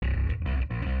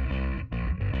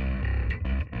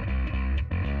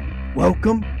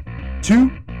Welcome to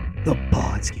the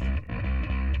Podski.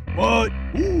 What?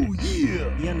 Ooh,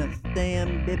 yeah. You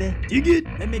understand, baby? Dig it?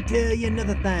 Let me tell you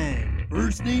another thing.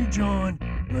 First name John,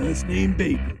 last name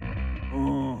Baker.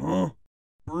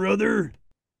 Brother.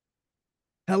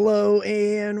 Hello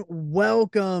and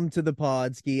welcome to the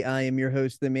Podski. I am your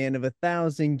host, the man of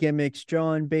 1,000 gimmicks,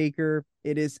 John Baker.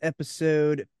 It is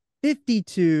episode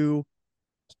 52.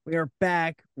 We are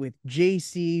back with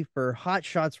JC for Hot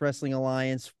Shots Wrestling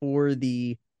Alliance for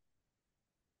the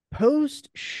post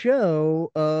show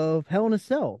of Hell in a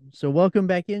Cell. So welcome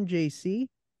back in, JC.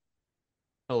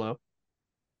 Hello.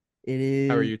 It is.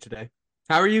 How are you today?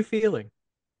 How are you feeling?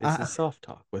 This is Soft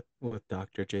Talk with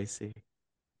Dr. JC.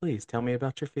 Please tell me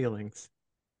about your feelings.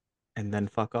 And then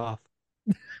fuck off.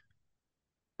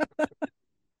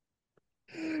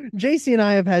 JC and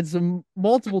I have had some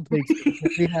multiple takes.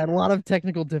 We had a lot of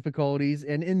technical difficulties,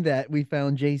 and in that we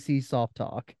found JC Soft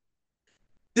Talk.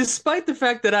 Despite the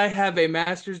fact that I have a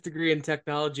master's degree in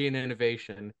technology and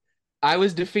innovation, I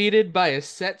was defeated by a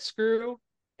set screw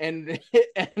and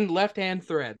left-hand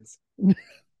threads.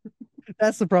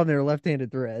 That's the problem. They're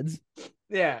left-handed threads.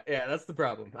 Yeah, that's the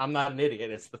problem. I'm not an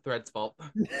idiot. It's the thread's fault.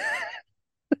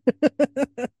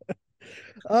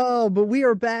 Oh, but we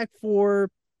are back for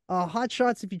Hot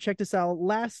Shots. If you checked us out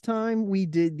last time, we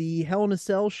did the Hell in a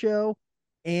Cell show,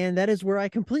 and that is where I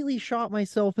completely shot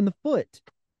myself in the foot.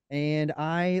 And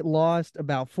I lost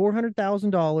about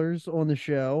 $400,000 on the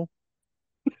show.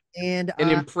 And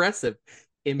impressive.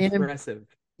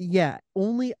 Yeah,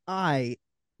 only I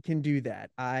can do that.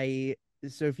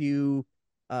 So if you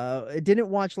didn't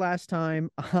watch last time,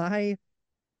 I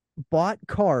bought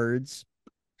cards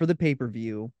for the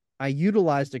pay-per-view. I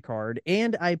utilized a card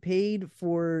and I paid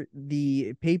for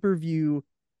the pay-per-view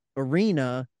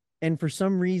arena, and for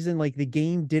some reason like the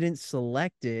game didn't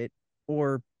select it,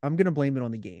 or I'm gonna blame it on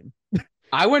the game.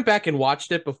 I went back and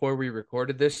watched it before we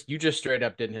recorded this. You just straight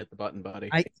up didn't hit the button,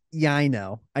 buddy. I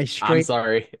know. I'm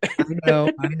sorry. I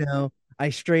know.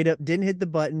 I straight up didn't hit the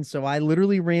button, so I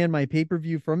literally ran my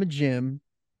pay-per-view from a gym.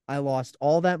 I lost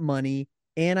all that money,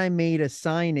 and I made a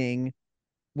signing,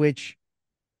 which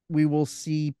we will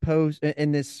see post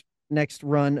in this next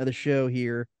run of the show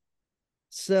here.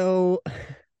 So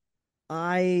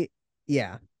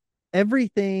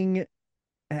everything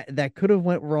that could have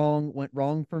went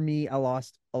wrong for me. I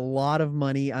lost a lot of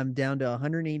money. I'm down to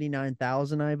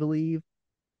 189,000, I believe,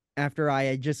 after I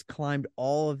had just climbed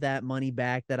all of that money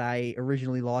back that I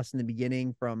originally lost in the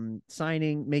beginning from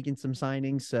making some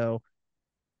signings. So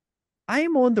I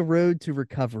am on the road to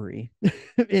recovery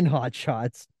in Hot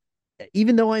Shots,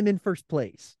 even though I'm in first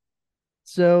place.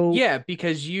 So yeah,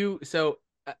 because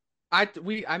I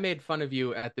made fun of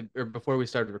you before we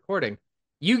started recording.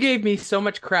 You gave me so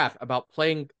much crap about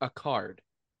playing a card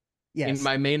in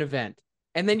my main event,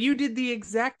 and then you did the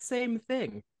exact same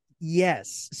thing.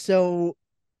 Yes. So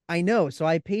I know. So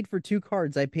I paid for two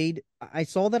cards. I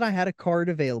saw that I had a card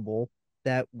available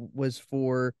that was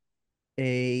for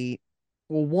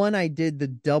one, I did the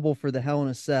double for the Hell in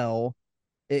a Cell.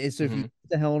 So if you did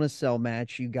the Hell in a Cell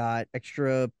match, you got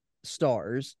extra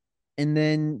stars. And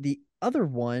then the other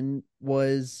one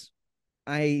was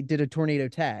I did a tornado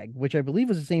tag, which I believe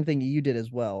was the same thing you did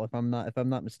as well, if I'm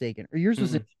not mistaken. Or yours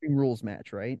was an Extreme Rules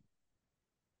match, right?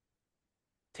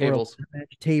 Tables.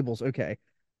 Tables, okay.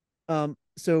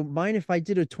 So mine, if I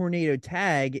did a tornado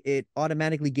tag, it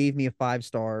automatically gave me a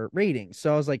 5-star rating.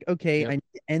 So I was like, okay, I need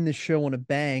to end the show on a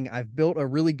bang. I've built a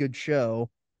really good show.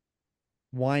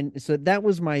 So that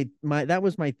was my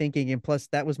thinking, and plus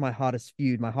that was my hottest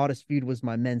feud. My hottest feud was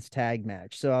my men's tag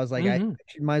match. So I was like, I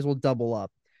might as well double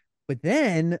up. But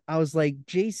then I was like,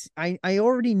 Jace, I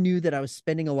already knew that I was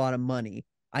spending a lot of money.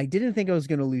 I didn't think I was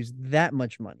going to lose that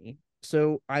much money.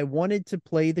 So I wanted to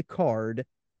play the card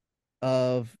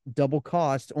of double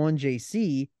cost on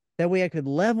JC. That way I could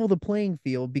level the playing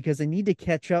field, because I need to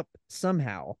catch up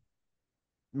somehow.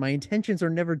 My intentions are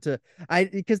never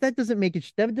because that doesn't make it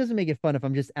fun if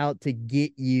I'm just out to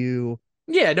get you.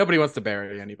 Yeah, nobody wants to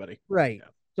bury anybody. Right. Yeah.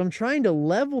 So I'm trying to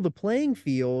level the playing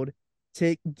field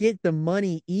to get the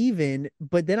money even,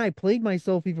 but then I played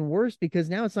myself even worse, because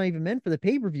now it's not even meant for the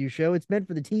pay-per-view show. It's meant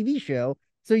for the TV show.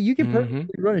 So you can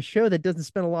perfectly run a show that doesn't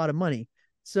spend a lot of money.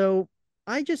 So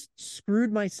I just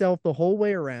screwed myself the whole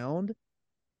way around,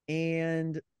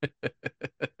 and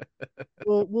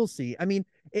we'll see. I mean,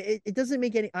 it doesn't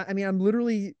make any. I mean, I'm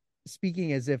literally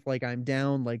speaking as if like I'm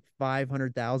down like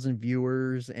 500,000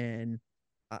 viewers, and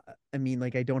I mean,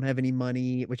 like, I don't have any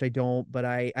money, which I don't, but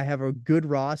I have a good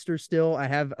roster still. I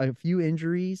have a few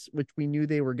injuries, which we knew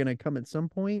they were going to come at some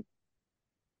point.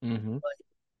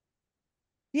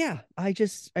 Yeah, I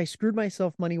screwed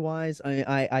myself money wise.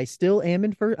 I still am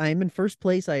in first. I am in first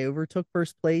place. I overtook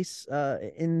first place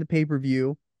in the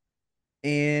pay-per-view,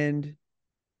 and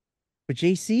but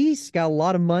JC's got a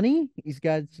lot of money. He's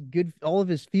got good. All of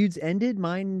his feuds ended.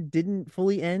 Mine didn't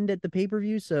fully end at the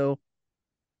pay-per-view, so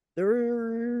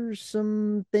there are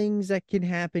some things that can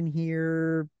happen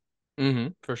here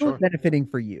For really sure. benefiting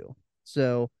for you.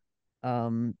 So,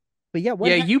 um, but yeah, what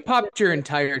Yeah, happened? you popped your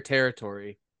entire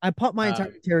territory. I popped my entire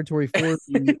Um, territory yeah,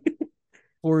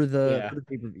 for the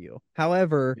pay-per-view.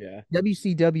 However, yeah.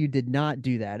 WCW did not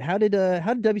do that. How did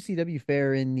WCW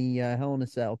fare in the Hell in a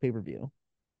Cell pay-per-view?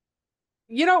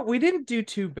 We didn't do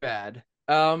too bad.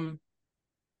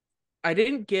 I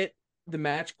didn't get the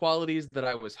match qualities that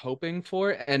I was hoping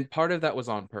for, and part of that was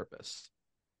on purpose.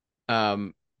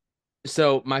 Um,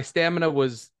 so my stamina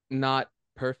was not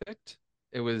perfect.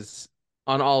 It was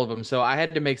on all of them. So I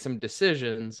had to make some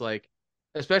decisions, like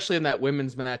especially in that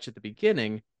women's match at the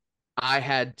beginning, I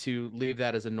had to leave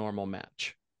that as a normal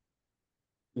match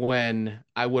when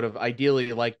I would have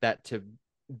ideally liked that to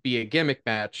be a gimmick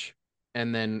match.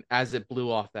 And then as it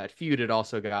blew off that feud, it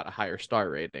also got a higher star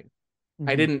rating.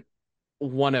 I Hmm. didn't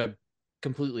want to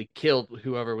completely kill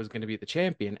whoever was going to be the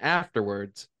champion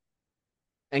afterwards.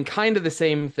 And kind of the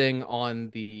same thing on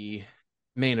the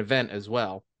main event as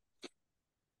well.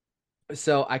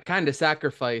 So I kind of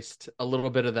sacrificed a little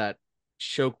bit of that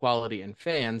show quality and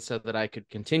fans so that I could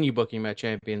continue booking my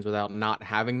champions without not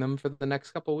having them for the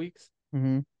next couple weeks.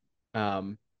 Hmm.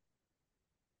 Um,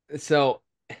 so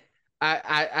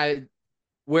I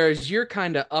whereas you're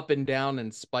kind of up and down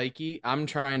and spiky, I'm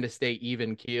trying to stay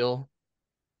even keel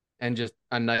and just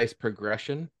a nice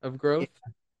progression of growth,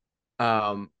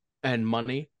 um, and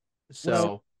money. Well,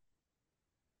 So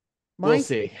we'll my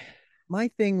see. my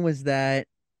thing was that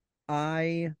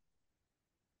I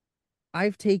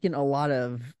I've taken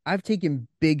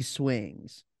big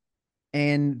swings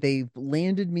and they've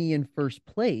landed me in first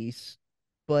place,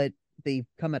 but they've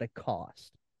come at a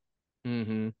cost.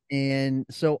 Hmm. And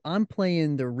so I'm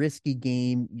playing the risky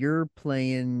game, you're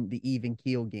playing the even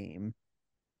keel game.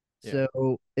 Yeah.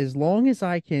 So as long as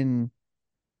I can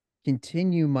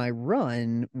continue my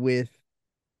run with,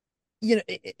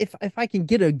 if I can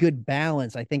get a good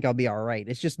balance, I think I'll be all right.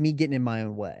 It's just me getting in my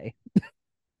own way.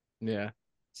 Yeah.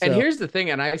 And So here's the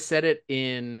thing, and I said it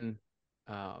in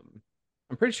um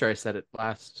I'm pretty sure I said it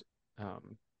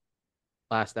um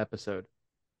last episode.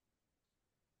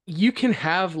 You can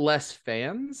have less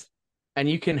fans and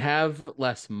you can have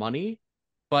less money,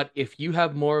 but if you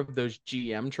have more of those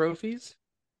GM trophies,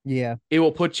 yeah, it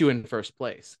will put you in first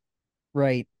place.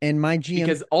 right. And my GM,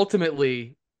 Because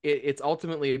ultimately it's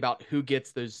ultimately about who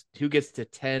gets to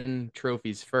 10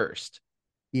 trophies first.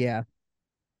 yeah,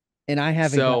 and I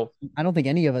haven't got. So I don't think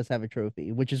any of us have a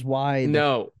trophy, which is why the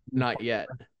no, fan not part, yet.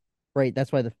 right.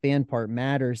 That's why the fan part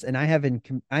matters. And I haven't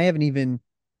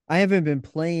been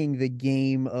playing the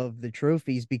game of the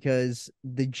trophies because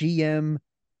the GM,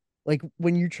 like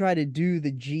when you try to do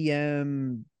the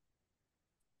GM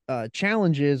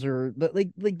challenges or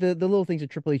the little things that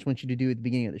Triple H wants you to do at the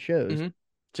beginning of the shows, Hmm. To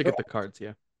they're get the cards,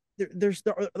 yeah. they're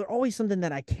always something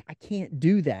that I can't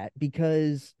do that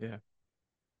because Yeah.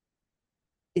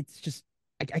 it's just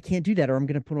I can't do that or I'm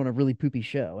gonna put on a really poopy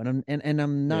show and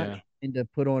I'm not Yeah. trying to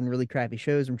put on really crappy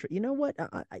shows. You know what?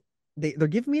 They're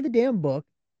giving me the damn book.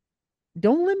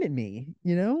 Don't limit me.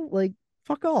 Like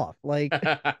fuck off. Like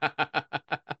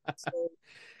so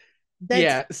that's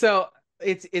Yeah, so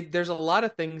there's a lot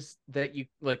of things that you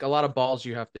like a lot of balls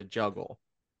you have to juggle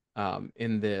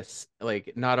in this,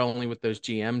 like not only with those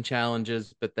GM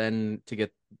challenges, but then to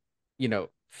get,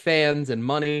 fans and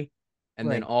money, and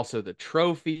then right. also the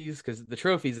trophies, because the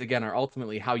trophies again are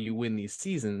ultimately how you win these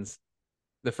seasons.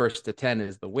 The first to 10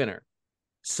 is the winner.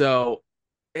 So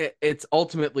it's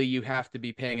ultimately you have to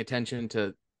be paying attention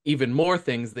to even more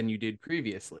things than you did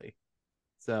previously.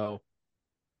 So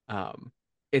um,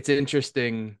 it's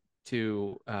interesting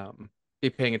to be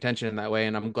paying attention in that way,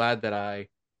 and I'm glad that I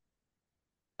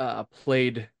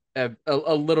played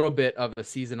a little bit of a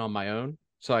season on my own,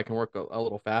 so I can work a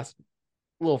little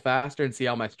faster, and see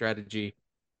how my strategy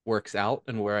works out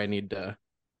and where I need to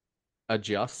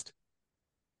adjust.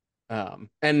 And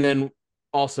then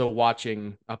also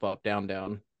watching Up Up Down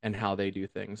Down and how they do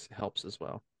things helps as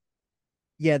well.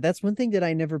 Yeah, that's one thing that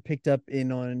I never picked up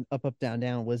in on Up Up Down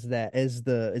Down was that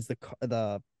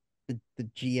the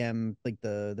GM like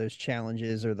the those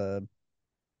challenges or the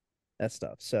that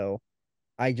stuff. So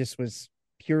I just was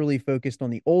purely focused on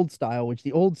the old style, which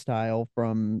the old style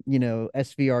from,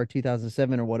 SVR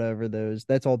 2007 or whatever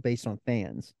that's all based on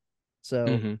fans. So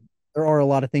Hmm. there are a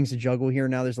lot of things to juggle here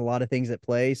now. There's a lot of things at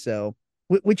play. So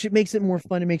which it makes it more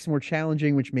fun. It makes it more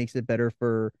challenging, which makes it better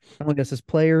for not only us as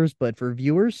players, but for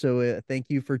viewers. So thank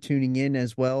you for tuning in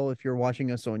as well. If you're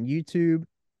watching us on YouTube,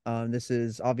 this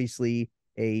is obviously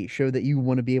a show that you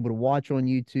want to be able to watch on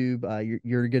YouTube.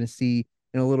 You're going to see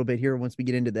in a little bit here once we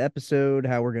get into the episode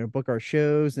how we're going to book our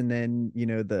shows, and then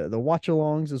the watch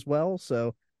alongs as well.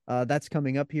 So that's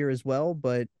coming up here as well.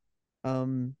 But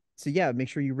so yeah, make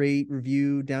sure you rate,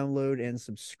 review, download, and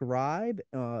subscribe.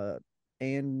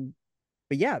 And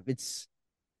but yeah, it's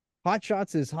Hot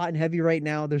Shots is hot and heavy right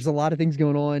now. There's a lot of things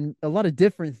going on, a lot of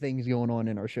different things going on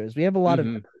in our shows. We have a lot of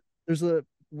Mhm. there's a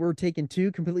we're taking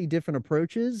two completely different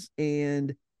approaches,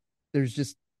 and there's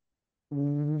just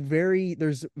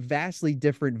there's vastly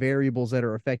different variables that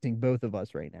are affecting both of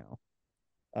us right now.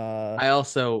 I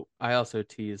also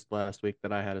teased last week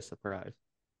that I had a surprise.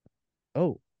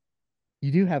 Oh,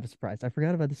 you do have a surprise. I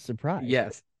forgot about this surprise.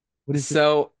 Yes. What is it?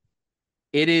 So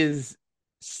it is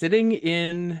sitting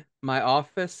in my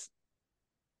office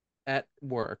at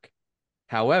work.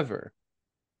 However,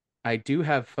 I do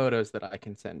have photos that I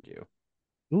can send you.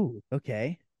 Ooh,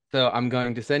 okay. So I'm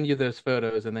going to send you those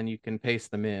photos and then you can paste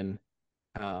them in.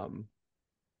 Um,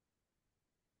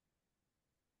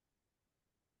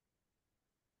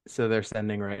 so they're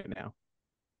sending right now.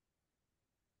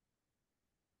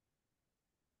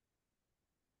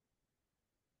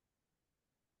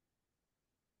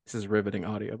 This is riveting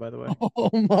audio, by the way. Oh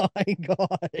my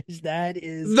gosh, that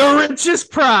is The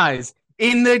richest prize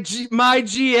in the my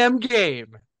GM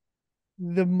game.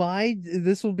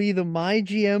 this will be the My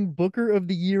GM Booker of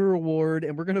the Year award,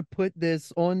 and we're gonna put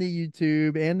this on the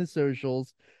YouTube and the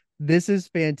socials. This is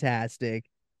fantastic.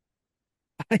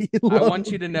 I I love want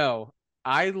you to know,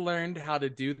 I learned how to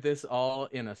do this all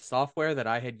in a software that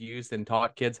I had used and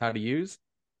taught kids how to use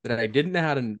that I didn't know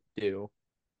how to do.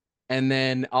 And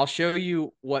then I'll show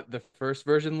you what the first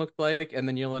version looked like, and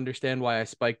then you'll understand why I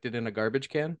spiked it in a garbage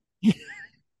can Oh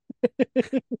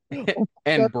my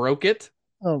and broke it.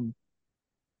 God.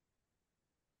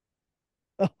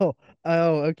 Oh,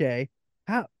 oh, okay.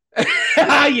 How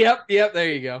Yep,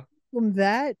 there you go. from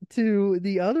that to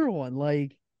the other one?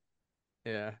 Like,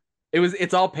 Yeah.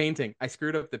 It's all painting. I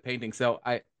screwed up the painting. So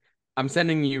I'm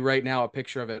sending you right now a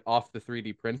picture of it off the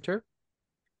 3D printer.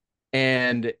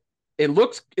 And it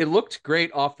looked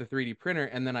great off the 3D printer,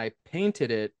 and then I painted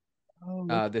it oh,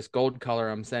 look, this gold color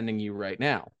I'm sending you right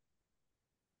now.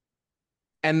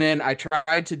 And then I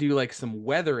tried to do like some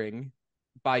weathering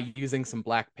by using some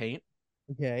black paint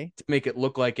okay, to make it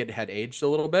look like it had aged a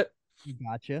little bit.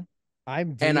 gotcha. I'm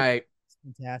And digging. I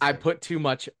Fantastic. put too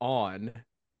much on.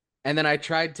 And then I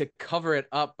tried to cover it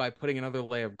up by putting another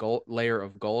layer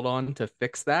of gold on to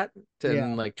fix that, to Yeah.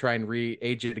 and like try and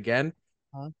re-age it again.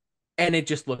 Huh? And it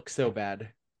just looked so bad.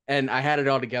 And I had it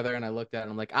all together and I looked at it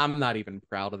and I'm like, I'm not even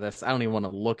proud of this. I don't even want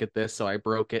to look at this. So I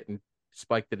broke it and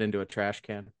spiked it into a trash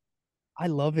can. I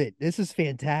love it. This is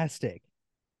fantastic.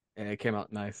 And it came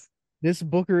out nice. This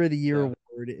Booker of the Year So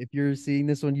award, if you're seeing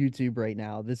this on YouTube right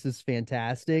now, this is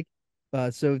fantastic.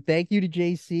 So thank you to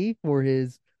JC for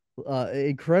his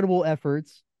incredible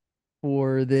efforts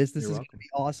for this. This you're is going to welcome. be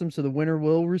awesome. So the winner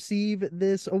will receive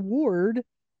this award.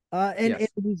 And Yes.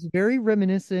 it was very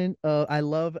reminiscent. I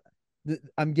love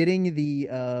I'm getting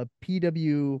the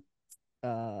PW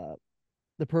uh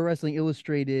the Pro Wrestling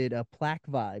Illustrated plaque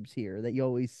vibes here that you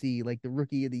always see, like the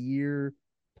Rookie of the Year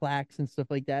plaques and stuff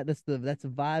like that. That's the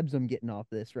vibes I'm getting off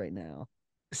this right now.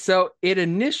 So it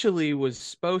initially was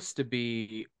supposed to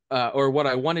be, or what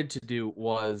I wanted to do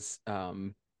was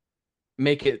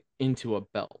make it into a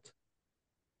belt.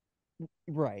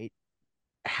 Right.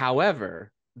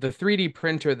 However, the 3D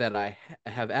printer that I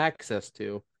have access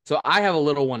to, so I have a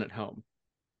little one at home,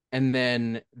 and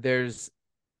then there's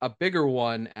a bigger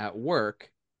one at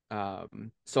work.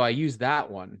 So I use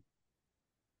that one.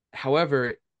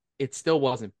 However, it still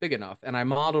wasn't big enough, and I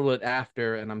modeled it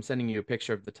after, and I'm sending you a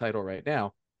picture of the title right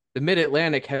now, the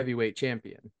Mid-Atlantic Heavyweight Uh-huh.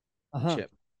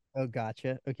 Championship. Oh,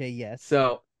 gotcha. Okay, yes.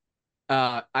 So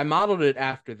I modeled it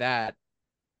after that,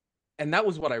 and that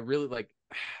was what I really like.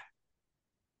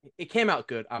 It came out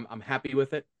good. I'm happy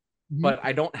with it, Mhm. but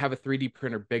I don't have a 3D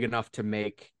printer big enough to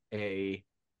make it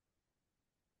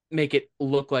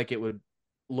look like it would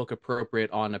look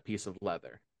appropriate on a piece of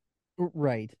leather.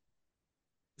 Right.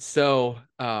 So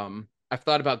I've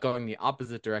thought about going the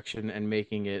opposite direction and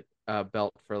making it a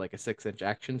belt for like a 6-inch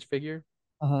actions figure,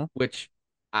 Uh-huh. which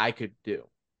I could do.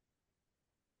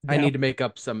 I That need to make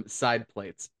up some side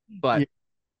plates, yeah, but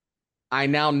I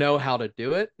now know how to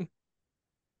do it.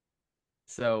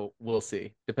 So we'll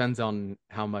see. Depends on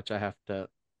how much I have to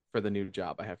for the new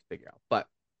job I have to figure out. But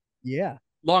yeah.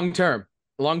 long term,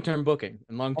 long term booking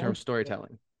and long term Oh,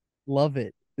 storytelling. love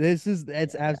it. That's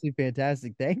absolutely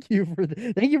fantastic. Thank you for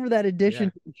that addition Yeah,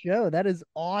 to the show. That is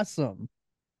awesome.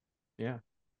 yeah. So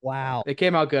Wow. it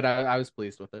came out good. I was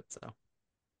pleased with it. So.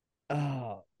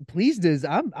 Pleased is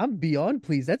I'm beyond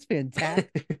pleased. That's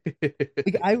fantastic.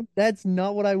 Like that's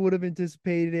not what I would have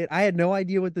anticipated. I had no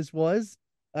idea what this was.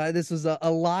 This was a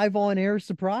live on air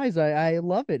surprise. I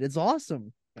love it. It's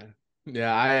awesome.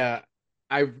 Yeah,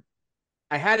 I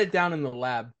I had it down in the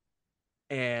lab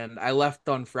and I left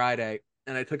on Friday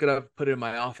and I took it up, put it in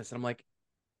my office, and I'm like,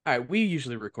 all right, we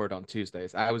usually record on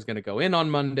Tuesdays. I was gonna go in on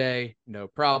Monday, no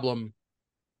problem.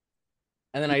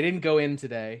 And then I didn't go in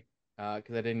today,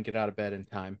 because I didn't get out of bed in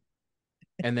time.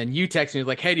 And then you text me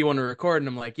like, hey, do you want to record? And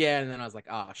I'm like, yeah. And then I was like,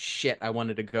 oh shit, I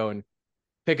wanted to go and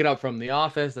pick it up from the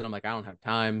office. And I'm like, I don't have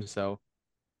time. So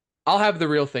I'll have the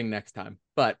real thing next time.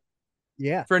 But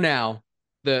Yeah. for now,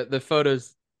 the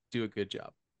photos do a good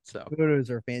job. So Photos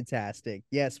are fantastic.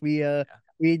 Yes, we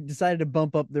decided to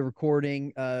bump up the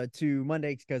recording to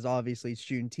Monday because obviously it's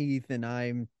Juneteenth and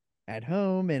I'm at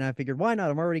home and I figured why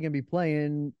not? I'm already gonna be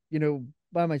playing,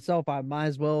 by myself. I might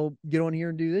as well get on here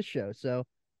and do this show. So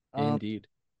um indeed.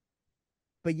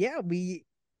 but yeah, we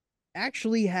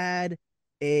actually had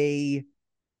a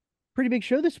pretty big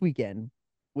show this weekend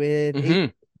with a Hmm.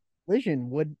 collision.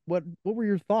 What were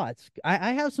your thoughts?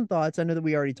 I have some thoughts. I know that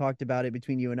we already talked about it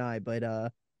between you and I, but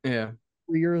Yeah. what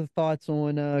were your thoughts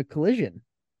on collision?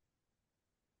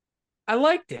 I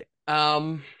liked it.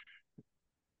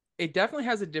 It definitely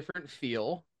has a different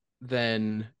feel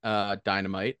than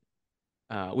Dynamite.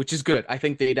 Which is good. I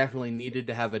think they definitely needed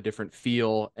to have a different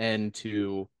feel and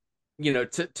to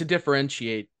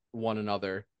differentiate one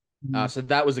another. Mhm. So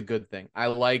that was a good thing. I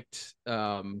liked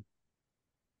the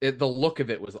look of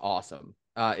it was awesome.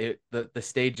 The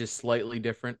stage is slightly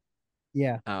different.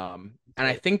 Yeah. And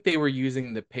I think they were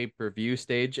using the pay-per-view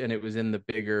stage and it was in the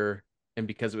bigger and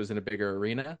because it was in a bigger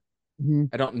arena. Mhm.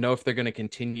 I don't know if they're going to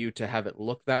continue to have it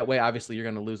look that way. Obviously, you're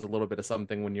going to lose a little bit of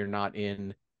something when you're not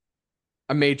in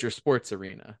a major sports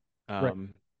arena. Right.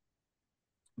 Um,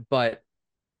 but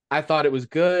I thought it was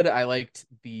good. I liked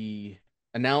the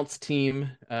announce team,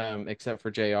 except for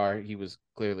JR. He was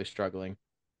clearly struggling.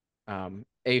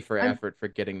 A for I'm effort for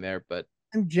getting there, but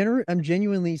I'm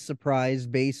genuinely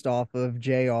surprised based off of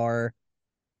JR,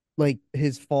 like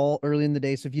his fall early in the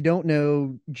day. So if you don't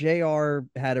know, JR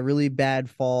had a really bad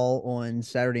fall on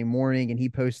Saturday morning and he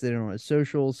posted it on his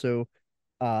social. So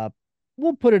uh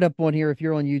we'll put it up on here if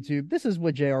you're on YouTube. This is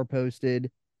what JR posted.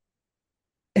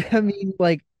 I mean,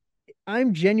 like,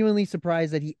 I'm genuinely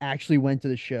surprised that he actually went to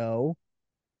the show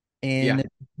yeah. and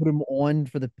put him on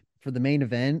for the main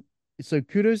event. So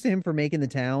kudos to him for making the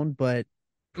town, but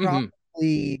Hmm.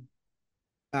 probably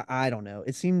I don't know.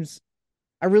 It seems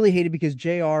I really hate it because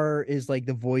JR is like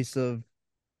the voice of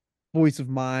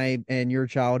my and your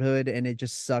childhood, and it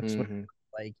just sucks when Hmm.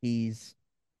 like he's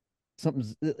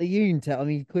something's you can tell. I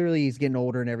mean, clearly he's getting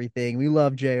older and everything. We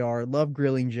love JR, love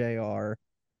grilling JR.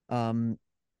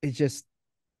 It's just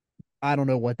I don't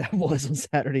know what that was on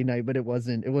Saturday night, but it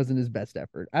wasn't his best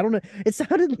effort. I don't know. No.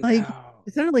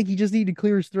 It sounded like he just needed to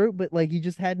clear his throat, but like he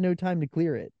just had no time to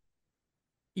clear it.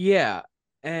 Yeah,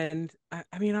 and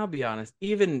I mean, I'll be honest.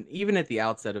 Even at the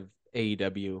outset of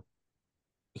AEW,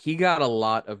 he got a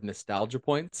lot of nostalgia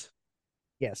points.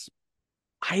 Yes.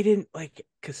 I didn't like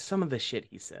because some of the shit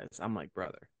he says. I'm like,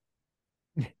 brother.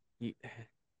 He,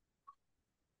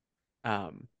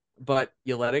 um, but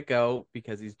you let it go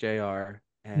because he's JR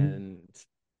and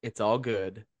it's all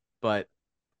good. But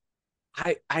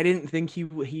I didn't think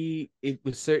he it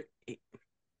was certain.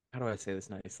 How do I say this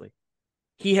nicely?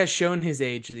 He has shown his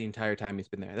age the entire time he's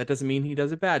been there. That doesn't mean he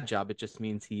does a bad job. It just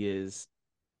means he is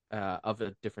of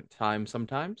a different time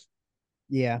sometimes.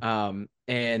 Yeah.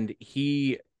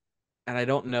 And I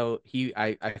don't know,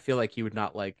 I feel like he would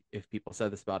not like if people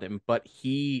said this about him, but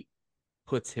he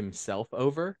puts himself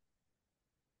over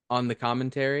on the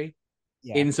commentary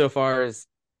Yeah. insofar as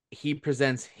he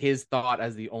presents his thought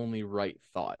as the only right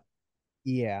thought.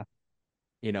 Yeah.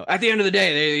 At the end of the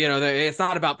day, it's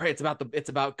not about pay, it's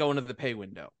about going to the pay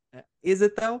window. Is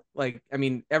it though? Like, I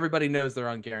mean, everybody knows they're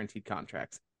on guaranteed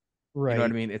contracts. You know what I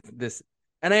Right. mean? It's this,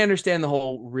 and I understand the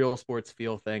whole real sports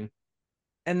feel thing.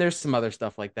 And there's some other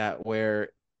stuff like that where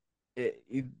it,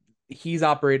 he's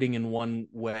operating in one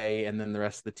way, and then the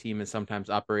rest of the team is sometimes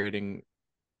operating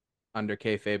under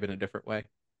kayfabe in a different way.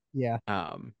 Yeah.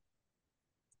 Um,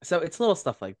 so it's little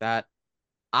stuff like that.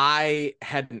 I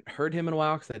hadn't heard him in a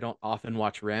while because I don't often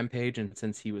watch Rampage, and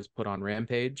since he was put on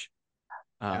Rampage,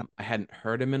 Yeah. I hadn't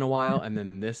heard him in a while, and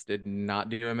then this did not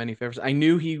do him any favors. I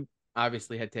knew he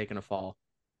obviously had taken a fall,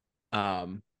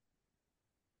 um,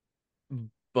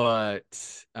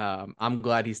 but I'm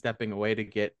glad he's stepping away to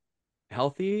get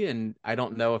healthy. And I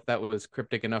don't know if that was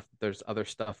cryptic enough that there's other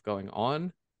stuff going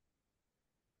on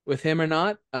with him or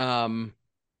not.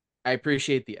 I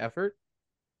appreciate the effort,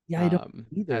 Yeah, I don't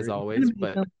either. as It kind always, of made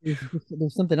it but sound like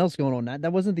there's something else going on.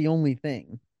 That wasn't the only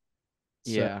thing.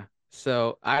 So yeah.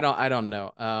 So I don't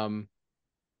know.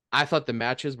 I thought the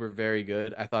matches were very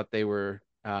good. I thought they were,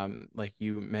 like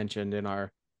you mentioned in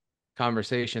our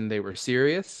conversation, they were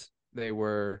serious. They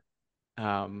were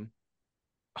um,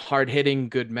 hard hitting,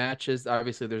 good matches.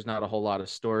 Obviously, there's not a whole lot of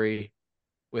story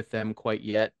with them quite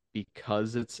yet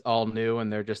because it's all new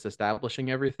and they're just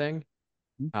establishing everything.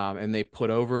 And they put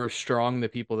over strong the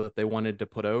people that they wanted to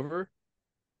put over.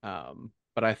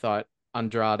 But I thought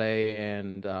Andrade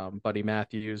and Buddy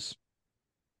Matthews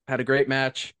had a great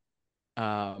match.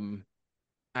 Um,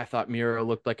 I thought Miro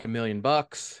looked like $1 million.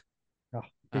 oh,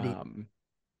 pretty. Um,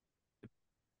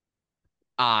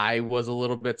 I was a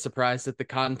little bit surprised at the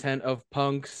content of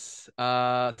Punk's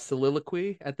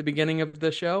soliloquy at the beginning of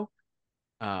the show.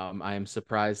 I am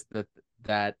surprised that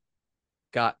that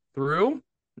got through.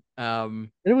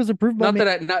 It was approved by Not me.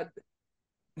 that I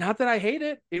not that I hate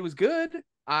it. It was good.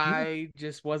 I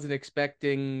just wasn't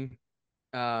expecting,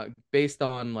 based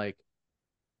on like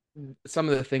some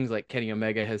of the things like Kenny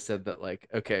Omega has said that like,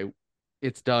 okay,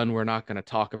 it's done. We're not going to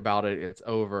talk about it. It's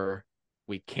over.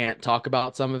 We can't talk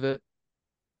about some of it.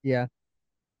 Yeah,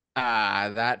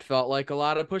 That felt like a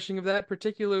lot of pushing of that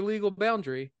particular legal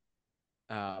boundary.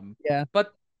 yeah,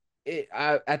 But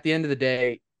at the end of the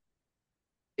day,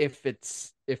 if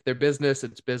their business,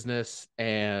 it's business,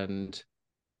 and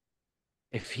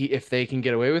if they can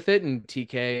get away with it and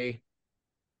TK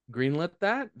greenlit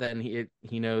that, then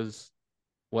he knows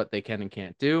what they can and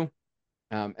can't do.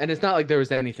 And it's not like there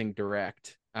was anything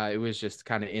direct. It was just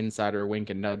kind of insider wink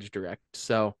and nudge direct.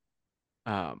 So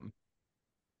um,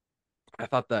 I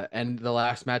thought the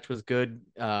last match was good.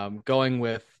 Going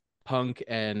with Punk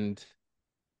and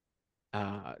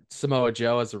Samoa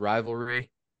Joe as a rivalry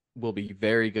will be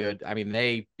very good. I mean,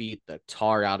 they beat the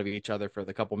tar out of each other for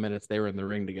the couple minutes they were in the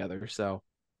ring together. So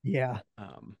yeah,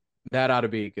 um, that ought to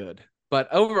be good.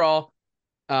 But overall,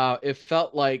 it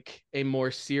felt like a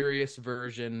more serious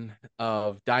version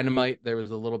of Dynamite. There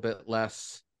was a little bit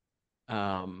less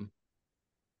um,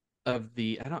 of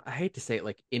the I hate to say it,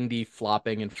 like indie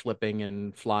flopping and flipping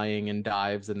and flying and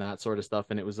dives and that sort of stuff,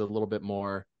 and it was a little bit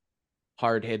more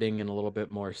hard hitting and a little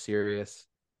bit more serious.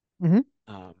 hmm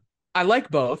Um, I like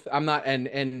both. I'm not,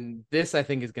 and this I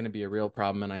think is going to be a real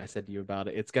problem. And I said to you about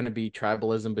it. It's going to be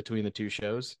tribalism between the two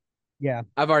shows. yeah,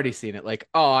 I've already seen it. Like,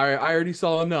 oh, I already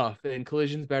saw enough. And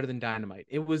Collision's better than Dynamite.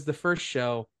 It was the first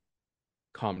show.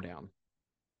 Calm down.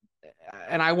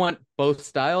 And I want both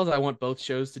styles. I want both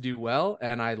shows to do well,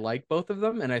 and I like both of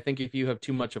them. And I think if you have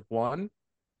too much of one,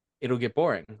 it'll get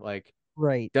boring. Like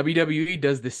right, WWE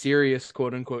does the serious,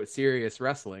 quote unquote, serious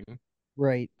wrestling.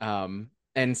 right,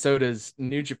 And so does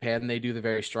New Japan. They do the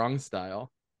very strong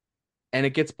style, and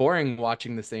it gets boring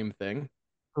watching the same thing.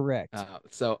 correct.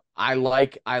 So I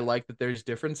like that there's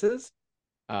differences.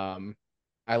 Um,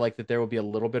 I like that there will be a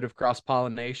little bit of cross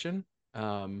pollination.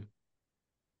 Um,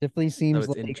 Definitely so seems it's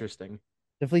like interesting.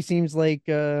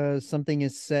 something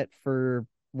is set for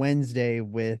Wednesday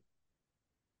with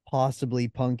possibly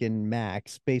Punk and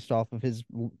Max based off of his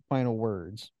final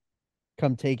words.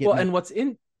 Come take it, Well, my. and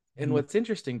what's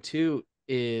interesting too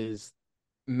is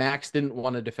Max didn't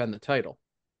want to defend the title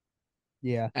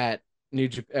Yeah. at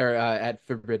at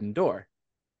Forbidden Door,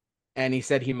 and he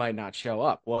said he might not show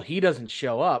up. Well, he doesn't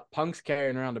show up. Punk's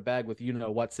carrying around a bag with you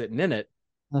know what sitting in it,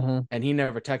 Uh-huh. and he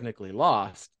never technically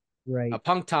lost. A Right.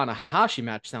 Punk Tanahashi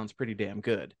match sounds pretty damn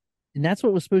good. And that's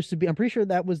what was supposed to be. I'm pretty sure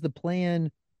that was the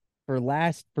plan for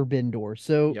last Forbidden Door.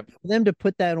 So Yep. for them to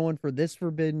put that on for this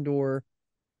Forbidden Door,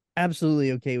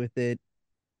 absolutely okay with it.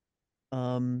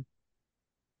 Um,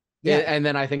 yeah, And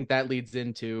then I think that leads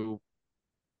into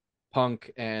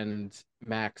Punk and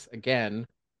Max again.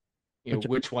 You know, which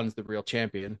I'm which one's the real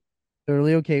champion?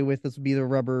 totally okay with. This will be the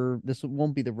rubber. This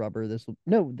won't be the rubber. This will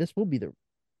no. This will be the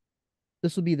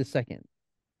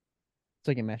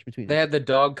second match between They the two. had the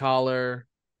dog collar.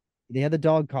 They had the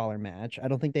dog collar match. I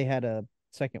don't think they had a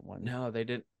second one. No, they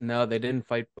didn't. No, they didn't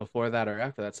fight before that or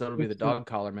after that. So it'll be the dog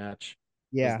collar match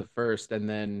was Yeah, the first, and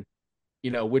then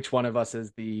which one of us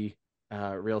is the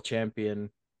real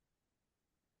champion?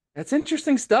 That's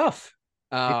interesting stuff.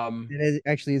 it, Um,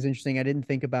 actually is interesting. I didn't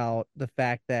think about the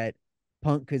fact that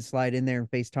Punk could slide in there and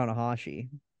face Tanahashi.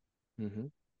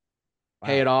 mhm.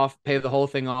 Pay Wow. it off, pay the whole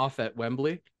thing off at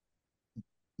Wembley.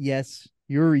 Yes,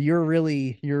 you're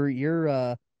really you're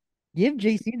give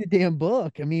JC the damn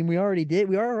book. I mean, we already did.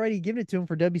 We already given it to him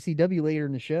for WCW later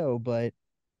in the show, but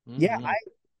Yeah, Hmm.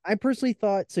 I personally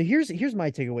thought so. Here's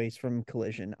my takeaways from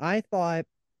Collision. I thought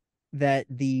that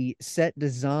the set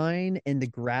design and the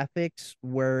graphics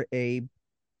were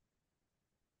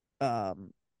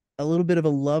um a little bit of a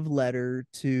love letter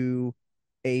to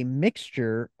a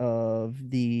mixture of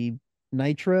the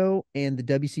Nitro and the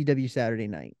WCW Saturday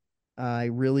Night. I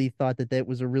really thought that that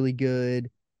was a really good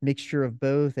mixture of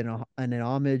both and an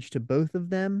homage to both of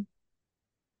them.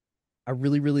 I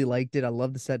really, really liked it. I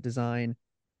love the set design.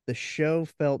 The show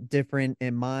felt different,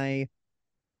 and my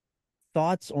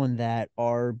thoughts on that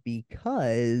are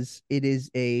because it is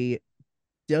a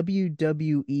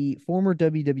WWE, former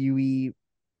WWE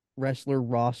wrestler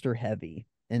roster heavy.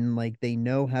 And like they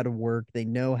know how to work, they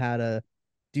know how to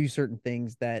do certain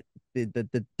things that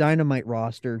the Dynamite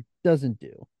roster doesn't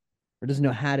do or doesn't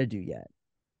know how to do yet.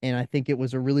 And I think it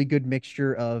was a really good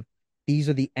mixture of these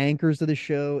are the anchors of the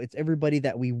show. It's everybody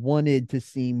that we wanted to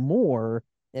see more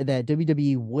that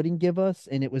WWE wouldn't give us,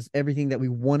 and it was everything that we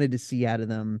wanted to see out of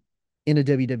them in a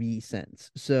WWE sense.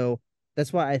 So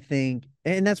that's why I think,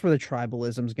 and that's where the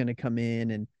tribalism is going to come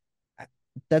in, and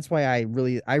that's why I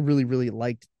really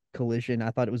liked Collision.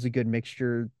 I thought it was a good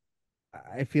mixture.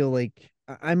 I feel like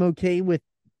I'm okay with.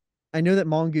 I know that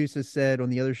Mongoose has said on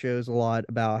the other shows a lot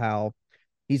about how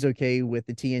he's okay with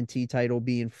the TNT title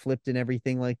being flipped and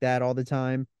everything like that all the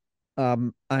time.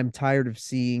 I'm tired of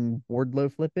seeing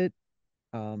Wardlow flip it.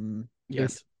 They're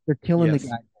Yes. they're killing the Yes.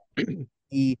 guy.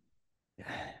 He,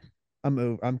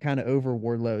 I'm kind of over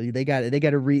Wardlow. They got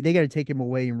to take him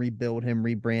away and rebuild him,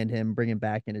 rebrand him, bring him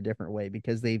back in a different way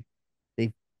because they've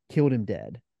killed him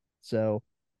dead. So,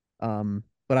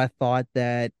 but I thought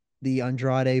that the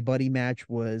Andrade Buddy match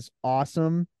was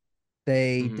awesome.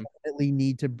 They Hmm. definitely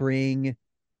need to bring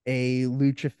a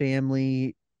Lucha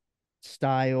Family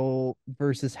style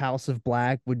versus House of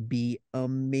Black would be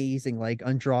amazing. Like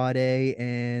Andrade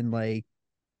and like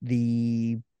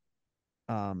the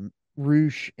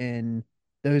Roosh and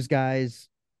those guys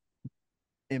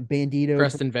and Bandito.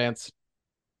 Preston Vance.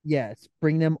 Yes,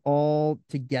 bring them all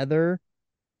together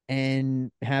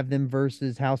and have them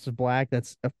versus House of Black.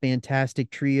 That's a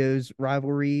fantastic trios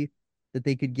rivalry that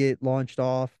they could get launched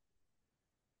off.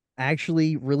 I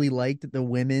actually really liked the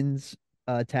women's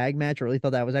tag match. I really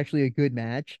thought that was actually a good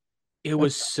match. It I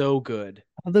was so good.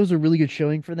 thought that was a really good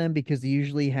showing for them because they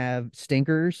usually have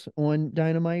stinkers on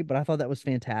Dynamite, but I thought that was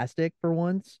fantastic for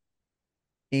once.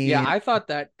 Yeah, And I thought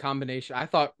that combination, I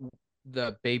thought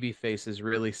the baby faces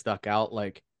really stuck out.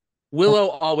 Like oh, Willow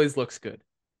always looks good.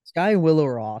 Sky and Willow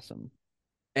are awesome.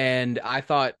 And I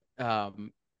thought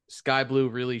Sky Blue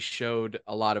really showed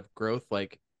a lot of growth,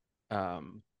 like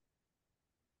um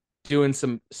doing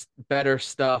some better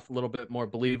stuff, a little bit more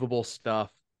believable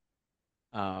stuff.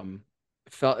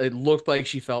 Felt it looked like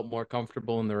she felt more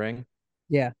comfortable in the ring.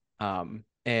 Yeah.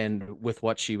 And with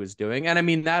what she was doing. And I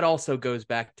mean that also goes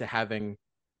back to having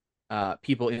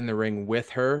people in the ring with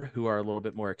her who are a little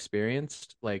bit more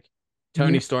experienced. Like Hmm.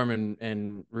 Tony Storm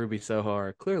and Ruby Soho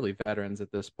are clearly veterans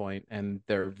at this point, and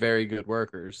they're very good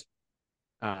workers.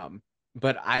 Um,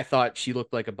 but I thought she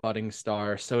looked like a budding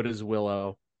star. So does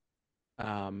Willow.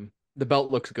 The belt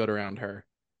looks good around her.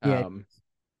 Yeah. Um,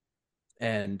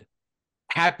 and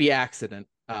happy accident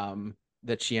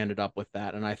that she ended up with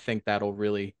that. And I think that'll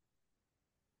really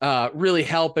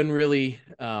help and really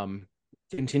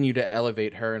continue to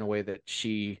elevate her in a way that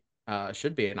she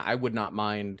should be. And I would not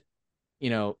mind,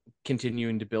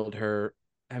 continuing to build her.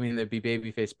 I mean, there'd be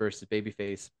babyface versus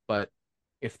babyface, but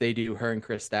if they do her and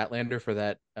Chris Statlander for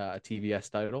that TBS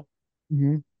title,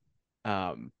 Hmm.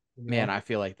 um, Yeah. man, I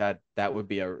feel like that would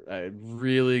be a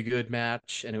really good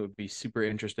match, and it would be super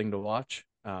interesting to watch.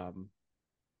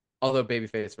 Although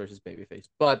babyface versus babyface,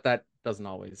 but that's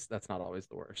not always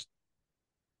the worst.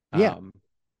 Yeah. Um,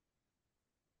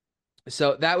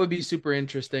 so that would be super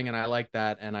interesting, and I like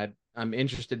that, and I'm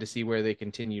interested to see where they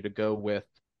continue to go with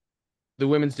the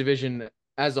women's division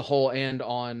as a whole and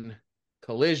on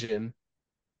Collision.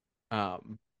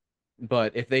 Um,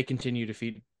 but if they continue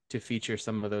to feature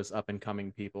some of those up and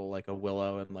coming people like a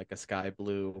Willow and like a Sky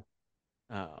Blue,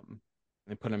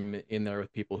 and put them in there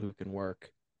with people who can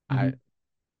work, I Hmm.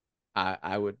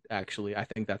 I would actually I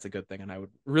think that's a good thing, and I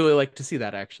would really like to see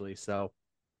that actually. So,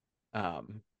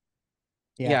 um,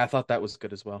 Yeah. yeah, I thought that was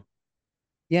good as well.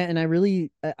 Yeah. And I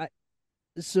really,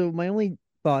 so my only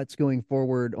thoughts going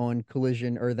forward on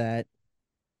Collision are that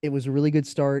it was a really good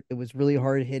start. It was really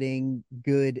hard hitting,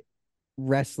 good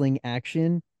wrestling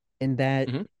action, and that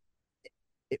Hmm.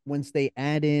 once they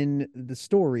add in the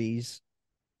stories,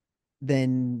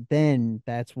 then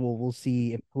that's we'll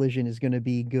see if Collision is going to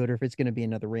be good or if it's going to be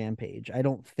another Rampage. I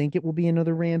don't think it will be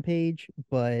another Rampage,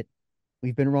 but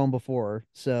we've been wrong before.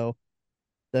 So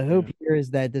The hope Yeah. here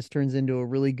is that this turns into a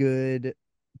really good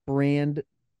brand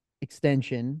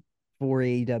extension for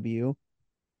AEW.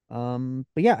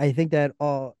 But yeah, I think that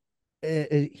a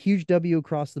huge W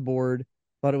across the board.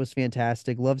 Thought it was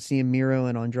fantastic. Love seeing Miro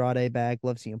and Andrade back.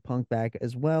 Love seeing Punk back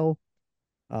as well.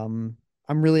 Um,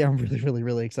 I'm really, really,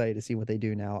 really excited to see what they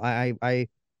do now. I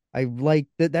like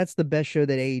that. That's the best show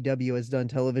that AEW has done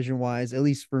television wise, at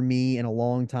least for me, in a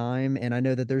long time. And I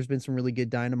know that there's been some really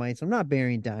good Dynamites. I'm not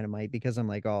burying Dynamite because I'm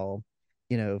like, oh,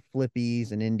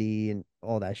 flippies and indie and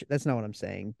all that shit. That's not what I'm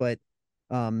saying. But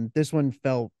this one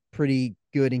felt pretty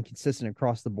good and consistent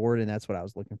across the board, and that's what I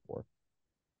was looking for.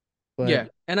 But Yeah,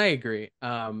 and I agree.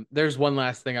 There's one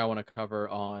last thing I want to cover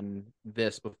on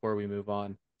this before we move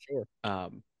on. sure.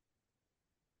 Um,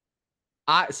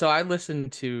 I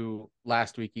listened to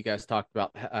last week. You guys talked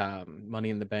about Money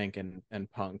in the Bank and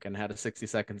Punk and had a 60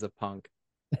 seconds of Punk.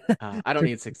 I don't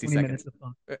need 60 20 minutes seconds.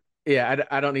 of fun. Yeah,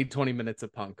 I don't need 20 minutes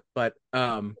of Punk, but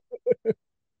I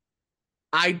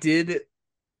did.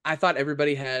 I thought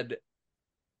everybody had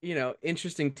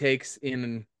interesting takes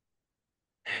in.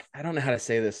 I don't know how to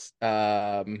say this.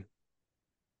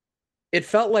 It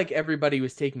felt like everybody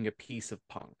was taking a piece of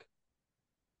Punk.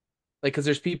 Like, because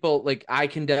there's people like I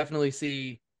can definitely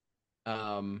see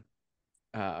um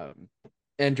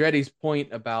Andretti's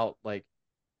point about like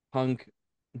Punk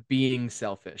being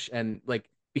selfish and like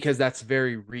because that's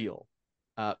very real.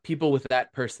 People with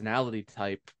that personality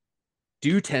type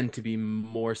do tend to be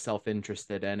more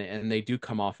self-interested and they do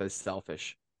come off as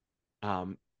selfish.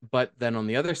 But then on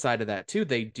the other side of that too,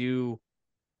 they do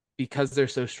because they're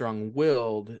so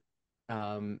strong-willed,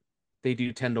 um, they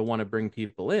do tend to want to bring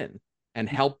people in and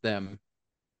help them.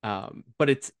 But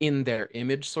it's in their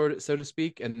image, sort of, so to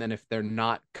speak. And then if they're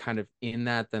not kind of in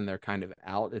that, then they're kind of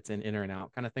out. It's an in or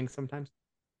out kind of thing sometimes.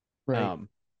 Right. Um,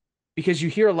 because you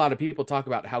hear a lot of people talk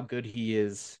about how good he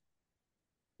is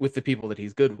with the people that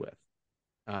he's good with,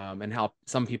 and how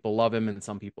some people love him and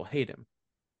some people hate him.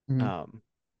 Mhm. Um,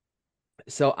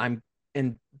 so I'm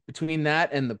and between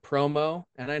that and the promo,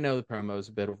 and I know the promo is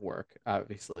a bit of work,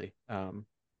 obviously.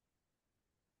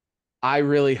 I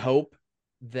really hope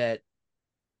that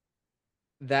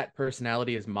that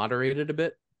personality is moderated a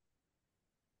bit.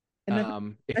 And I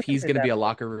If think he's that going to that be a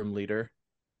locker room leader,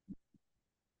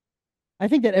 I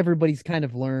think that everybody's kind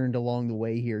of learned along the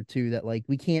way here too that like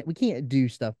we can't do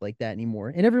stuff like that anymore.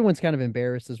 And everyone's kind of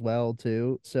embarrassed as well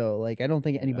too. So like I don't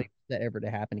think yeah, anybody wants that ever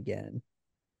to happen again.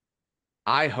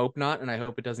 I hope not, and I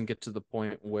hope it doesn't get to the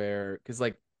point where because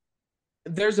like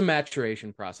there's a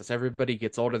maturation process. Everybody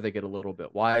gets older, they get a little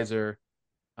bit wiser.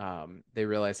 They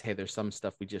realize, hey, there's some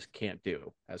stuff we just can't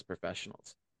do as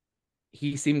professionals.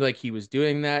 He seemed like he was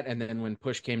doing that, and then when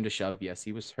push came to shove, yes,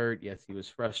 he was hurt, yes, he was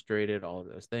frustrated, all of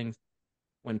those things.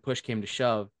 When push came to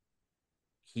shove,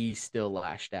 he still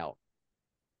lashed out.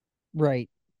 Right.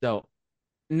 So,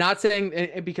 not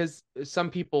saying because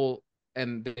some people,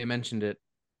 and they mentioned it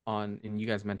and you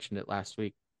guys mentioned it last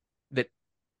week, that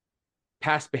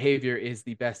past behavior is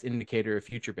the best indicator of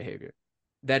future behavior.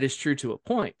 That is true to a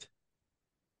point.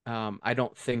 I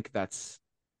don't think that's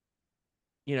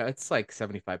it's like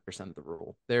 75% of the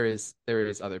rule. There is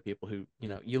other people who,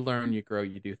 you learn, you grow,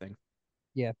 you do things.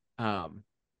 Yeah. Um,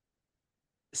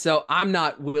 so I'm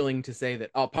not willing to say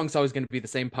that Punk's always going to be the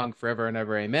same Punk forever and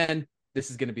ever, amen.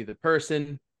 This is going to be the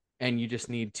person, and you just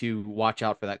need to watch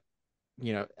out for that,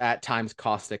 at times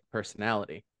caustic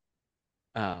personality.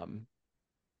 Um,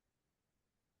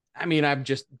 I mean, I'm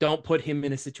just don't put him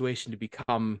in a situation to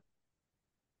become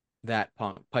that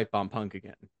Punk pipe bomb Punk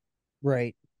again.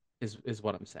 Right. Is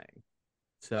what I'm saying.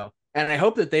 So, and I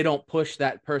hope that they don't push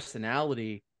that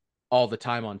personality all the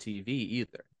time on TV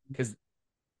either, because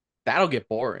that'll get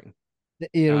boring.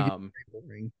 It'll get Um, very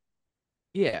boring.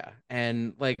 yeah,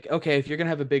 and like, okay, if you're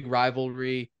gonna have a big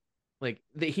rivalry, like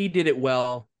he did it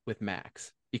well with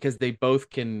Max because they both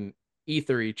can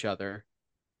ether each other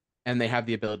and they have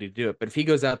the ability to do it. But if he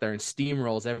goes out there and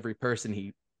steamrolls every person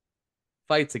he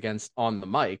fights against on the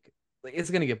mic, like,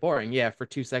 it's gonna get boring. Yeah, for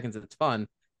 2 seconds it's fun.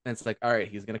 And it's like, all right,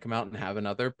 he's gonna come out and have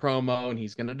another promo and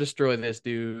he's gonna destroy this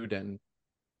dude. And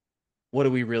what are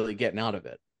we really getting out of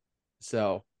it?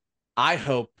 So I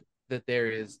hope that there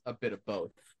is a bit of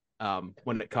both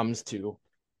when it comes to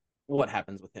what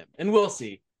happens with him. And we'll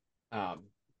see.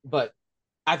 But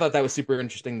I thought that was super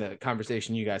interesting, the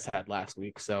conversation you guys had last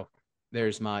week. So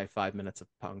there's my 5 minutes of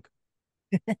Punk.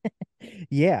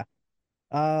 Yeah.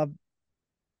 Uh,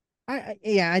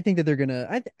 yeah, I think that they're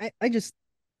gonna.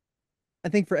 I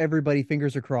think for everybody,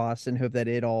 fingers are crossed and hope that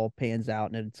it all pans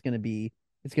out and it's gonna be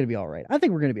all right. I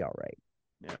think we're gonna be all right.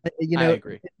 Yeah, You I know,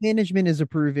 agree. if management is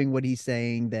approving what he's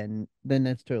saying, then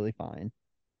that's totally fine.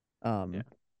 Yeah. Um,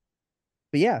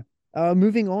 but yeah,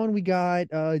 moving on, we got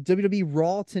WWE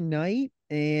Raw tonight,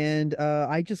 and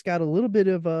I just got a little bit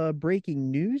of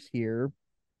breaking news here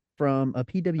from a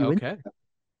PWN. Okay.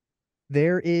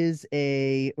 There is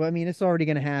well, I mean, it's already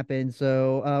going to happen.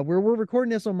 So we're recording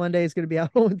this on Monday. It's going to be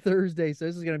out on Thursday. So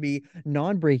this is going to be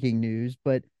non-breaking news.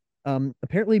 But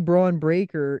apparently Braun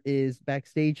Breaker is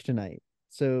backstage tonight.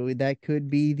 So that could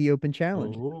be the open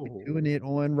challenge. Oh, Doing it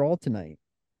on Raw tonight.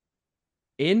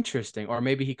 interesting. Or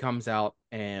maybe he comes out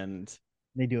and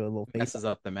They do a little face off. messes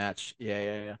up the match. Yeah,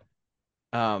 yeah,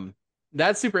 yeah.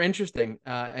 That's super interesting.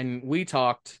 And we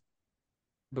talked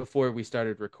before we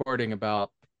started recording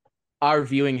about our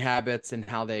viewing habits and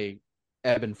how they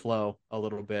ebb and flow a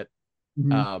little bit.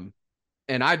 Mhm. Um,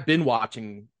 and I've been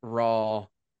watching Raw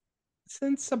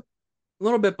since a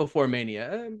little bit before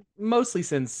Mania, mostly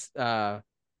since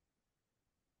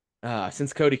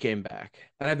Cody came back,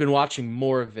 and I've been watching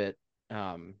more of it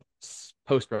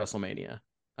post WrestleMania,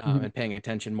 Mhm. and paying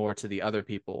attention more to the other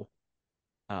people.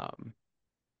 Um,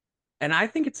 and I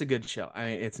think it's a good show. I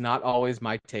mean, it's not always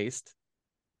my taste,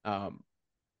 um,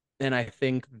 and I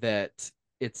think that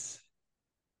it's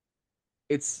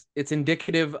it's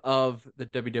indicative of the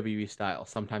WWE style.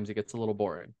 Sometimes it gets a little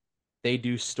boring. They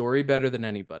do story better than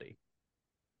anybody,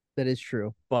 That is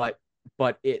true. but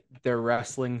their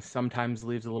wrestling sometimes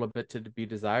leaves a little bit to be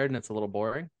desired, and it's a little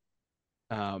boring.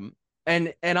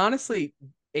 And honestly,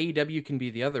 AEW can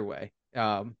be the other way,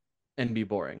 and be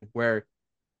boring, where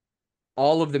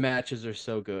all of the matches are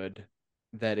so good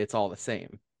that it's all the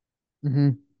same,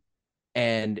 Hmm.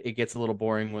 and it gets a little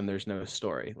boring when there's no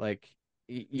story. Like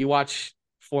you watch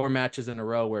four matches in a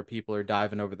row where people are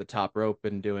diving over the top rope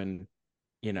and doing,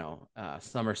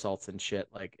 somersaults and shit.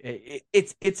 Like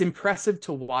it's impressive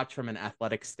to watch from an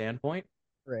athletic standpoint,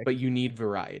 but Correct. you need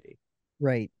variety.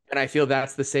 Right. And I feel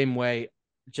that's the same way,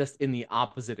 just in the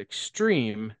opposite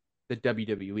extreme, that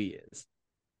WWE is.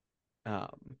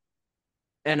 Um,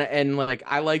 and like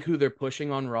I like who they're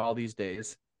pushing on Raw these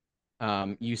days.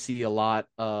 You see a lot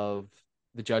of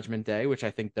the Judgment Day, which I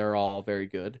think they're all very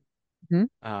good.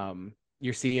 Mhm.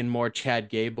 You're seeing more Chad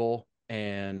Gable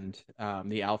and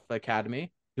the Alpha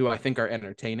Academy, who I think are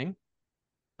entertaining.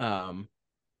 Um,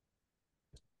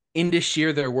 in this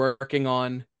year, they're working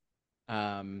on.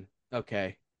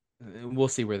 Okay, we'll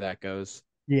see where that goes.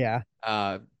 Yeah.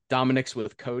 uh Dominic's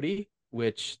with Cody,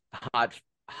 which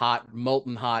hot,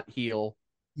 molten hot heel,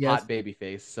 Yes. hot baby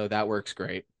face. So that works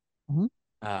great. Mhm.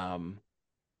 Um,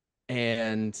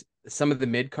 and some of the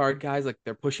mid card guys, like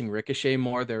they're pushing Ricochet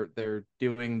more. They're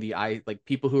doing like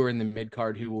people who are in the mid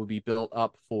card who will be built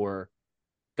up for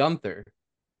Gunther.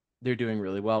 They're doing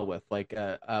really well with like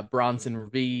Bronson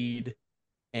Reed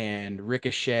and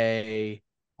Ricochet.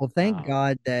 Well, thank Um,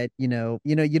 God that, you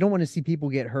don't want to see people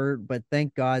get hurt, but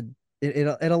thank God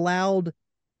it allowed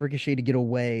Ricochet to get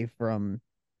away from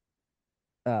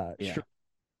yeah.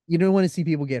 you don't want to see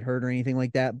people get hurt or anything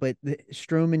like that, but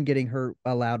Strowman getting hurt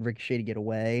allowed Ricochet to get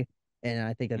away, and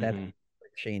I think that that's Hmm.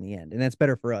 Ricochet in the end, and that's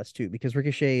better for us too because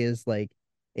Ricochet is like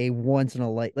a once in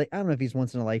a like I don't know if he's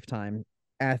once in a lifetime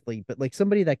athlete, but like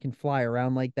somebody that can fly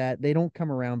around like that, they don't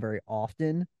come around very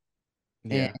often,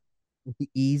 and Yeah. with the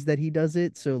ease that he does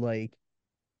it, so like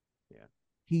Yeah.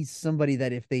 he's somebody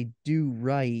that if they do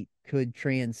right could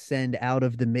transcend out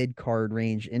of the mid card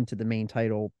range into the main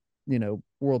title,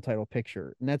 world title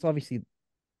picture. And that's obviously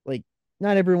like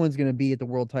not everyone's going to be at the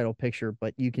world title picture,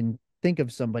 but you can think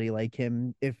of somebody like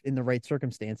him if in the right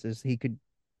circumstances he could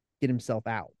get himself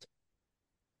out.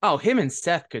 Oh, him and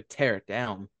Seth could tear it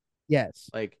down. Yes.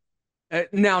 Like,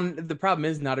 now the problem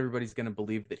is not everybody's going to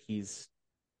believe that he's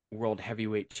world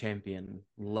heavyweight champion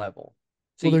level.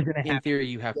 So Well, they're going to in have theory,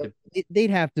 you have to. they'd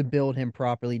have to build him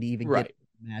properly to even get Right,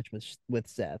 a match with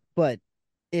Seth. But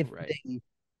if right. they,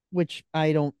 which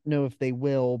I don't know if they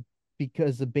will,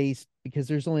 because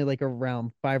there's only like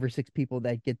around 5 or 6 people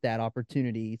that get that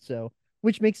opportunity. So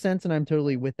which makes sense, and I'm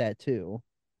totally with that too.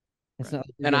 It's Right. not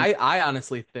like they're And gonna, I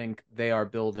honestly think they are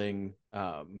building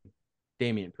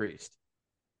Damian Priest.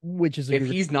 which is a If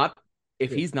good, he's not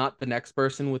if he's not the next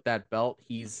person with that belt,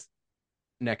 he's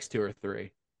next two or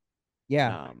three.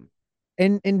 yeah. Um,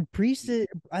 And Priest,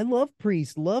 I love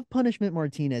Priest, love Punishment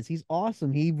Martinez. He's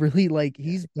awesome. He really yeah.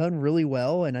 he's done really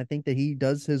well, and I think that he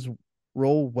does his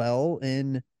role well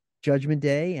in Judgment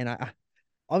Day. And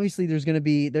obviously there's going to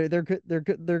be they're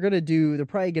going to do they're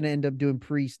probably going to end up doing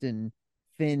Priest and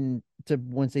Finn to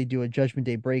once they do a Judgment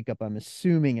Day breakup. I'm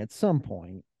assuming at some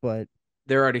point, but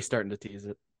They're already starting to tease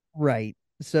it. right.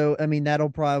 So I mean that'll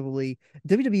probably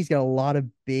WWE's got a lot of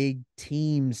big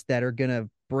teams that are going to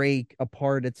break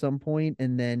apart at some point,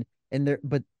 and then and they're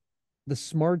but the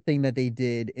smart thing that they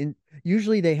did, and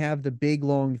usually they have the big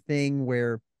long thing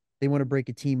where they want to break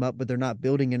a team up, but they're not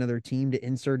building another team to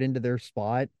insert into their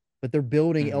spot. But they're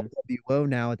building Hmm. LWO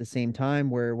now at the same time,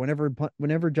 where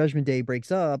whenever Judgment Day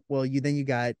breaks up, well, you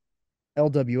got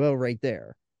LWO right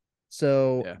there.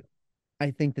 So Yeah.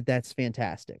 I think that that's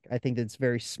fantastic. I think that's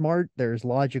very smart. There's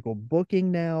logical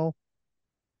booking now.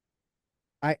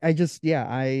 I just yeah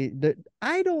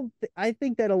I don't I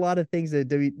think that a lot of things that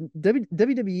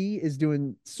WWE is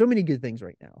doing so many good things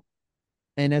right now,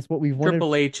 and that's what we've wanted.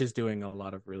 Triple H is doing a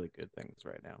lot of really good things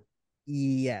right now.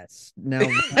 Yes. Now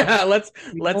let's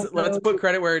we let's all let's know. put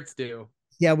credit where it's due.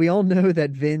 Yeah, we all know that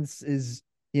Vince is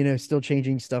still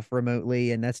changing stuff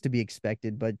remotely, and that's to be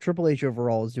expected. But Triple H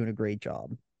overall is doing a great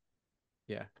job.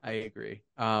 Yeah, I agree.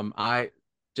 I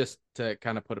just to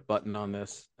kind of put a button on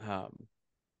this.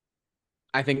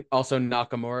 I think also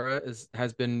Nakamura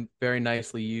has been very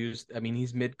nicely used. I mean,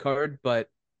 he's mid card, but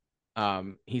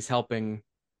he's helping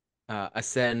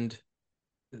ascend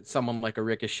someone like a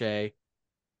Ricochet,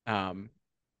 um,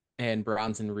 and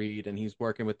Bronson Reed, and he's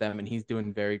working with them, and he's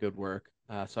doing very good work.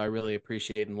 So I really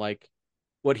appreciate and like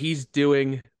what he's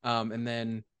doing. And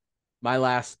then my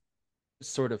last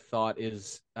sort of thought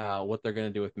is what they're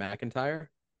going to do with McIntyre,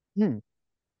 Hmm.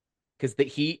 because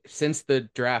he since the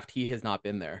draft he has not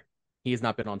been there. He has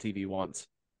not been on TV once.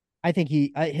 I think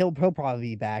he'll probably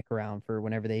be back around for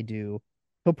whenever they do.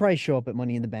 He'll probably show up at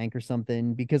Money in the Bank or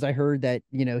something because I heard that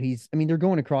he's. I mean, they're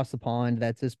going across the pond.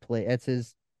 That's his play. That's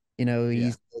his. Yeah,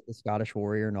 He's the Scottish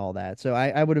Warrior and all that. So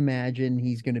I would imagine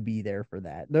he's going to be there for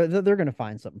that. They're going to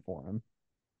find something for him.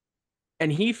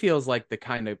 and he feels like the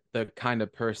kind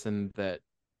of person that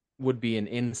would be an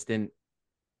instant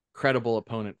credible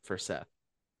opponent for Seth.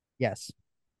 Yes.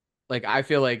 Like I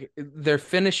feel like they're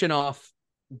finishing off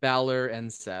Balor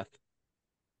and Seth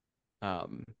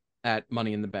um, at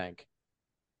Money in the Bank.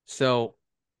 So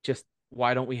just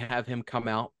why don't we have him come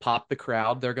out, pop the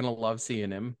crowd? They're gonna love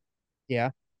seeing him,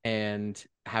 Yeah. and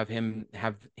have him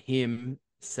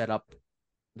set up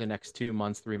the next 2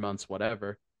 months, 3 months,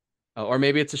 whatever. Or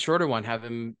maybe it's a shorter one. Have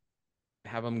him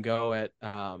go at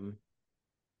uh,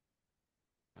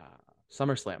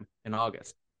 SummerSlam in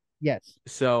August. Yes.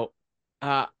 So,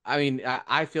 I mean,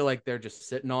 I feel like they're just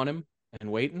sitting on him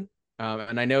and waiting.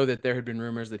 And I know that there had been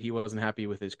rumors that he wasn't happy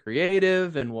with his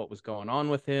creative and what was going on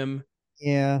with him.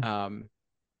 Yeah. Um,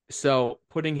 so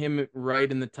putting him right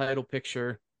in the title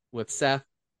picture with Seth,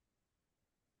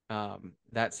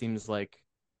 that seems like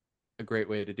a great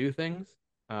way to do things.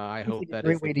 I Seems hope like a that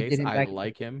great is the way to get case. him I back.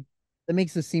 like him. That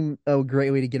makes it seem a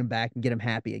great way to get him back and get him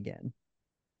happy again.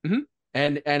 Hmm.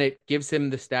 And it gives him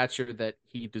the stature that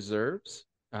he deserves,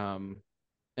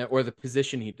 or the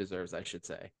position he deserves, I should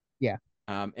say. Yeah.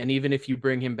 And even if you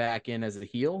bring him back in as a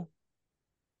heel,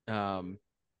 um,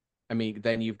 I mean,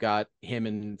 then you've got him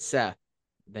and Seth,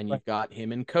 then Right. you've got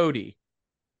him and Cody.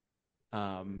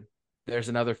 Um, there's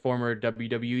another former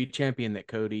WWE champion that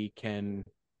Cody can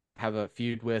have a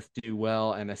feud with, do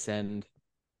well, and ascend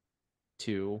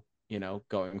to,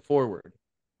 going forward.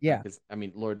 Yeah. Because I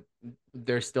mean, Lord,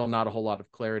 there's still not a whole lot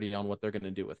of clarity on what they're going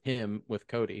to do with him, with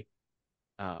Cody.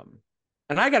 Um,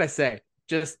 and I gotta say,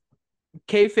 just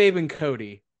kayfabe and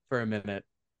Cody for a minute.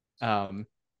 Um,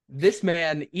 this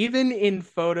man, even in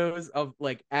photos of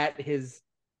like at his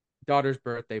daughter's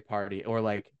birthday party or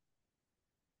like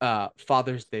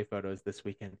Father's Day photos this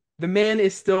weekend, the man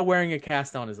is still wearing a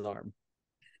cast on his arm.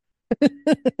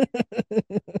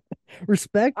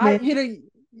 Respect, I, man. you know,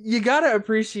 you gotta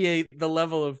appreciate the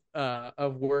level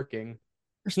of working.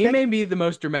 He Respect. may be the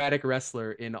most dramatic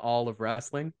wrestler in all of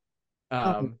wrestling. Oh,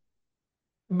 Um,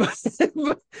 but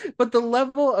but the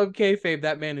level of kayfabe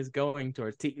that man is going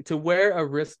towards to wear a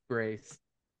wrist brace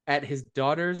at his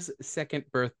daughter's second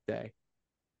birthday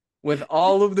with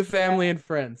all of the family and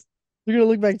friends. you're gonna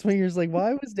look back 20 years like,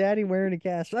 why was Daddy wearing a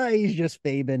cast? Ah, he's just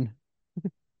fabing.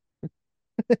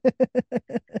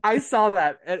 I saw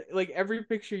that at, like every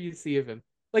picture you see of him.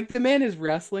 Like the man is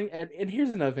wrestling, and here's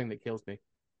another thing that kills me.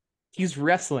 He's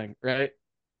wrestling, right?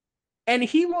 And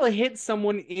he will hit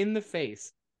someone in the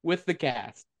face with the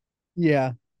cast.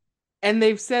 Yeah. And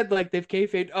they've said like they've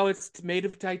kayfabed, oh, it's made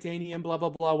of titanium, blah blah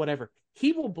blah, whatever.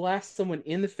 He will blast someone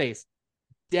in the face,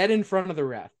 dead in front of the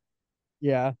ref.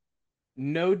 Yeah.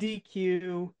 No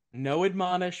DQ, no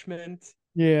admonishment,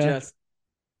 Yeah. just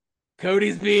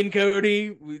Cody's being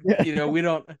Cody. We, Yeah. you know, we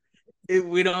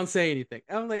don't say anything.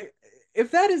 I'm like,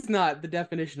 if that is not the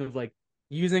definition of like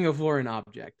using a foreign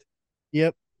object,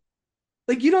 Yep.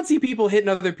 like you don't see people hitting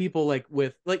other people like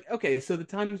with like okay, so the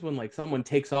times when like someone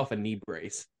takes off a knee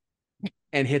brace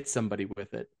and hits somebody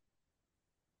with it,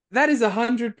 that is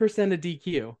 100% a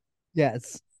DQ.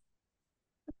 Yes.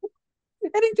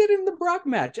 And he did it in the Brock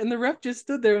match, and the ref just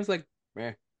stood there and was like,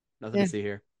 nothing Yeah. to see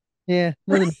here. Yeah,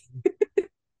 nothing.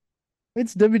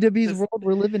 It's WWE's Just, world.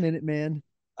 We're living in it, man.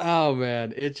 oh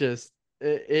man, it just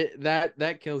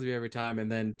that kills me every time.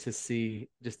 And then to see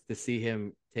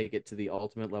him take it to the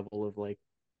ultimate level of like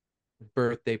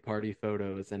birthday party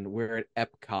photos, and we're at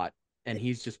Epcot, and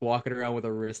he's just walking around with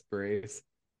a wrist brace,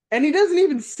 and he doesn't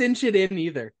even cinch it in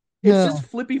either. It's just No.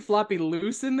 flippy floppy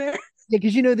loose in there. Yeah,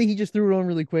 because you know that he just threw it on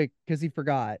really quick because he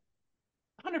forgot.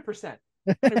 100%.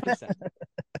 100%.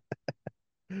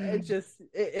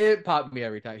 It popped me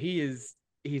every time. He's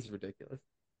ridiculous.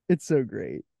 It's so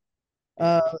great. Yeah.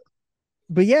 Uh,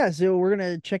 but yeah, so we're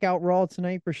gonna check out Raw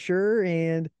tonight for sure,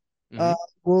 and uh,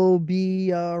 Hmm. we'll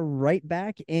be right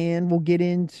back, and we'll get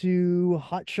into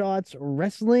Hot Shots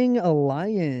Wrestling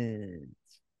Alliance.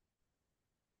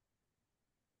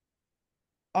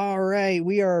 All right,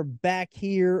 we are back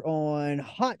here on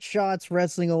Hot Shots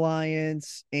Wrestling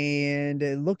Alliance, and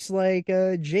it looks like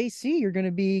JC, you're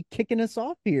gonna be kicking us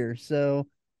off here. So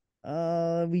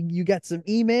you got some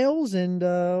emails, and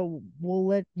we'll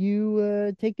let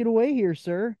you take it away here,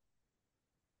 sir.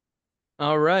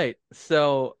 All right.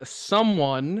 So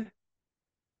some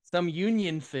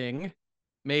union thing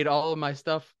made all of my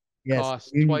stuff Yes,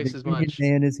 cost twice the as Union much.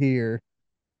 Man is here.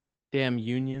 Damn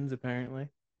unions, apparently.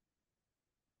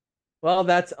 Well,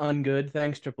 that's ungood.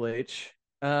 Thanks, Triple H.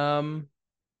 Um,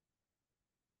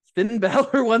 Finn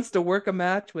Balor wants to work a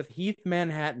match with Heath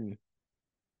Manhattan.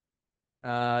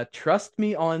 Trust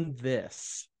me on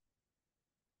this.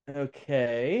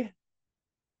 Okay.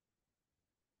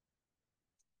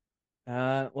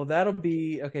 Well, that'll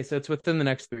be okay. So it's within the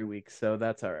next 3 weeks, so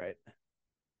that's all right.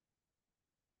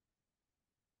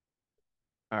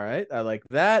 All right, I like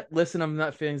that. Listen, I'm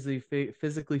not physically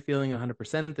feeling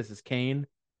 100%. This is Kane.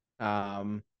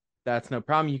 Um, that's no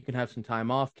problem. You can have some time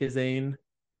off, Kizane.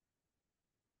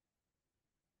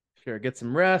 Sure, get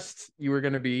some rest. You were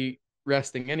gonna be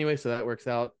resting anyway, so that works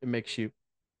out. It makes you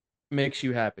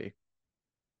happy.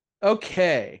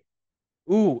 Okay.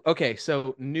 Ooh, okay.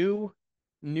 So new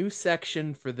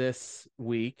section for this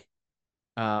week.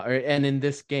 And in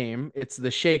this game, it's the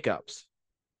shakeups.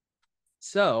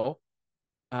 So,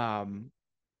 um,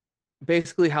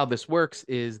 basically how this works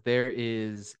is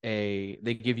they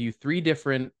give you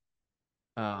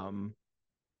um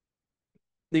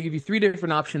three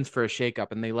different options for a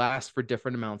shakeup, and they last for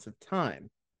different amounts of time.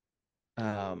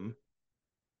 Um,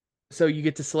 so you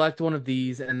get to select one of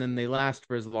these, and then they last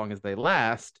for as long as they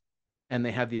last, and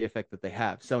they have the effect that they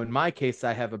have. So in my case,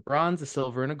 I have a bronze, a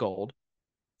silver, and a gold.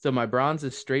 So my bronze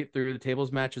is straight through. The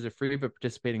tables matches are free, but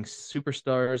participating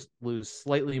superstars lose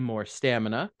slightly more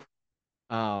stamina.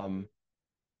 Um,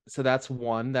 so that's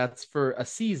one. That's for a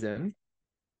season.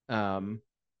 Um,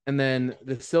 and then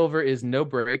the silver is no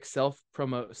break. Self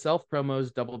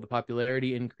promos double the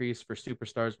popularity increase for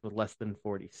superstars with less than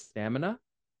 40 stamina.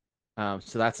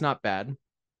 So that's not bad.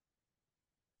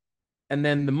 And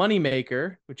then the money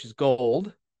maker, which is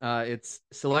gold, it's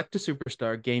select a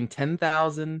superstar, gain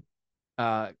 10,000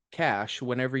 cash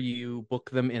whenever you book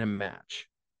them in a match.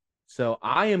 So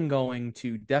I am going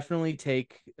to definitely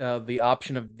take the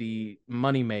option of the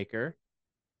money maker.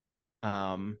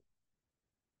 Um,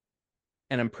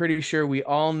 and I'm pretty sure we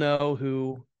all know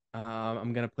who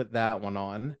I'm going to put that one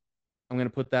on. I'm going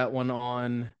to put that one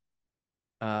on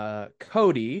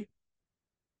Cody.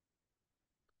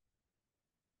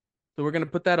 So we're going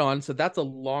to put that on. So that's a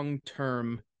um,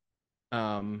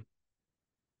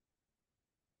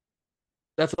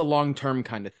 long-term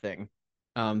kind of thing.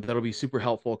 That'll be super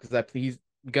helpful because he's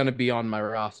going to be on my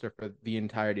roster for the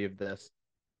entirety of this.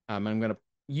 I'm going to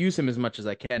use him as much as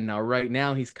I can. Now, right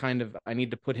now, I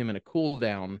need to put him in a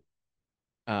cooldown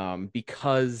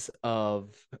because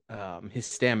of his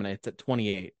stamina. It's at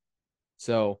 28.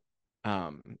 So,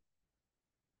 um,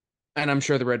 and I'm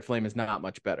sure the red flame is not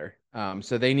much better.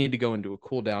 So they need to go into a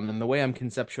cooldown. And the way I'm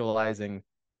conceptualizing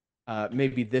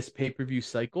maybe this pay-per-view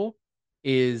cycle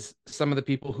is some of the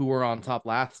people who were on top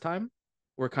last time,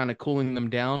 we're kind of cooling them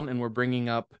down, and we're bringing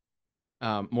up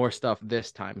more stuff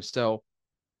this time. So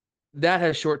that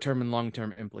has short-term and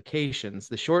long-term implications.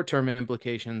 The short-term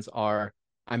implications are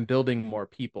I'm building more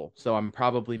people, so I'm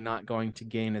probably not going to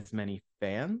gain as many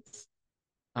fans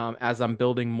as I'm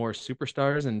building more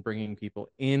superstars and bringing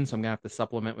people in. So I'm gonna have to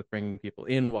supplement with bringing people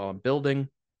in while I'm building.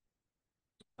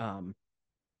 Um,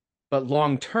 but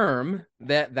long term,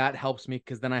 that helps me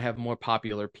because then I have more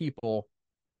popular people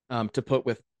to put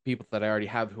with people that I already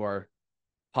have who are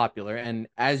popular. And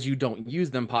as you don't use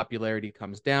them, popularity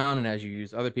comes down, and as you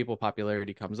use other people,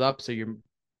 popularity comes up. So you're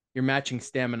matching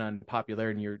stamina and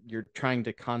popularity, and you're trying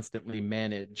to constantly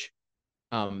manage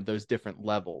those different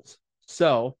levels.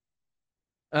 So,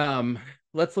 um,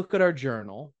 let's look at our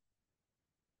journal.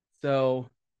 So,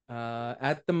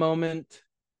 at the moment,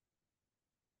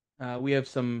 we have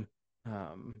some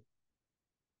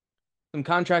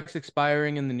contracts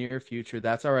expiring in the near future.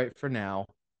 That's all right for now.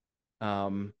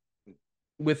 Um,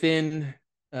 within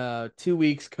 2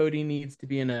 weeks, Cody needs to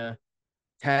be in a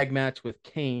tag match with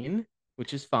Kane,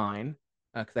 which is fine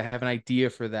because I have an idea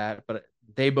for that, but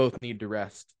they both need to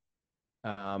rest.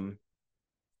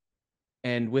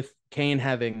 And with Kane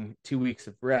having 2 weeks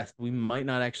of rest, we might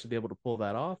not actually be able to pull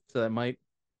that off. So that might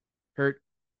hurt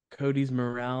Cody's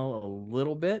morale a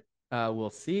little bit.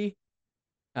 We'll see.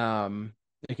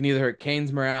 It can either hurt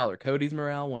Kane's morale or Cody's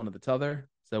morale, one of the other.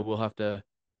 So we'll have to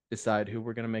decide who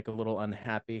we're going to make a little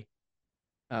unhappy.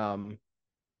 Kane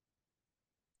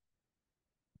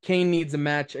needs a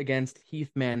match against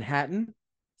Heath Manhattan.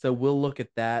 So we'll look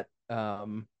at that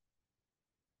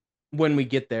when we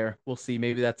get there. We'll see.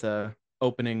 Maybe that's a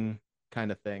opening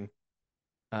kind of thing.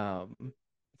 So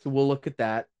we'll look at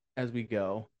that as we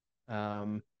go.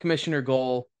 Commissioner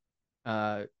goal,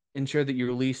 ensure that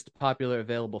your least popular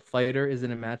available fighter is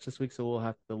in a match this week. So we'll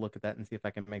have to look at that and see if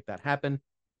I can make that happen.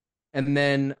 And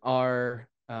then our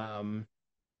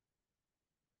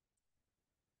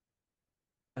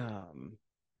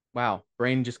wow,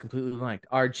 brain just completely blanked.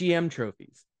 Our GM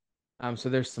trophies. So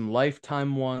there's some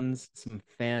lifetime ones, some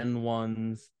fan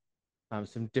ones,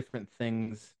 some different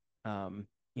things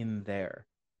in there.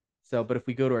 So, but if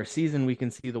we go to our season, we can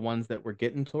see the ones that we're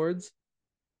getting towards.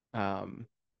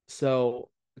 So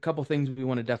a couple things we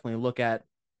want to definitely look at.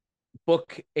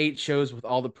 Book 8 shows with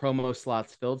all the promo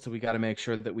slots filled. So we got to make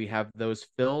sure that we have those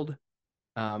filled.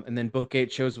 And then book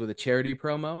 8 shows with a charity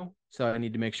promo. So I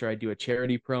need to make sure I do a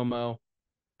charity promo.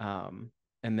 And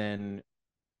then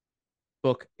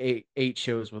book eight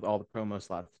shows with all the promo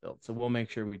slots filled. So we'll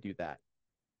make sure we do that.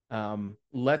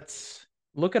 Let's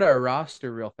look at our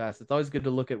roster real fast. It's always good to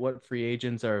look at what free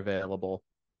agents are available.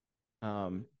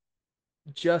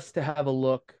 Just to have a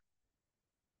look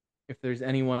if there's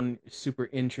anyone super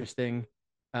interesting.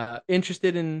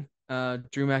 Interested in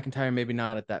Drew McIntyre, maybe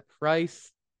not at that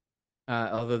price.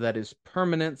 Although that is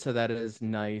permanent, so that is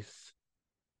nice.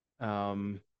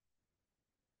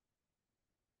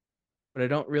 But I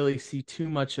don't really see too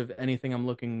much of anything I'm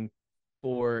looking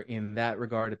for in that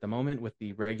regard at the moment with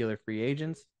the regular free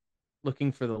agents.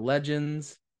 Looking for the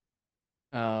legends.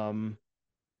 There's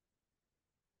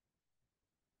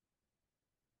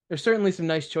certainly some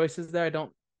nice choices there.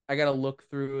 I gotta look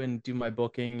through and do my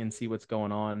booking and see what's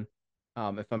going on.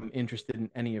 If I'm interested in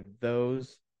any of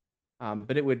those.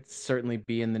 But it would certainly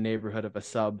be in the neighborhood of a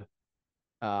sub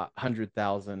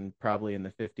 100,000, probably in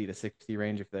the 50 to 60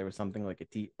 range if there was something like a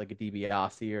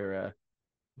DiBiase or a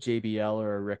JBL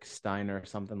or a Rick Steiner or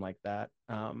something like that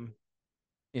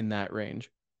in that range.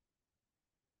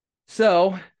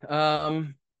 So,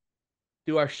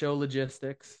 do our show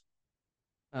logistics.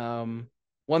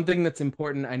 One thing that's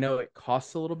important, I know it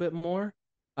costs a little bit more,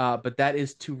 but that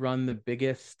is to run the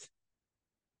biggest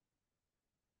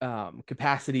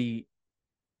capacity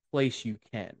place you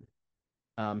can.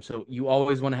 So you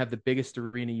always want to have the biggest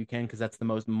arena you can because that's the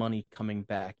most money coming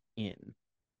back in.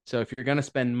 So if you're going to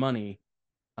spend money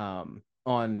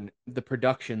on the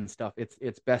production stuff,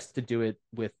 it's best to do it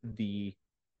with the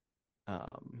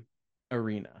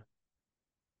arena.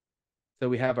 So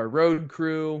we have our road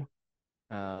crew.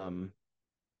 I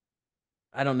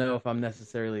don't know if I'm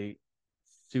necessarily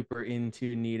super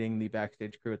into needing the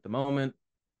backstage crew at the moment.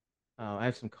 I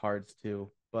have some cards too,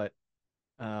 but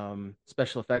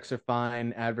special effects are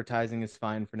fine. Advertising is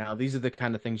fine for now. These are the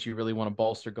kind of things you really want to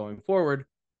bolster going forward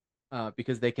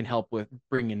because they can help with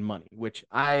bringing money, which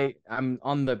I'm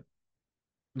on the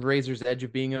razor's edge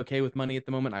of being okay with money at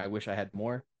the moment. I wish I had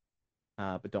more,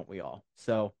 but don't we all?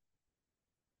 So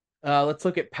let's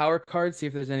look at power cards, see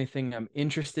if there's anything I'm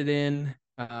interested in.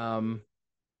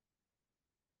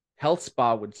 Health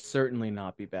Spa would certainly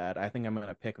not be bad. I think I'm going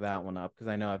to pick that one up because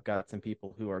I know I've got some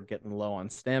people who are getting low on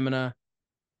stamina.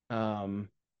 The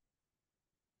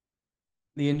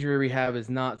injury rehab is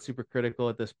not super critical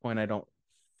at this point, I don't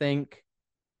think.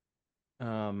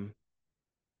 Because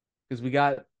we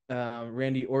got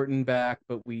Randy Orton back,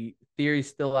 but Theory's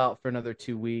still out for another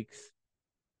 2 weeks.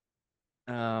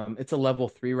 It's a level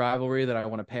 3 rivalry that I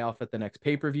want to pay off at the next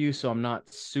pay-per-view, so I'm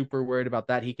not super worried about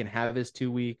that. He can have his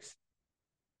 2 weeks.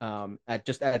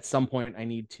 At some point, I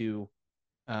need to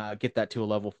get that to a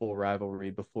level 4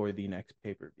 rivalry before the next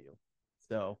pay-per-view.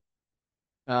 So,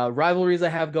 rivalries I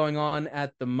have going on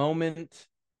at the moment.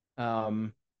 I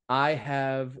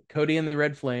have Cody and the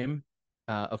Red Flame,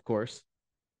 of course.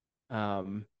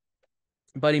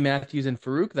 Buddy Matthews and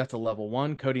Farouk, that's a level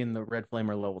 1. Cody and the Red Flame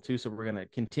are level 2. So we're going to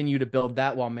continue to build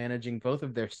that while managing both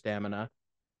of their stamina.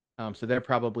 So they're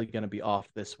probably going to be off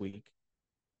this week.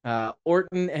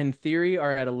 Orton and Theory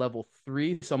are at a level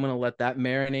 3. So I'm going to let that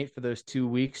marinate for those 2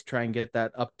 weeks, try and get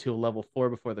that up to a level 4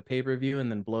 before the pay-per-view,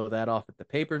 and then blow that off at the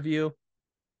pay-per-view.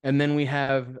 And then we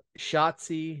have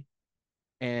Shotzi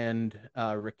and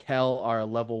Raquel are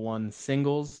level 1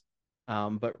 singles.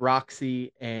 But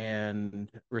Roxy and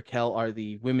Raquel are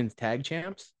the women's tag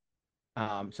champs.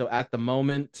 So at the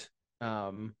moment,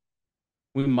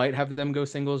 we might have them go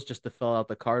singles just to fill out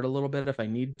the card a little bit if I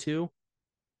need to.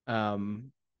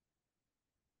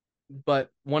 But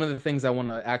one of the things I want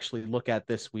to actually look at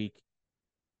this week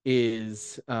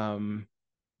is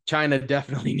China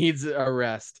definitely needs a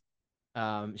rest.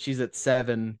 She's at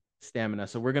 7 stamina,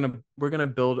 so we're gonna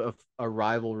build a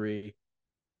rivalry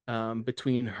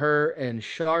between her and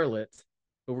Charlotte,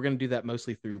 but we're going to do that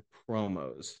mostly through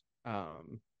promos. So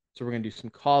we're going to do some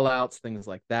call outs, things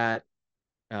like that.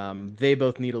 They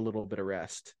both need a little bit of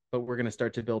rest, but we're going to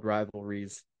start to build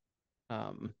rivalries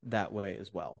that way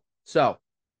as well. So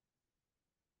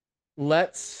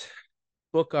let's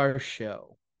book our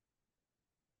show.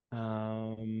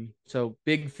 So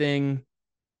big thing,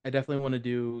 I definitely want to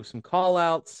do some call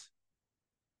outs.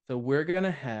 So we're going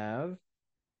to have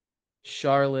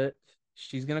Charlotte.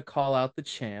 She's going to call out the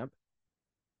champ.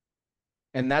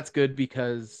 And that's good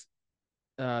because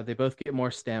they both get more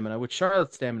stamina, which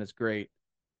Charlotte's stamina is great,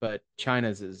 but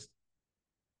China's is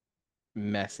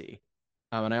messy.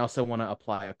 And I also want to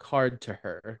apply a card to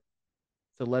her.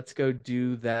 So let's go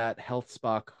do that health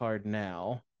spa card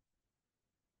now.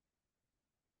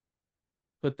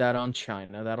 Put that on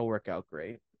China. That'll work out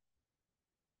great.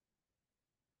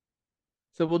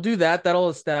 So we'll do that. That'll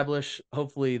establish,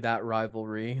 hopefully, that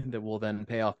rivalry that will then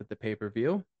pay off at the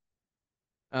pay-per-view.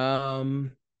 I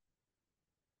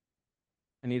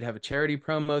need to have a charity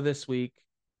promo this week.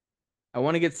 I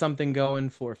want to get something going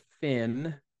for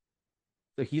Finn.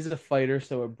 So he's a fighter,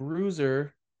 so a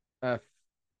bruiser, a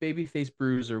babyface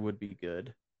bruiser would be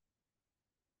good.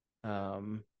 I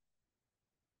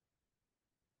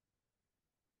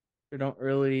don't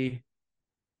really.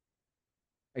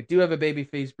 I do have a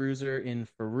babyface bruiser in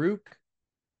Farouk,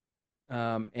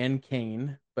 and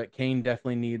Kane, but Kane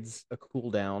definitely needs a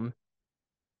cooldown.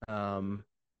 So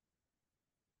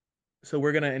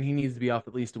we're gonna, and he needs to be off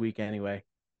at least a week anyway.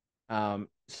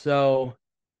 So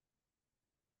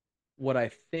what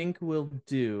I think we'll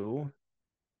do,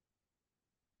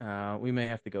 we may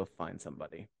have to go find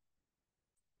somebody.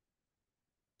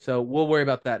 So we'll worry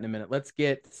about that in a minute. Let's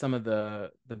get some of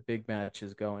the big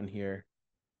matches going here.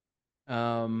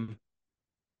 And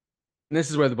this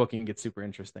is where the booking gets super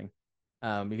interesting,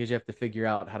 because you have to figure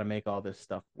out how to make all this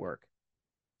stuff work.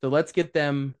 So let's get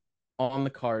them on the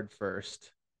card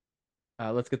first.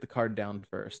 Let's get the card down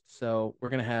first. So we're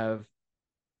gonna have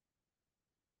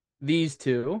these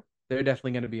two. They're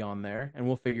definitely gonna be on there, and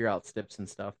we'll figure out steps and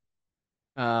stuff.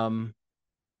 So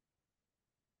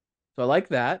I like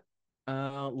that.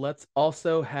 Let's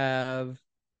also have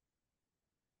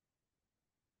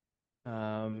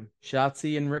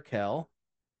Shotzi and Raquel.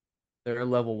 They're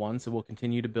level 1, so we'll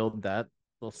continue to build that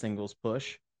little singles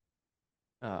push.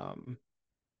 Can't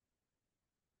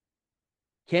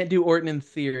do Orton in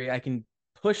Theory. I can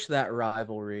push that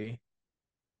rivalry.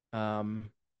 And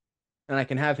I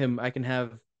can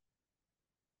have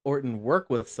Orton work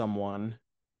with someone,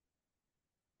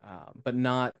 but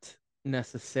not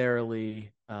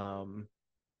necessarily.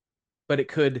 But it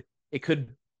could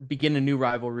begin a new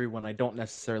rivalry when I don't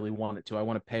necessarily want it to. I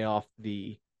want to pay off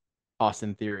the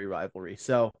Austin Theory rivalry.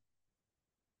 So,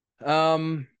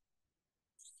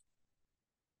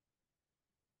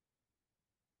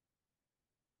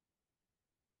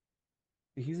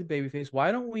 he's a babyface.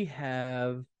 Why don't we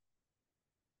have?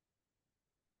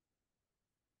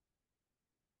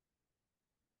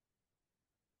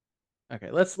 Okay,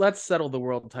 let's settle the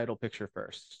world title picture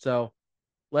first. So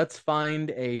let's find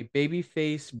a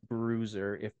babyface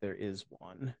bruiser if there is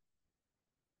one.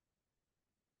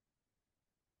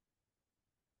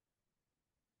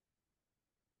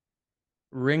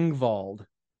 Ringvald.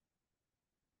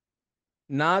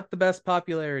 Not the best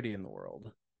popularity in the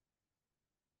world.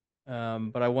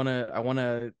 But I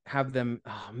wanna have them.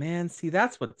 Oh man, see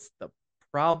that's what's the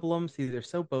problem. See,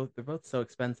 they're both so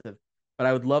expensive. But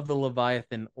I would love the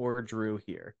Leviathan or Drew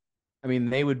here. I mean,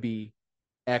 they would be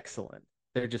excellent.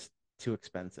 They're just too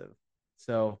expensive.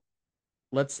 So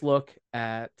let's look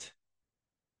at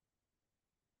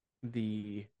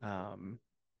the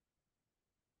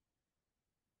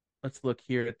let's look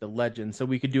here at the legend. So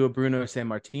we could do a Bruno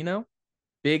Sammartino,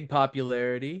 big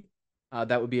popularity.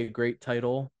 That would be a great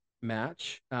title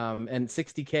match. And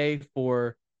 60K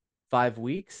for 5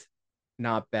 weeks,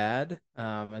 not bad.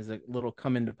 As a little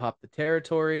come in to pop the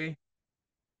territory.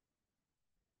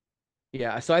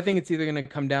 Yeah, so I think it's either going to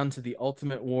come down to the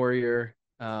Ultimate Warrior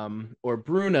or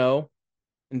Bruno.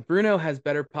 And Bruno has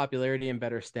better popularity and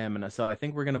better stamina. So I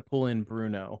think we're going to pull in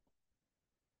Bruno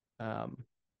um,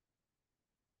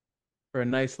 for a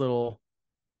nice little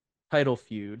title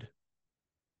feud.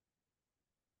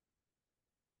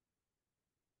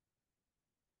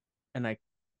 And I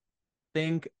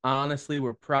think, honestly,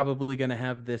 we're probably going to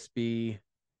have this be.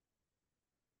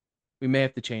 We may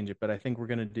have to change it, but I think we're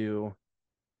going to do.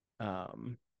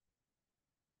 Um,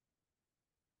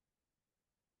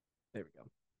 there we go.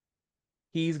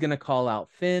 He's going to call out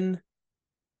Finn.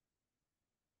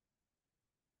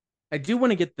 I do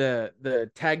want to get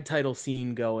the tag title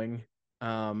scene going.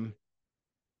 Um,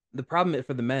 the problem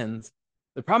for the men's,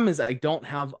 the problem is I don't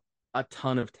have a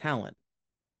ton of talent.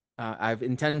 I've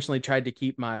intentionally tried to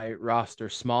keep my roster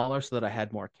smaller so that I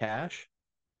had more cash.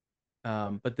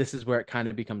 But this is where it kind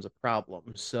of becomes a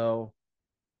problem. So,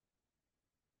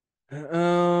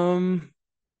 um,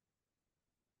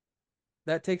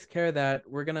 that takes care of that.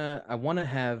 I want to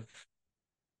have,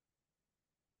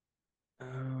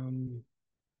 um,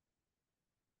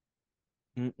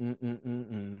 mm, mm, mm,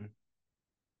 mm,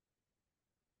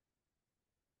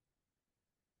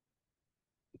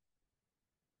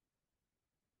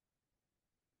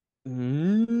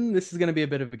 mm. This is going to be a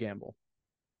bit of a gamble.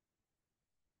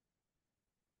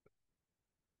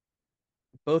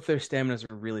 Both their staminas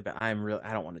are really bad. I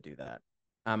don't want to do that.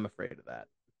 I'm afraid of that.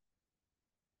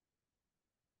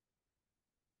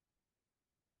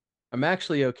 I'm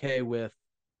actually okay with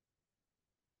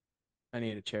I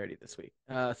need a charity this week.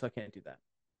 So I can't do that.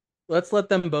 Let's let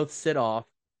them both sit off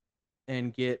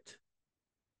and get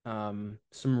some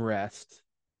rest.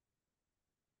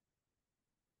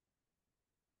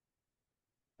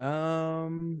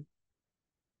 Um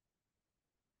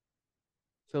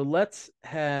so let's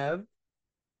have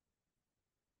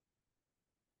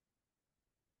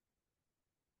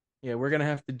yeah, we're gonna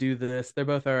have to do this. They're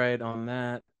both all right on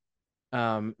that.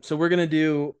 So we're gonna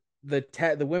do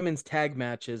the women's tag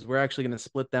matches. We're actually gonna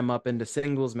split them up into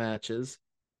singles matches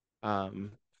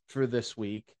um for this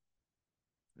week.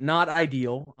 Not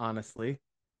ideal, honestly.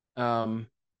 Um,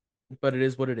 but it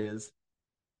is what it is.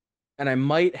 And I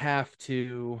might have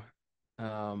to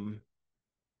um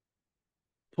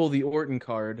pull the Orton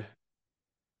card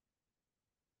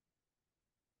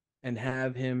and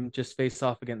have him just face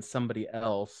off against somebody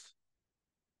else.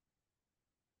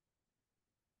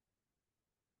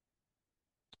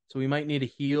 So we might need a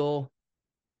heel.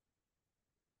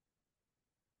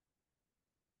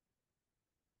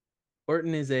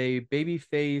 Orton is a baby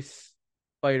face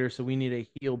fighter, so we need a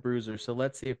heel bruiser. So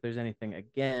let's see if there's anything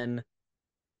again.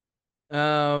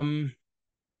 Um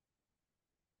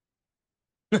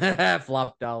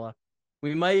Flop dollar.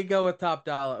 We might go with top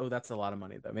dollar. Oh, that's a lot of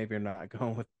money though. Maybe we're not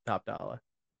going with top dollar.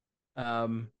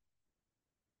 Um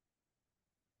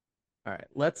all right,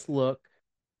 let's look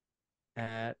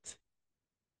at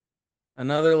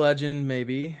another legend,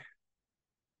 maybe.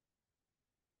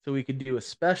 So we could do a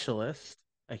specialist,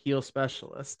 a heel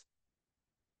specialist.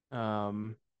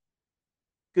 Um,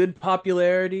 Good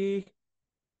popularity.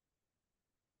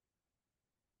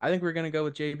 I think we're gonna go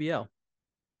with JBL.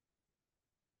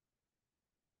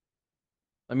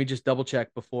 Let me just double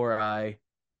check before I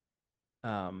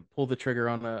pull the trigger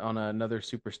on another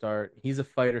superstar. He's a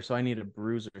fighter, so I need a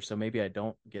bruiser. So maybe I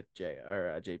don't get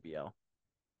JBL.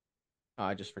 Oh,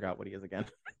 I just forgot what he is again.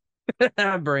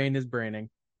 Brain is braining.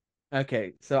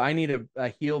 Okay, so I need a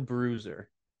heel bruiser.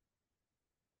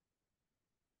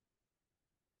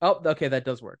 Oh, okay, that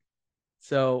does work.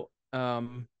 So,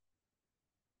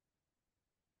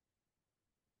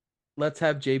 let's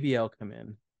have JBL come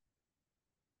in.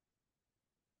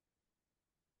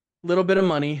 Little bit of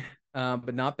money,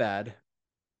 but not bad.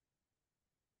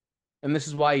 And this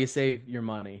is why you save your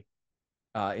money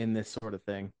in this sort of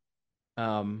thing.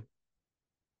 Um,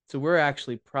 so we're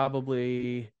actually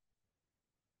probably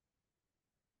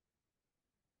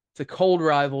it's a cold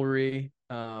rivalry.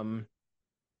 We're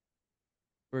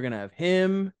gonna have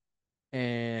him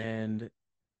and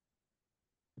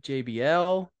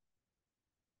JBL.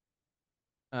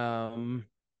 Um,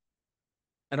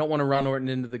 I don't want to run Orton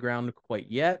into the ground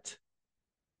quite yet.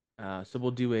 So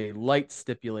we'll do a light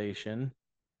stipulation.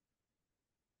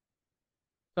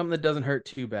 Something that doesn't hurt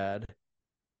too bad.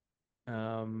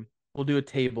 We'll do a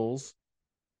tables.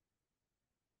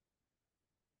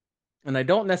 And I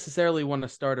don't necessarily want to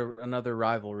start another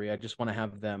rivalry. I just want to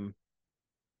have them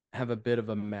have a bit of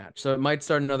a match. So it might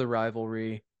start another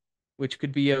rivalry. which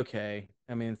could be okay.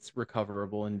 I mean, it's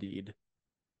recoverable indeed.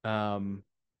 Um,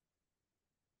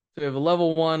 so we have a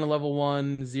level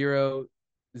one, 0,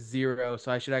 0.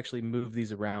 So I should actually move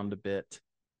these around a bit.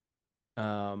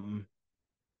 Um,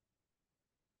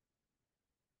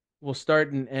 we'll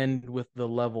start and end with the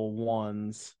level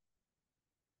ones.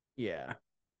 Yeah.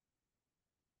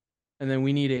 And then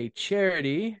we need a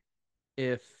charity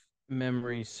if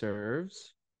memory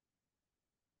serves.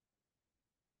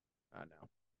 Oh no.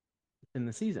 In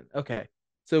the season. Okay.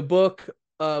 So book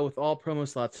with all promo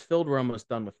slots filled. We're almost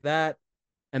done with that.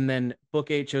 And then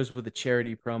book 8 shows with a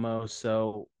charity promo.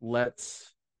 So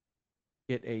let's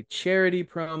get a charity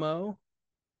promo.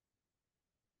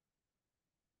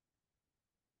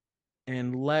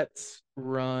 And let's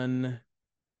run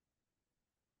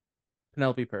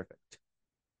Penelope Perfect.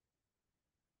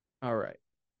 All right.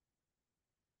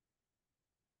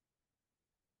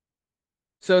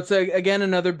 So it's again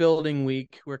another building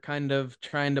week. We're kind of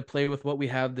trying to play with what we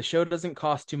have. The show doesn't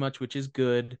cost too much, which is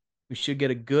good. We should get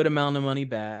a good amount of money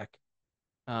back.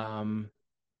 Um,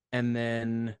 and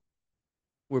then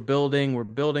we're building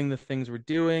the things we're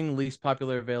doing. Least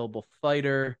popular available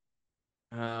fighter.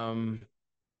 I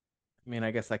mean, I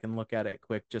guess I can look at it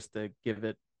quick just to give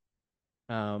it.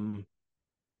 Um,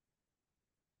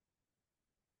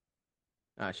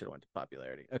 I should have went to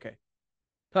popularity. Okay,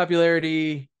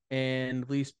 popularity and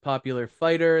least popular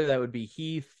fighter. That would be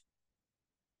Heath.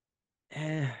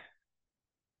 Eh,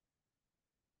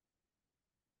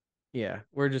 yeah,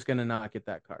 we're just gonna not get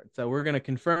that card. So we're gonna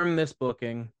confirm this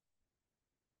booking,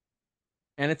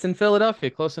 and it's in Philadelphia,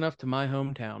 close enough to my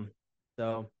hometown.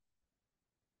 So,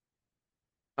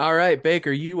 all right,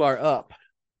 Baker, you are up.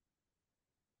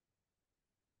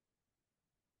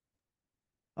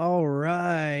 All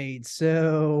right.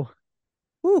 So,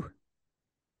 whew,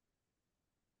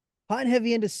 hot and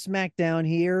heavy into SmackDown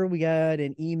here. We got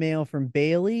an email from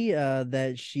Bailey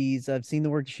that I've seen the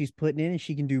work she's putting in and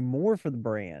she can do more for the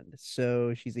brand.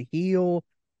 So she's a heel.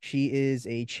 She is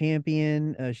a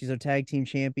champion. She's a tag team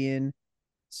champion.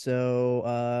 So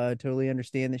totally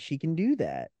understand that she can do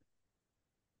that.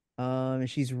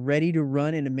 She's ready to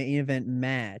run in a main event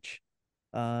match.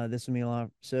 This will be a lot.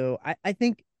 So I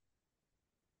think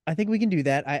we can do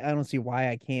that. I don't see why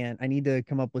I can't. I need to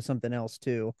come up with something else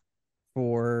too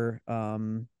for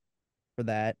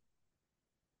that.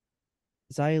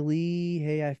 Xia Li,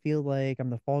 hey, I feel like I'm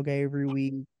the fall guy every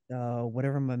week.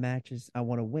 Whatever my matches I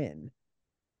want to win.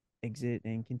 Exit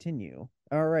and continue.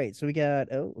 All right, so we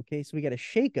got okay, so we got a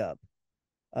shakeup.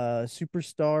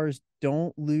 Superstars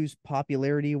don't lose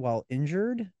popularity while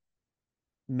injured.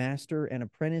 Master and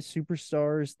apprentice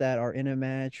superstars that are in a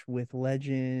match with a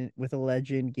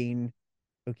legend gain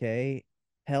okay.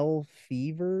 Hell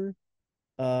Fever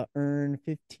earn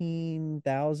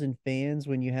 15,000 fans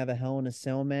when you have a Hell in a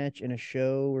Cell match in a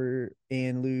show or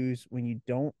and lose when you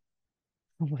don't.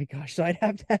 Oh my gosh, so I'd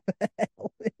have to have a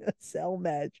Hell in a Cell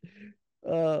match.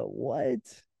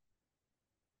 What?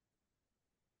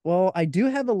 Well, I do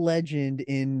have a legend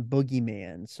in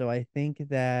Boogeyman, so I think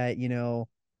that,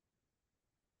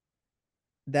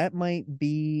 that might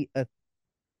be a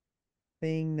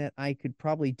thing that I could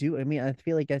probably do. I mean, I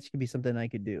feel like that could be something I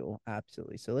could do.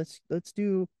 Absolutely. So let's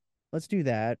do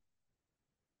that.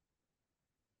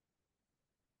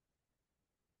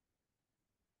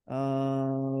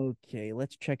 Okay,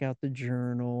 let's check out the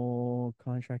journal.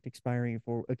 Contract expiring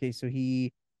for okay, so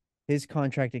his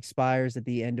contract expires at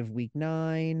the end of week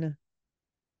 9.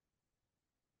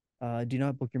 Do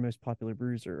not book your most popular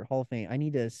bruiser. Hall of Fame. I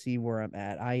need to see where I'm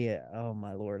at. Oh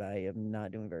my lord, I am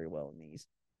not doing very well in these.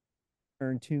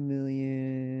 Earn 2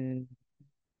 million.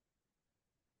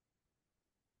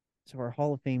 So our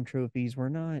Hall of Fame trophies, we're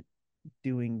not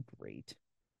doing great.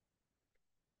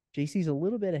 JC's a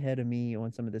little bit ahead of me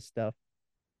on some of this stuff.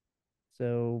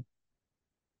 So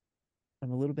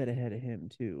I'm a little bit ahead of him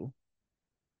too.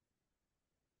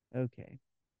 Okay.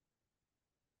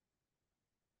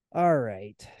 All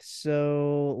right.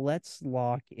 So let's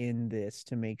lock in this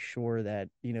to make sure that,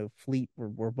 Fleet,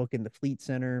 we're booking the Fleet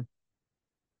Center.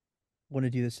 Want to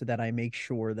do this so that I make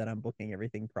sure that I'm booking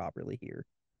everything properly here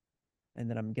and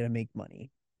that I'm going to make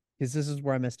money because this is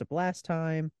where I messed up last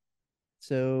time.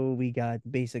 So we got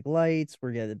basic lights,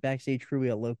 we got the backstage crew, we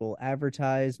got local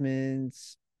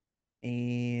advertisements,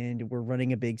 and we're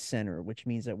running a big center, which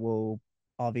means that we'll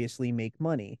obviously make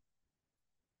money.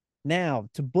 Now,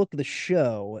 to book the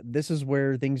show, this is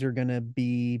where things are going to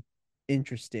be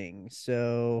interesting.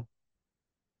 So,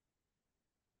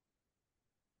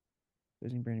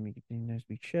 closing branding me next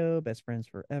week's show, best friends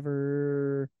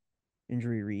forever,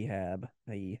 injury rehab.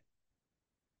 Aye.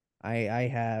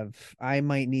 I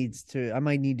might need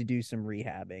to do some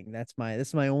rehabbing. That's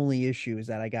my only issue is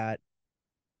that I got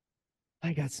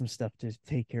some stuff to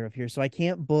take care of here. So I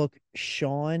can't book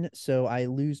Sean, so I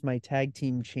lose my tag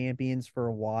team champions for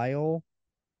a while.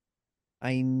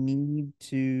 I need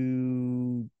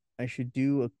to I should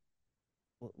do a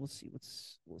we'll see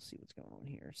what's going on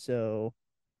here. So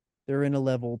they're in a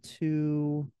level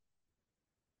 2.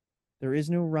 There is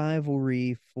no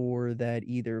rivalry for that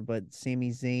either, but Sami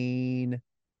Zayn.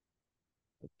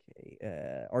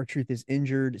 Okay, R-Truth is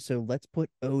injured, so let's put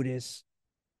Otis.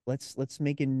 Let's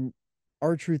make an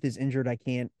R-Truth is injured. I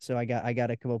can't, so I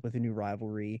gotta come up with a new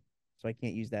rivalry. So I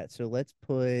can't use that. So let's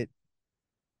put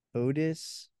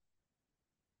Otis.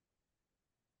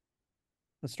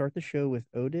 Let's start the show with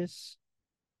Otis.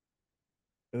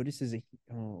 Otis is a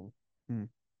oh hmm.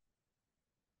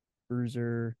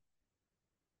 Bruiser.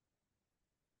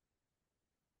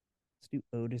 Let's do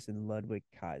Otis and Ludwig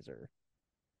Kaiser.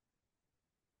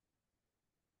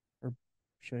 Or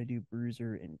should I do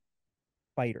Bruiser and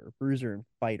Fighter? Bruiser and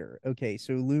Fighter. Okay,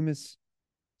 so Loomis.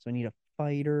 So I need a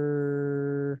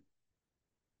fighter.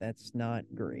 That's not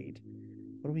great.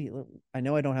 What do we? I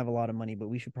know I don't have a lot of money, but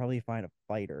we should probably find a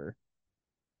fighter.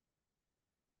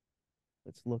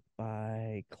 Let's look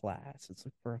by class. Let's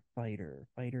look for a fighter.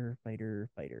 Fighter, fighter,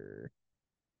 fighter.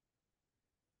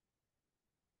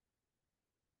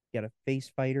 Got a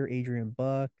face fighter, Adrian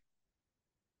Buck.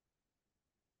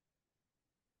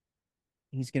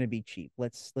 He's gonna be cheap.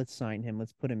 Let's sign him.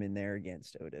 Let's put him in there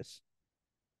against Otis.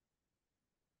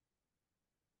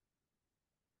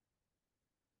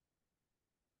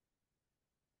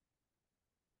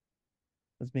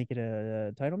 Let's make it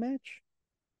a title match.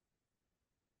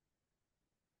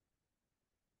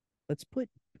 Let's put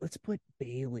let's put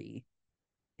Bailey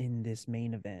in this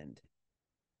main event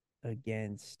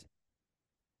against.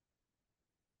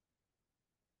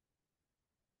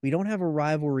 We don't have a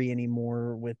rivalry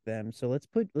anymore with them, so let's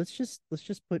just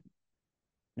put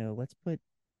no, let's put.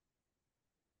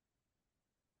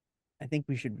 I think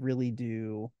we should really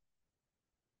do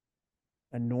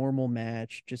a normal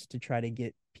match just to try to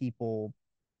get people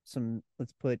some.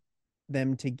 Let's put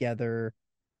them together.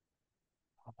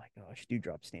 Oh my gosh,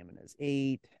 Dewdrop stamina is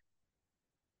 8.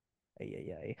 Ay,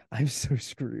 ay, ay. I'm so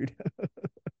screwed.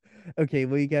 Okay,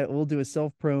 we'll do a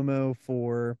self promo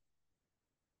for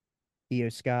Io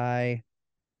Sky.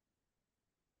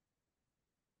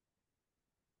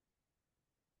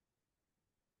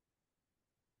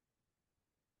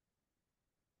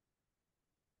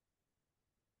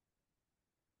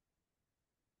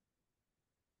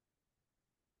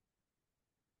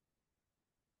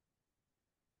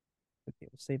 Okay,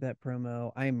 we'll save that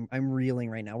promo. I'm reeling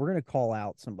right now. We're gonna call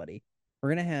out somebody. We're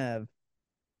gonna have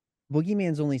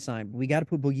Boogeyman's only signed, but we got to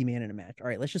put Boogeyman in a match. All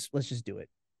right, let's just do it.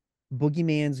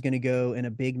 Boogeyman's gonna go in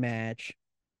a big match,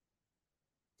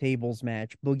 tables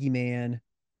match. Boogeyman,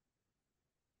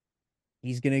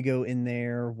 he's gonna go in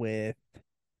there with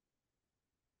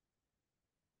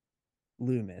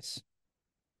Loomis.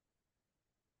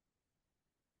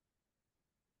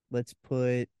 Let's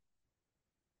put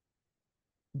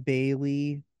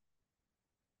Bailey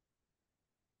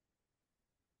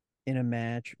in a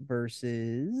match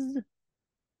versus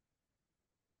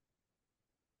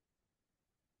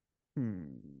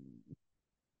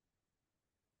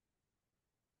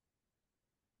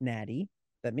Natty.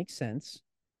 That makes sense.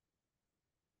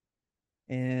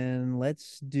 And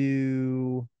let's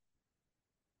do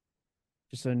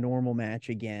just a normal match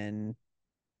again.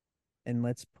 And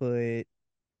let's put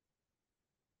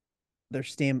our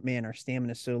stamina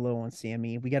is so low on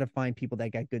Sammy. We got to find people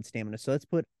that got good stamina. So let's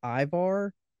put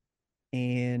Ivar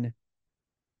and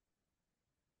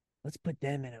let's put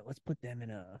them in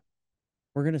a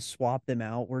we're gonna swap them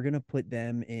out. We're gonna put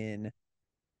them in a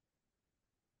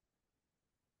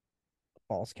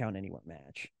false count anywhere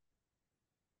match.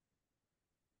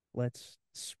 Let's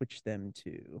switch them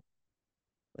to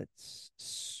let's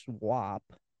swap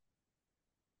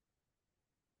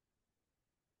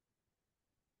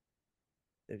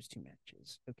those two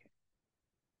matches. Okay.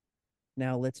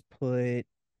 Now let's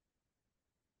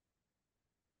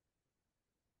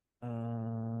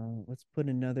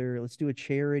do a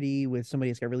charity with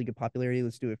somebody that's got really good popularity.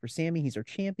 Let's do it for Sammy. He's our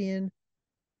champion.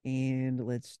 And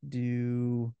let's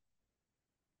do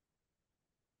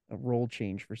a role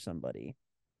change for somebody.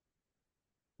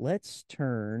 Let's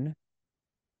turn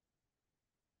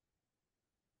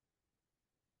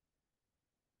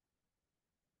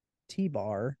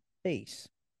T-Bar face.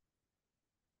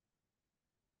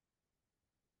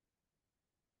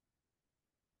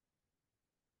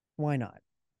 Why not?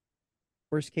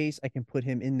 Worst case, I can put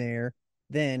him in there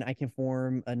then I can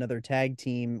form another tag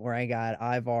team where I got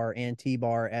Ivar and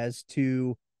T-Bar as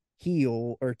two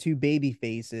heel or two baby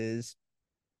faces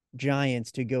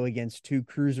giants to go against two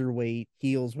cruiserweight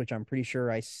heels, which I'm pretty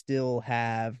sure I still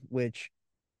have, which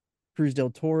Cruz del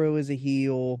Toro is a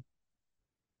heel.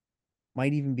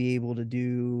 Might even be able to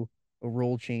do a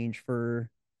role change for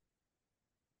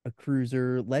a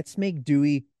cruiser. Let's put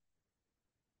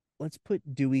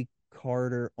Dewey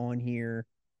Carter on here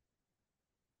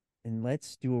and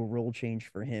let's do a role change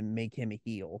for him, make him a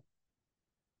heel.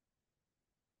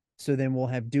 So then we'll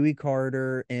have Dewey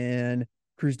Carter and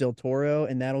Cruz del Toro,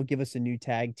 and that'll give us a new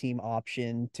tag team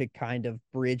option to kind of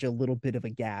bridge a little bit of a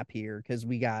gap here because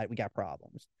we got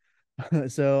problems.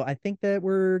 So I think that I think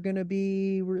we're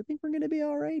gonna be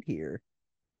all right here.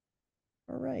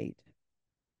 All right.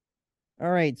 All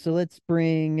right, so let's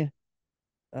bring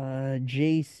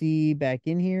JC back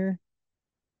in here.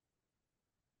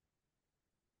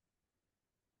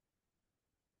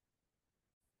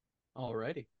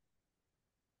 Alrighty.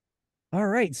 All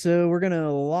right, so we're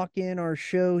gonna lock in our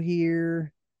show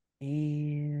here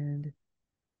and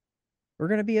we're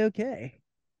gonna be okay.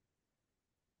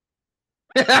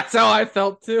 That's how I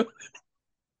felt too.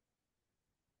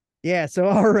 Yeah, so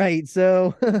all right,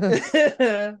 so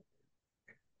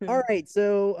all right,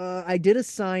 so I did a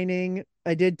signing.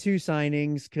 I did two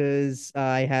signings because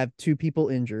I have two people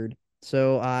injured.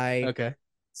 So I Okay.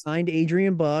 signed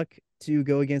Adrian Buck to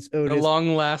go against The Otis.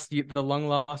 long lost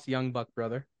young Buck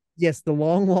brother. Yes, the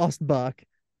long lost Buck.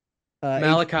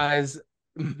 Adrian,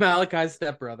 Malachi's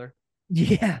stepbrother.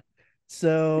 yeah.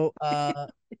 So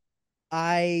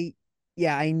I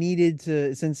yeah, I needed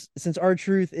to since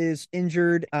R-Truth is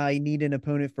injured, I need an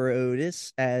opponent for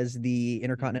Otis as the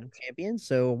Intercontinental Champion.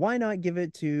 So why not give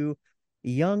it to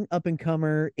young up and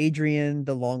comer Adrian,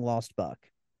 the long lost Buck?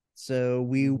 So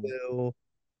we Mhm. will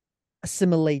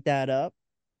assimilate that up.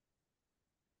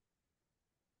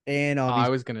 And I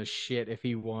obviously, was gonna shit if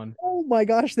he won. oh my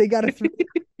gosh, they got a three.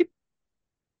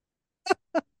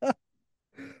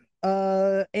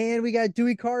 And we got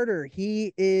Dewey Carter.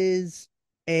 He is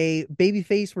a baby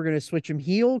face. We're gonna switch him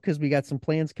heel because we got some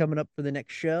plans coming up for the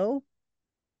next show.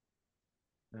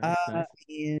 Nice,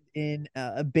 nice. And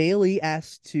Bailey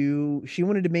asked to, she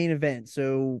wanted a main event.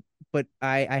 So, but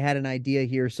I had an idea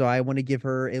here. So I want to give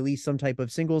her at least some type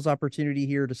of singles opportunity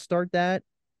here to start that.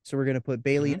 So we're going to put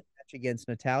Bailey in Mhm. a match against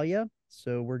Natalia.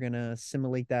 So we're going to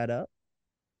simulate that up.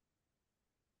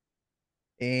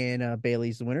 And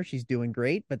Bailey's the winner. She's doing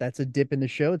great, but that's a dip in the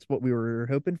show. It's what we were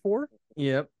hoping for.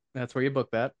 Yep, that's where you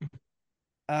book that.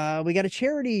 We got a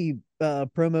charity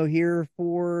promo here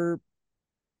for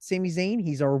Sami Zayn.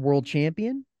 He's our world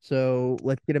champion. So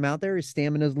let's get him out there. His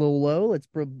stamina's a little low.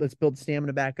 Let's build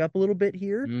stamina back up a little bit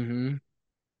here. Mm-hmm.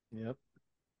 Yep.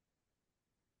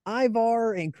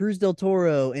 Ivar and Cruz del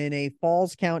Toro in a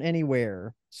falls count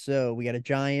anywhere. So we got a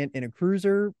giant and a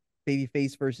cruiser,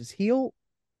 babyface versus heel.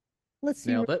 Let's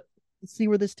see where Nailed it. let's see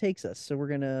where this takes us. So we're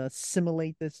gonna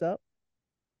simulate this up.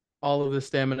 All of the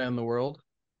stamina in the world.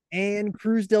 And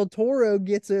Cruz del Toro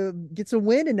gets a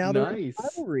win, and now they're in a Nice.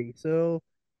 rivalry. So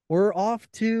we're off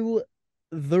to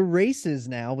the races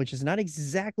now, which is not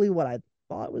exactly what I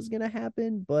thought was gonna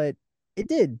happen, but it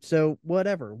did. So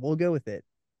whatever, we'll go with it.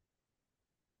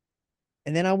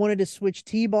 And then I wanted to switch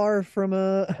T-Bar from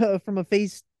a from a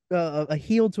face a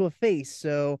heel to a face.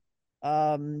 So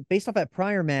based off that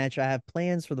prior match, I have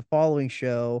plans for the following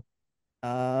show.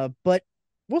 But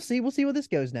we'll see where this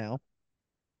goes now.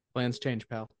 Plans change,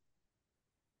 pal.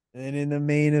 And in the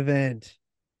main event,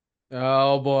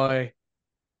 Oh boy.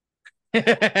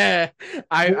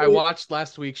 I watched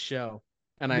last week's show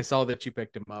and I saw that you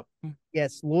picked him up.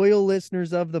 yes, loyal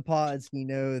listeners of the pods, you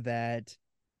know that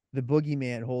the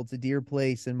Boogeyman holds a dear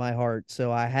place in my heart.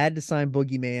 So I had to sign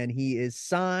Boogeyman. He is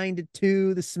signed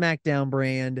to the SmackDown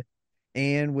brand.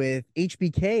 And with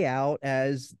HBK out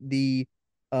as the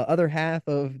other half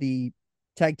of the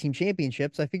tag team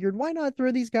championships, I figured why not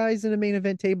throw these guys in a main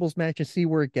event tables match and see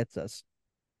where it gets us.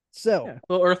 So, Yeah,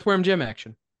 little Earthworm Jim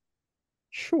action.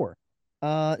 sure.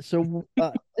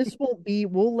 This won't be,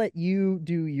 we'll let you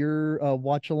do your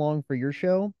watch along for your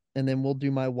show, and then we'll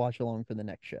do my watch along for the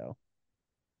next show.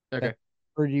 Okay.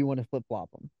 Or do you want to flip flop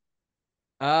them?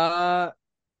 Uh,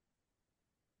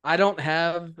 I don't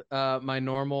have my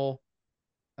normal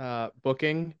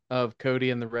booking of Cody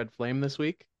and the Red Flame this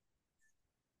week.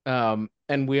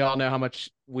 And we all know how much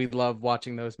we love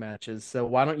watching those matches. So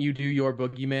why don't you do your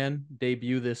Boogeyman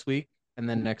debut this week, and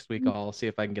then next week I'll see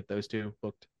if I can get those two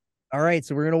booked. All right,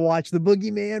 so we're gonna watch the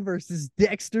Boogeyman versus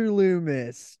Dexter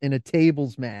Loomis in a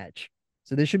tables match.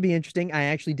 So this should be interesting. I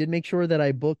actually did make sure that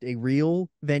I booked a real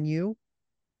venue.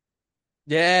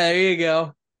 Yeah, there you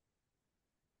go.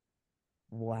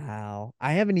 Wow.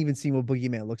 I haven't even seen what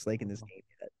Boogeyman looks like in this game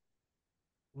yet.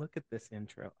 Look at this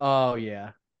intro. Oh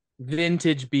yeah.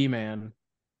 Vintage B-Man.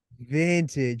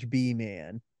 Vintage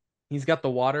B-Man. He's got the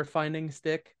water finding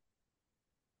stick.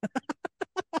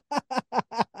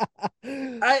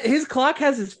 His clock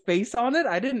has his face on it.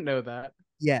 I didn't know that.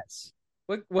 Yes.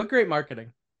 What great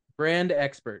marketing. Brand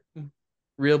expert.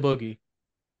 Real boogie.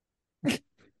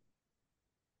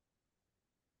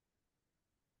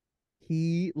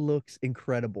 He looks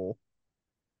incredible.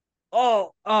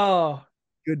 Oh.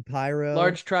 Good pyro.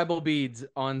 Large tribal beads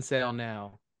on sale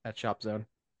now at Shop Zone.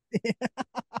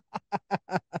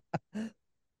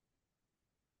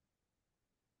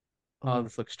 Oh, Oh,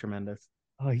 this looks tremendous.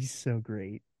 oh, he's so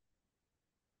great.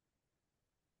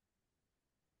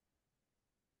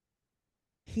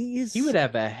 He He is would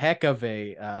have a heck of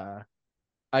a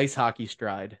ice hockey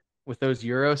stride with those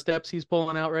Euro steps he's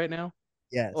pulling out right now.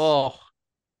 yes. Oh,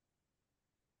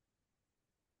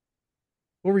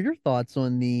 What were your thoughts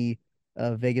on the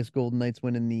Vegas Golden Knights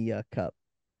winning the cup?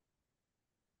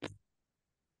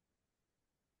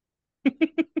 Was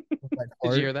that did you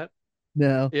fart? hear that?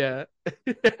 No. Yeah.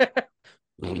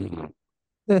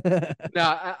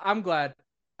 No, I'm glad.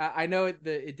 I know it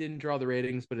didn't draw the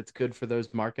ratings, but it's good for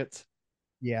those markets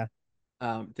Yeah.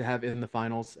 to have in the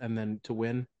finals and then to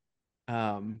win.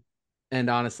 Um, and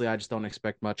honestly, I just don't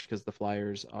expect much because the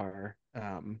Flyers are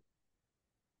Yeah.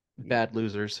 bad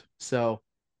losers. So,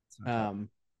 So tough. um,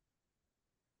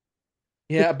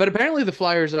 yeah, but apparently the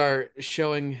Flyers are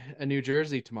showing a New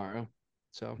Jersey tomorrow.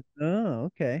 So, Oh,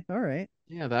 okay. All right.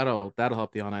 yeah, that'll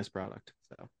help the on ice product.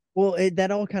 So, Well,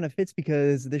 that all kind of fits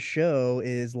because this show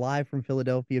is live from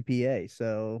Philadelphia, PA.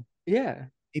 So yeah.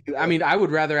 maybe I mean, I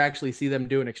would rather actually see them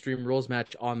do an Extreme Rules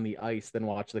match on the ice than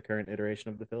watch the current iteration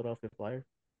of the Philadelphia Flyers.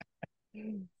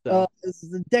 So,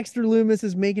 Dexter Loomis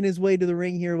is making his way to the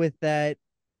ring here with that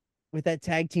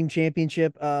tag team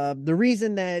championship. The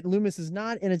reason that Loomis is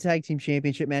not in a tag team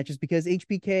championship match is because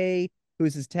HBK, who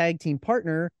is his tag team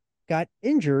partner, got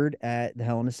injured at the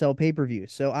Hell in a Cell pay per view.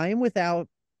 So I am without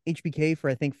HBK for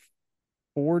I think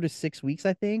 4 to 6 weeks.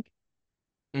 I think.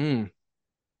 mm,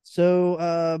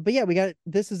 So, but yeah, we got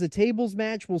this is a tables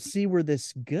match. We'll see where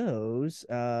this goes.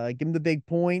 Give him the big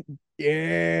point.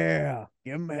 Yeah,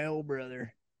 give him hell,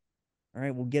 brother. All right,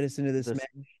 we'll get us into this the match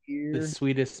the here.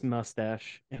 sweetest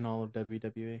mustache in all of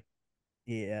WWE.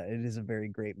 Yeah, it is a very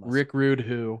great must. Rick Rude,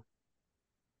 who?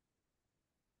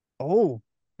 Oh,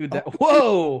 Dude, oh, that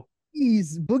whoa!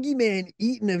 he's Boogeyman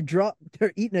eating a drop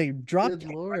Good kick right off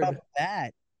lord, the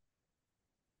bat.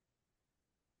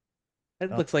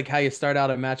 that Oh, looks like how you start out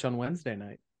a match on Wednesday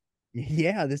night.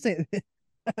 yeah, this ain't.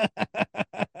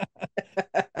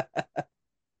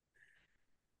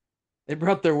 They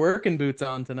brought their working boots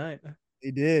on tonight.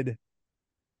 They did.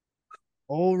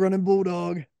 Oh, running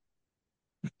bulldog.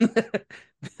 He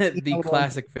The held on.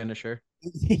 classic finisher.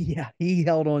 Yeah, he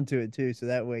held on to it too, so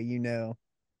that way you know.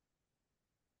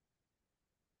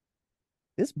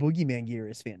 This Boogeyman gear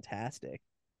is fantastic.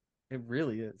 It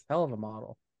really is. Hell of a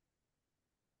model.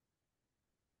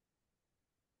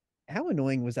 How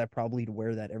annoying was that probably to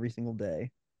wear that every single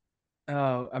day?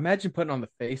 Oh, imagine putting on the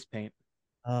face paint.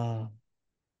 Uh,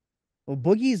 well,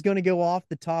 Boogie's going to go off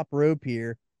the top rope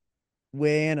here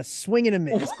when a swing and a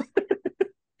miss.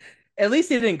 At least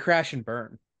he didn't crash and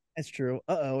burn. That's true.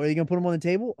 Uh-oh, are you going to put him on the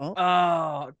table? Oh,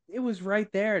 Oh, it was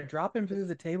right there. Drop him through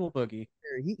the table, Boogie.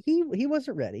 he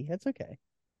wasn't ready. That's okay.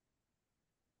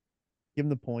 Give him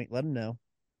the point. Let him know.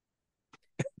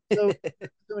 So,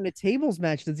 so in a tables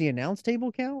match, does the announce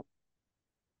table count?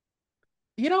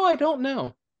 I don't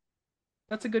know.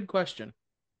 That's a good question.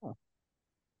 Huh.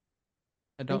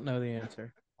 I don't know the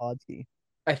answer. Odsky.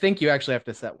 I think you actually have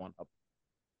to set one up,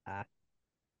 Ah,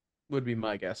 would be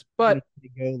my guess. we But need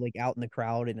to go like out in the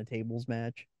crowd in a tables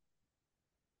match.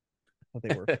 I thought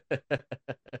they were.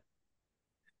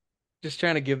 just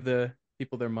trying to give the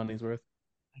people their money's worth.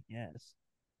 I guess.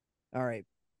 All right.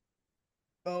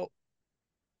 Oh,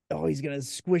 oh, he's gonna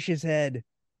squish his head.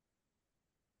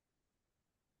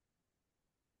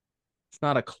 It's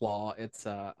not a claw. It's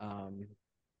a oh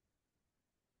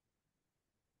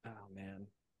man.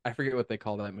 I forget what they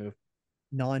call that move.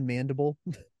 Non-mandible.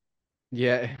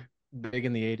 Yeah, big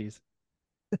in the 80s.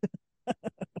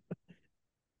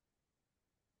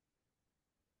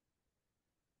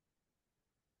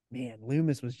 Man,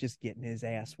 Loomis was just getting his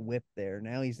ass whipped there.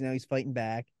 Now he's fighting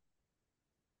back.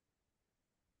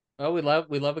 Oh, we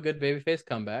love a good babyface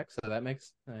comeback, so that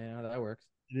makes that works.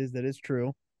 That is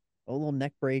true. Oh, little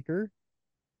neck breaker.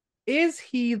 Is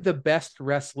he the best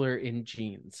wrestler in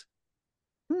jeans?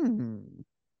 Hmm.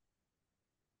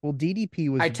 Well, DDP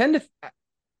was I tend to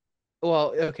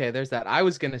well, okay, there's that. I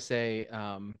was gonna say,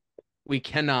 we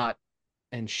cannot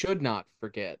and should not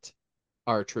forget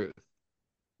our truth.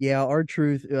 Yeah, our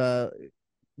truth.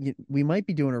 We might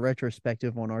be doing a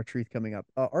retrospective on our truth coming up.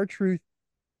 Our truth,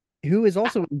 who is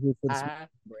also injured for the Smash Ah,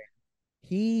 brand.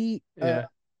 He, yeah,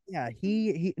 yeah,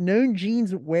 he known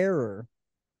jeans wearer.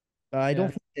 I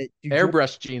don't yeah. think that do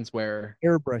Airbrush jeans wearer.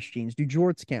 airbrush jeans. Do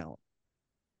jorts count?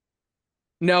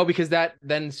 No, because that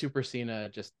then Super Cena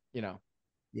just,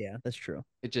 Yeah, that's true.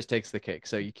 it just takes the cake.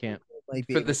 So you can't, Might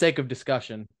be for the able. sake of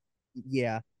discussion.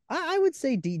 Yeah, I would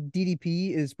say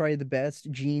DDP is probably the best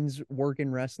jeans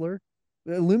working wrestler.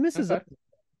 Loomis is up Okay.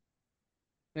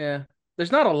 Yeah.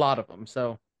 There's not a lot of them,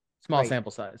 so small right.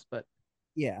 sample size. But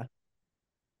Yeah.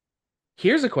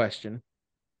 here's a question.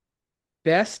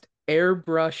 Best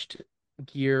airbrushed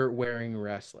gear wearing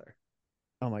wrestler.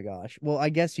 Oh my gosh. Well, I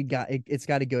guess it's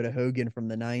got to go to Hogan from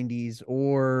the 90s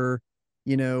or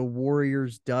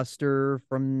Warriors Duster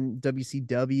from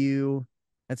WCW.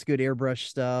 That's good airbrush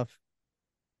stuff.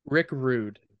 Rick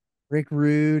Rude Rick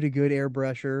Rude, a good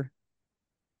airbrusher.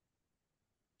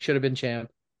 should have been champ.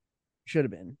 Should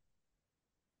have been.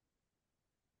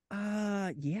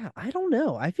 Yeah, I don't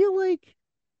know. I feel like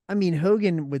I mean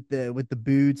Hogan with the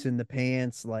boots and the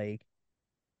pants, like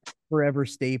forever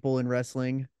staple in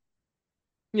wrestling.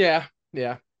 Yeah.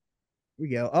 Yeah. We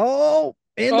go. Oh,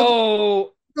 and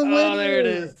Oh, the oh, there it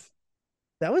winner. is.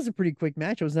 That was a pretty quick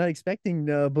match. I was not expecting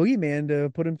Boogeyman to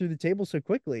put him through the table so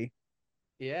quickly.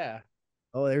 Yeah.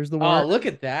 Oh, there's the worm. Oh, look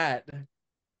at that.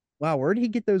 Wow, where did he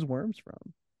get those worms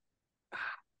from?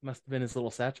 Must have been his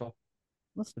little satchel.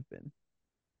 Must have been.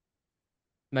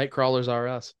 Nightcrawlers are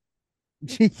us.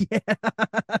 Yeah.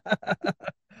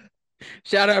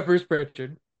 Shout out Bruce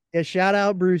Pritchard. Yeah, shout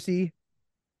out Brucey.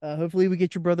 Hopefully we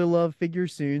get your brother love figure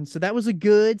soon. So that was a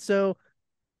good. So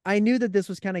I knew that this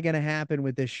was kind of going to happen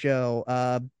with this show.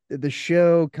 The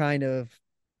show kind of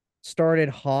started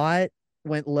hot,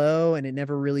 went low, and it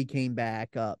never really came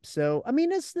back up. So I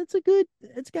mean, it's a good.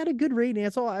 It's got a good rating.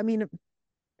 That's all. I mean,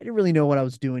 I didn't really know what I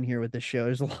was doing here with the show.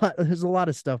 There's a lot. There's a lot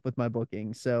of stuff with my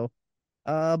booking. So,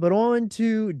 but on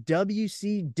to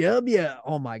WCW.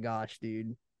 Oh my gosh,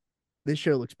 dude, this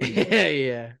show looks pretty good. Yeah,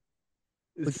 yeah.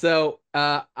 Look, So,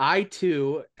 I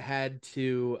too had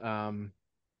to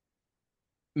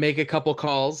make a couple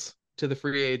calls to the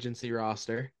free agency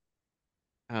roster.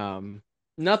 Um,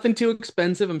 Nothing too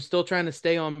expensive. I'm still trying to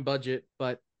stay on budget,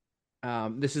 but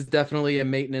this is definitely a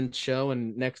maintenance show,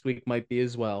 and next week might be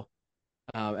as well,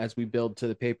 as we build to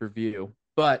the pay-per-view.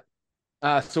 But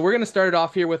so we're gonna start it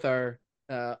off here with our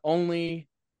only.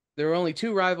 There were only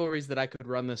two rivalries that I could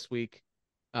run this week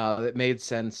that made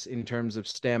sense in terms of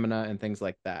stamina and things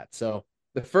like that. So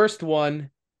the first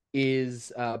one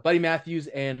is Buddy Matthews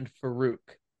and Farouk.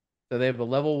 So they have a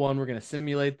level one. We're gonna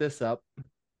simulate this up,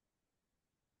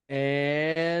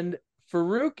 and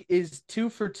Farouk is 2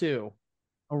 for 2.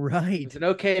 all It right, was an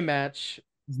okay match.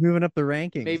 he's moving up the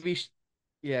rankings. Maybe,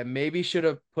 yeah, maybe should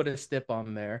have put a stip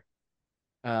on there.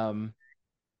 Um,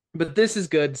 but this is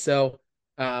good. So,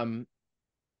 um,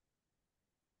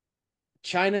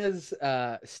 China's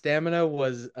stamina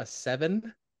was a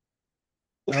 7,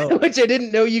 Oh, which I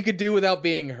didn't know you could do without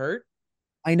being hurt.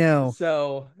 I know.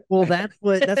 So, Well, that's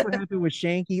what happened with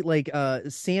Shanky. Like,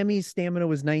 Sammy's stamina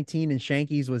was 19 and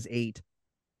Shanky's was 8.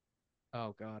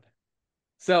 oh God.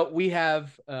 So we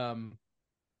have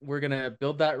we're gonna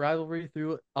build that rivalry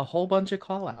through a whole bunch of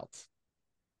call outs.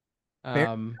 Fair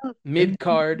enough. Mid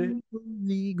card,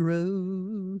 And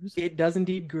grows. it does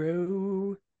indeed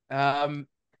grow. Um,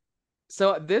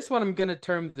 so this one I'm gonna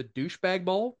term the douchebag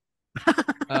bowl.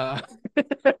 Uh,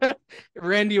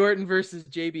 Randy Orton versus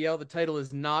JBL. The title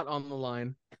is not on the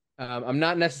line. I'm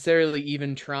not necessarily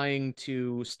even trying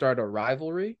to start a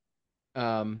rivalry.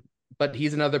 But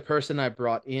he's another person I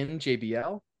brought in,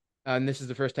 JBL. And this is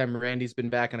the first time Randy's been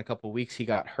back in a couple of weeks. He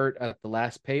got hurt at the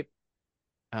last pape.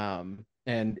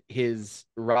 And his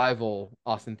rival,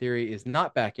 Austin Theory, is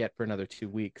not back yet for another 2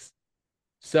 weeks.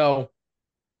 So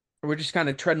we're just kind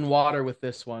of treading water with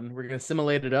this one. We're going to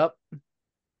simulate it up.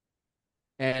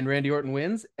 And Randy Orton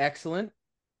wins. Excellent.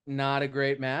 Not a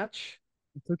great match.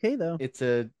 It's okay though.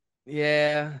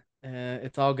 Yeah,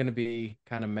 it's all going to be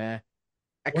kind of meh.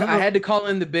 I Well, had to call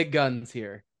in the big guns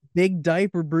here, big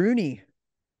diaper Bruni.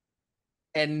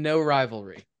 and no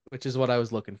rivalry, which is what I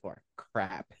was looking for.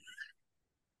 Crap.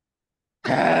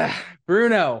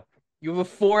 Bruno, you have a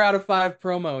 4 out of 5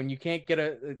 promo, and you can't get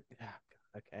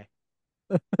okay.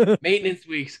 Maintenance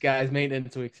weeks, guys.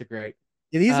 Maintenance weeks are great.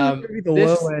 Yeah, these are gonna be the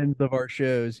This low ends of our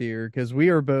shows here because we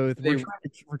are both they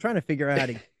we're trying to figure out how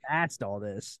to get past all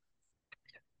this.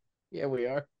 yeah, we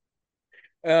are.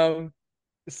 Um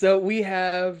So we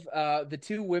have the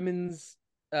two women's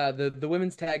the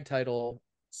women's tag title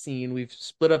scene. We've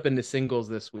split up into singles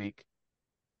this week.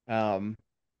 Um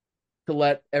to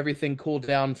let everything cool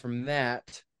down from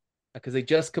that because they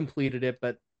just completed it,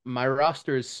 but my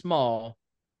roster is small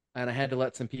and I had to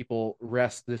let some people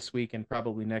rest this week and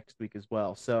probably next week as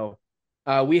well. So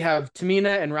we have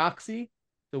Tamina and Roxy.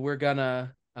 So we're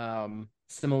gonna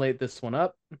simulate this one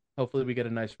up. Hopefully we get a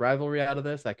nice rivalry out of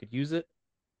this. I could use it.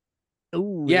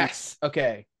 Oh, Yes.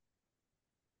 Okay.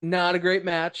 Not a great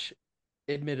match,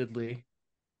 admittedly.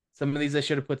 Some of these I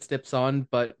should have put stips on,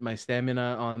 but my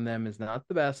stamina on them is not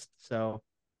the best. So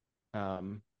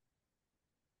um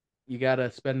you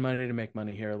gotta spend money to make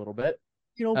money here a little bit.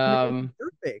 Um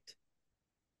perfect.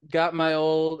 got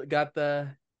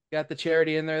the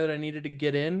charity in there that I needed to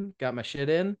get in, got my shit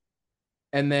in.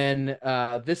 And then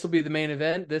this will be the main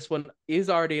event. This one is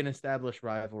already an established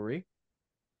rivalry.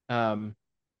 Um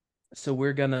so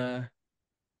we're gonna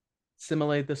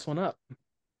simulate this one up.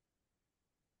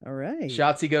 All right.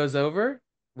 Shotzi goes over,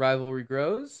 rivalry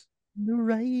grows, The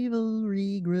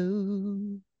rivalry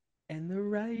grows. and the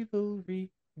rivalry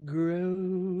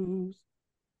grows.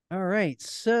 All right.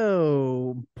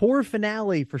 So poor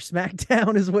finale for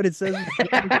SmackDown is what it says.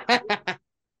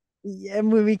 Yeah,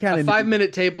 we kind A of 5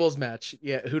 minute tables match.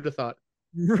 Yeah, who'd have thought?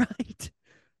 right.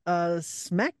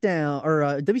 SmackDown or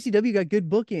WCW got good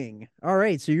booking. All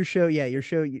right. So your show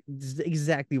is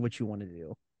exactly what you want to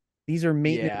do. These are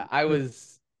maintenance Yeah, I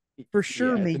was. for sure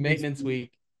Yeah, the maintenance maintenance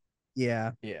week.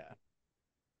 Yeah. Yeah.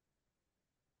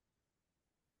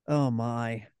 Oh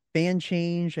my. Fan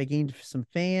change. I gained some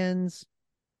fans.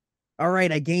 All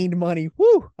right, I gained money.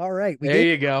 Whoo! All right, we There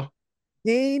you go.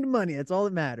 gained money. That's all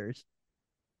that matters.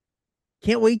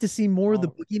 Can't wait to see more of the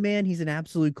All Boogeyman. He's an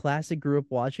absolute classic. Grew up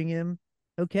watching him.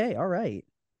 Okay, all right.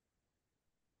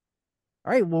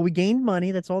 All right, well, we gained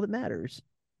money. That's all that matters.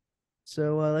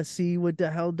 So let's see what the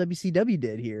hell WCW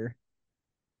did here.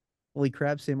 Holy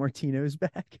crap, San Martino's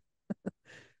back.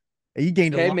 He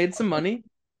gained a okay, lot. made some money.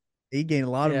 He gained a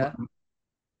lot of Yeah, money.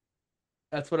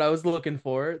 that's what I was looking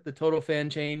for. The total fan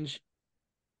change.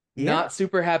 Yeah, Not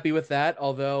super happy with that,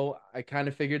 although I kind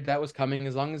of figured that was coming.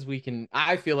 As long as we can,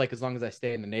 I feel like as long as I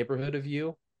stay in the neighborhood of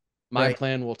you, my right.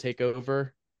 plan will take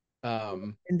over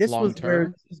And this long was where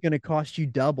term. this was going to cost you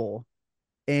double,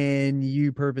 and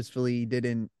you purposefully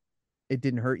didn't. It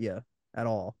didn't hurt you at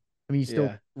all. I mean, you still.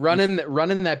 Yeah.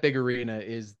 Running that big arena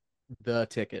is the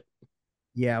ticket.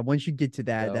 Yeah, once you get to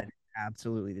that, that So is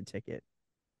absolutely the ticket.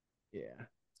 yeah.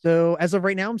 So as of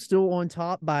right now, I'm still on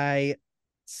top by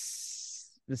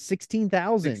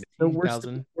 16,000. So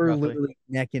 $16,000 we're roughly. literally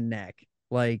neck and neck.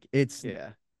 Like it's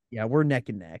Yeah. yeah, we're neck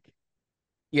and neck.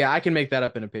 Yeah, I can make that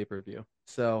up in a pay-per-view.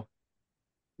 So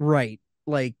Right.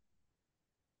 like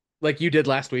you did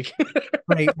last week.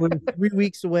 Right. We're 3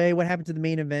 weeks away. What happened to the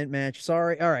main event match?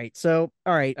 Sorry. All right. So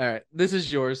all right. All right. This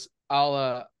is yours.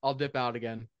 I'll dip out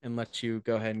again and let you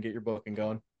go ahead and get your booking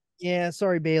going. Yeah,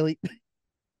 sorry, Bailey.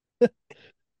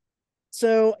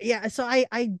 So yeah, so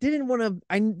I didn't want to.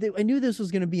 I knew this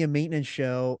was going to be a maintenance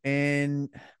show, and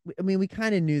I mean we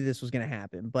kind of knew this was going to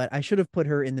happen, but I should have put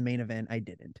her in the main event. I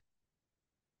didn't.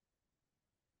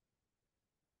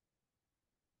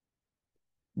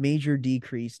 Major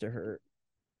decrease to her.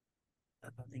 I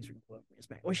thought things were going to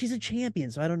back. Well, she's a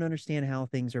champion, so I don't understand how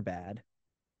things are bad.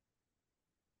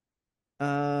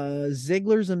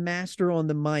 Ziggler's a master on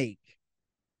the mic.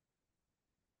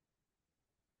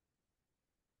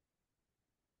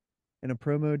 And a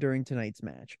promo during tonight's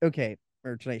match. Okay,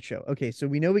 or tonight's show. Okay, so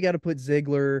we know we got to put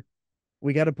Ziggler.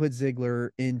 We got to put Ziggler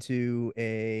into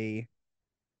a.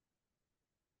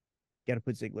 Got to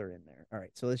put Ziggler in there. All right,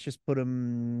 so let's just put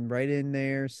him right in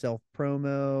there. Self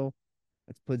promo.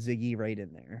 Let's put Ziggy right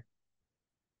in there.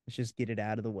 Let's just get it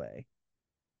out of the way.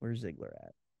 Where's Ziggler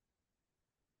at?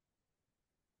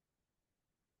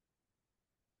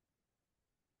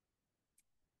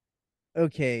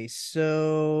 Okay,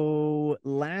 so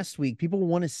last week people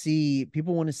want to see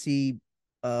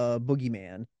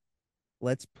Boogeyman.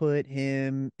 Let's put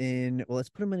him in let's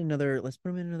put him in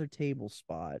another table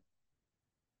spot.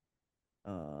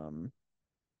 Um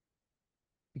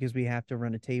because we have to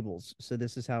run a tables. So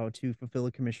this is how to fulfill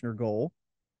a commissioner goal.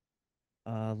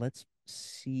 Let's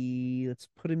see. Let's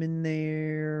put him in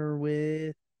there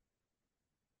with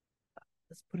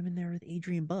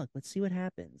Adrian Buck. Let's see what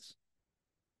happens.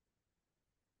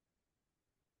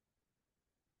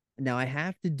 Now I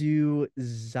have to do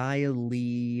Xia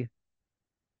Li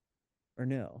or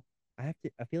no. I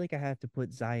feel like I have to put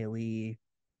Xia Li.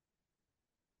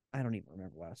 I don't even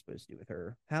remember what I was supposed to do with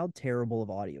her. How terrible of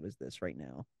audio is this right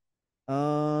now?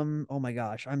 Oh my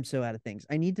gosh, I'm so out of things.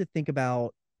 I need to think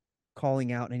about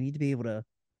calling out. And I need to be able to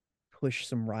push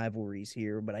some rivalries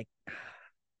here, but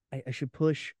I should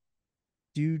push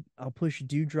Dude. I'll push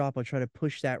Dewdrop. I'll try to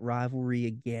push that rivalry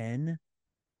again.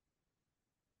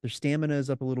 Their stamina is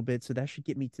up a little bit, so that should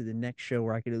get me to the next show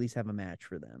where I could at least have a match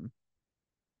for them.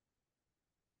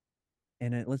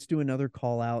 And let's do another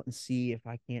call out and see if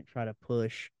I can't try to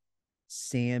push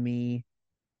Sammy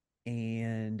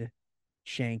and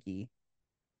Shanky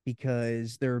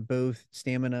because they're both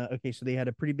stamina. Okay, so they had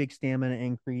a pretty big stamina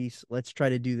increase. Let's try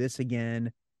to do this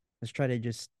again. Let's try to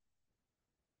just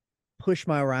push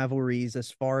my rivalries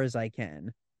as far as I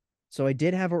can. So I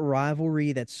did have a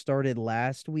rivalry that started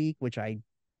last week, which I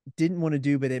didn't want to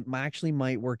do, but it actually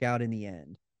might work out in the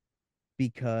end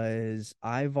because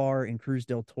Ivar and Cruz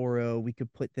del Toro, we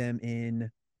could put them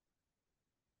in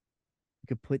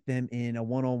a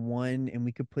one-on-one, and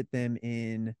we could put them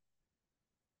in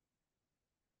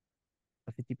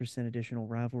a 50% additional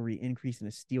rivalry increase in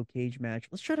a steel cage match.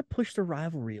 Let's try to push the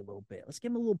rivalry a little bit. Let's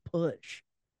give them a little push.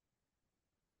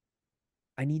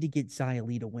 I need to get Xia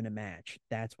Li to win a match.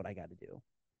 That's what I got to do.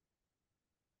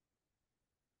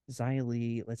 Xia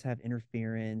Li, let's have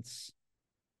interference.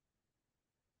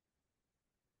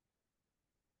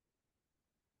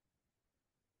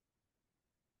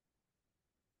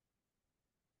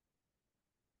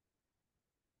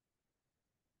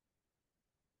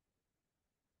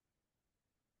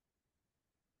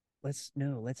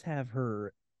 Let's have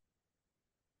her.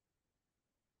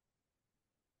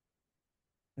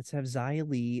 Let's have Xia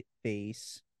Li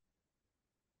face.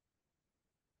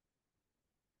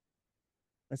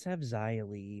 Let's have Xia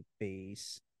Li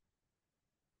face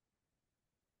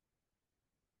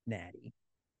Natty.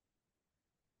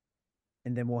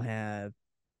 And then we'll have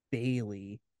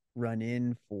Bailey run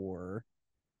in for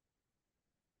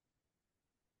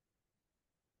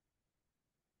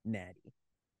Natty.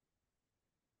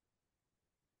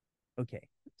 Okay,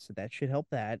 so that should help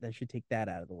that. That should take that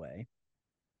out of the way.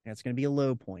 That's going to be a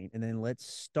low point. And then let's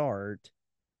start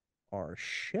our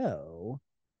show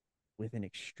with an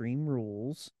Extreme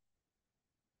Rules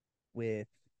with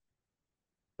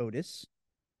Otis.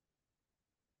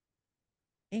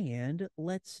 And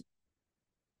let's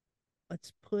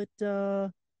put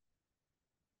so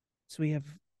we have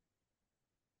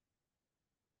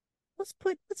let's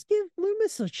give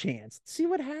Loomis a chance. See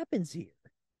what happens here.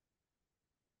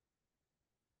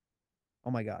 Oh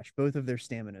my gosh, both of their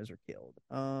staminas are killed.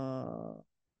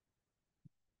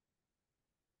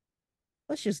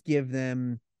 Let's just give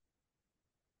them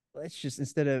let's just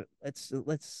instead of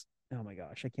let's oh my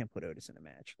gosh, I can't put Otis in a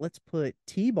match. Let's put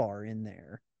T-Bar in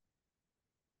there.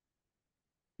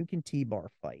 Who can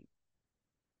T-Bar fight?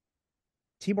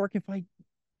 T-Bar can fight.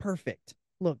 Perfect.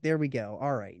 Look, there we go.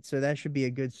 All right. So that should be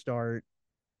a good start.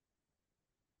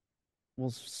 We'll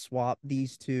swap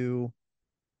these two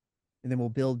and then we'll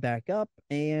build back up.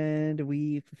 And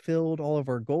we fulfilled all of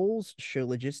our goals. Show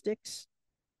logistics.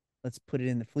 Let's put it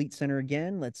in the fleet center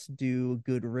again. Let's do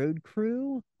good road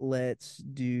crew. Let's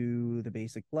do the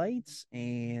basic lights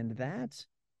and that.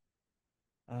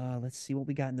 Let's see what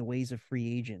we got in the ways of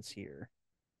free agents here.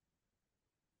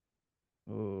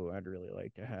 Oh, I'd really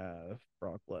like to have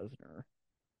Brock Lesnar.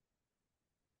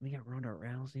 We got Ronda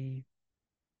Rousey.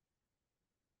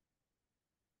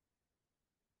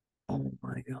 Oh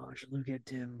my gosh, look at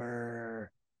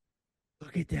Timber.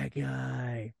 Look at that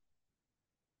guy.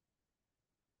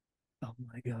 Oh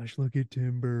my gosh, look at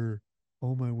Timber.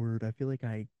 Oh my word. I feel like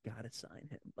I gotta sign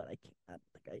him, but I can't.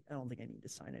 I don't think I need to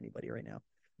sign anybody right now.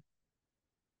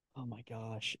 Oh my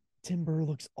gosh. Timber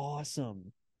looks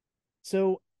awesome.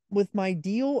 So with my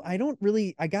deal, I don't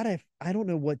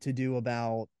know what to do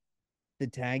about the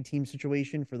tag team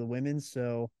situation for the women.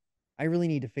 So I really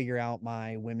need to figure out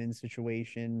my women's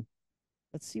situation.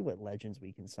 Let's see what legends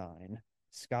we can sign.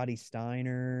 Scotty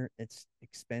Steiner, it's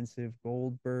expensive.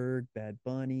 Goldberg, Bad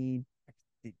Bunny,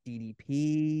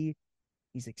 DDP.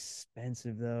 He's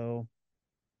expensive though.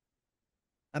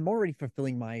 I'm already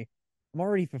fulfilling my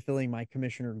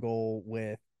commissioner goal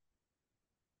with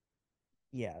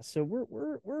yeah, so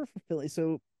we're fulfilling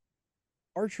so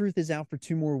R-Truth is out for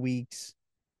 2 more weeks.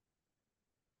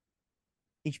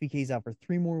 HBK is out for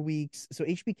 3 more weeks. So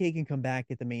HBK can come back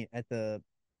at the main at the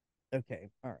okay,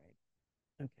 all right.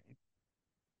 Okay.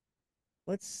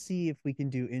 Let's see if we can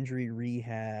do injury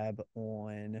rehab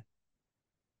on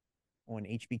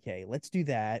HBK. Let's do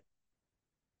that.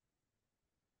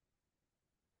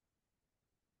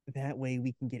 That way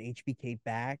we can get HBK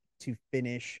back to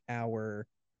finish our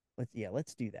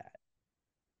let's do that.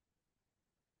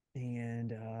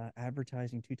 And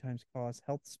advertising 2 times cost,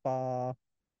 health spa.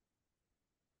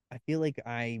 I feel like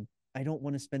I I don't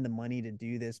want to spend the money to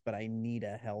do this, but I need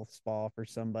a health spa for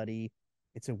somebody.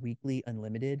 It's a weekly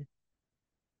unlimited.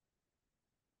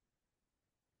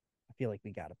 I feel like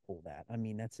we got to pull that. I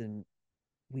mean, that's a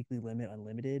weekly limit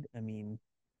unlimited. I mean,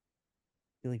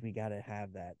 I feel like we got to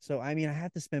have that. So, I mean, I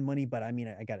have to spend money, but I mean,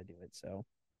 I got to do it. So,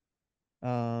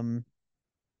 um,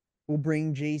 we'll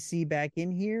bring JC back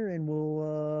in here and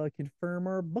we'll confirm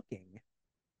our booking.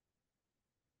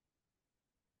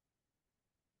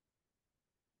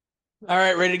 All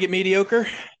right, ready to get mediocre?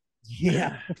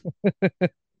 Yeah.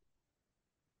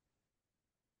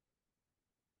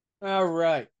 All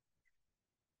right.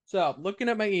 So, looking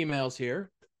at my emails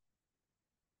here,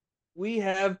 we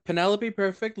have Penelope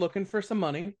Perfect looking for some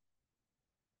money.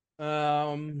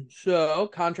 So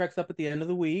contract's up at the end of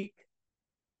the week.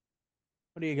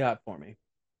 What do you got for me?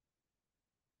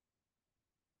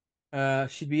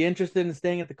 She'd be interested in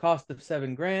staying at the cost of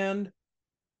 7 grand.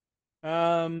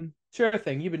 Sure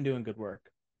thing. You've been doing good work.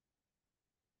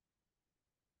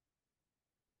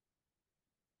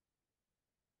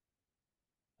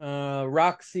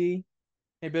 Roxy.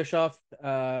 Hey Bischoff.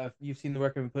 You've seen the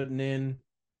work I've been putting in,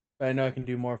 but I know I can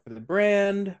do more for the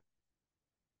brand.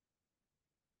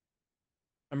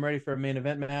 I'm ready for a main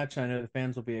event match. I know the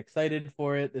fans will be excited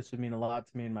for it. This would mean a lot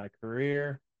to me in my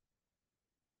career.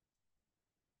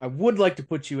 I would like to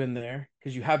put you in there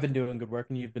because you have been doing good work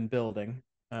and you've been building.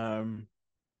 Um,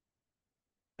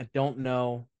 I don't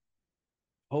know.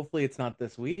 Hopefully, it's not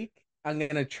this week. I'm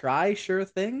gonna try. Sure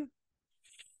thing.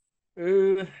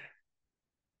 Uh,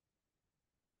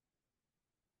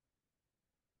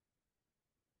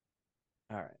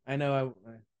 all right. I know.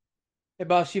 Hey,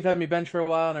 boss, you've had me bench for a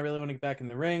while, and I really want to get back in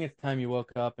the ring. It's time you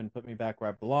woke up and put me back where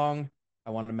I belong.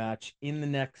 I want a match in the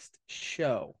next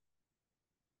show.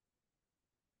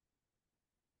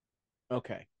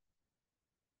 Okay.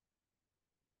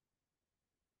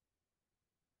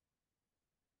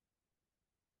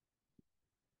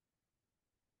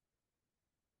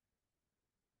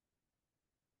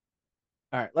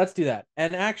 All right. Let's do that.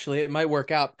 And actually, it might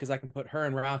work out because I can put her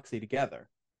and Roxy together.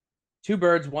 Two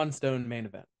birds, one stone main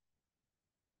event.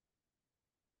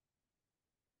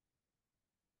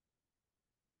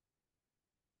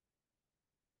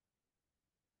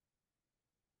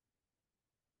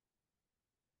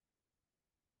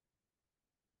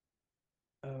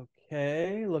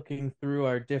 Okay.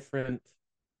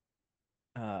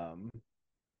 Um,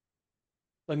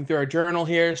 looking through our journal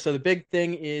here. So the big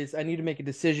thing is I need to make a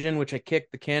decision, which I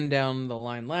kicked the can down the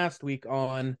line last week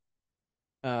on,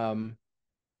 um,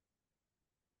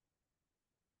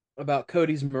 about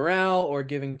Cody's morale or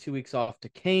giving 2 weeks off to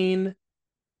Kane.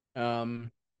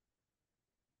 Um,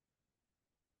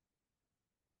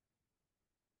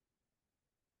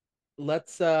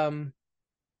 let's um,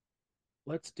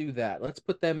 let's do that. Let's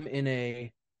put them in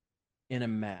a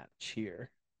match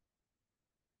here.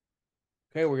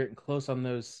 Okay, we're getting close on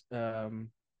those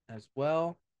as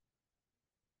well.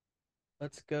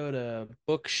 Let's go to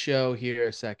book show here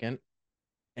a second,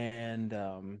 and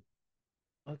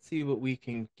let's see what we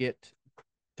can get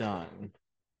done.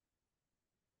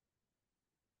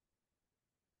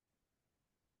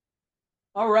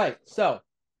 All right, so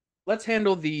let's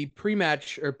handle the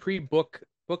pre-match or pre-book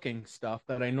booking stuff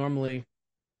that I normally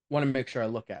want to make sure I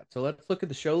look at. So let's look at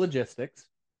the show logistics.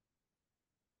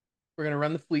 We're going to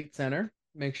run the Fleet Center,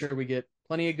 make sure we get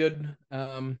plenty of good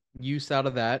use out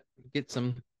of that,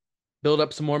 build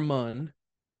up some more mun.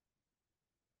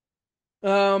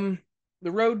 Um,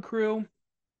 the road crew,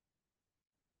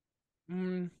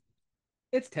 mm,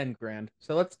 it's 10 grand,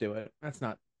 so let's do it. That's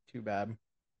not too bad.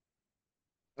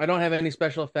 I don't have any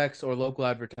special effects or local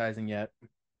advertising yet,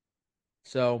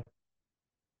 so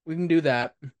we can do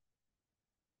that.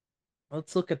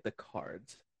 Let's look at the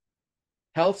cards.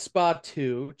 Health Spa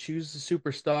 2, choose the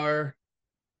superstar.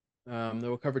 They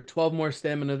will cover 12 more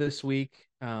stamina this week.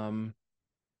 20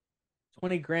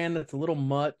 grand, that's a little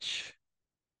much.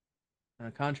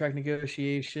 Contract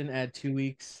negotiation, add 2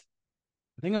 weeks.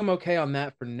 I think I'm okay on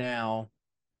that for now.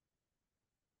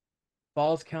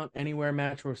 Falls count anywhere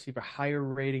match will receive a higher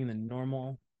rating than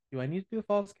normal. Do I need to do a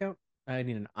falls count? I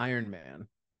need an Iron Man.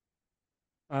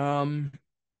 Um,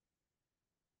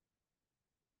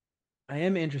 I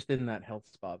am interested in that health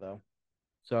spa though.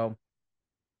 So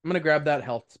I'm gonna grab that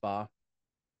health spa.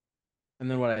 And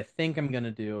then what I think I'm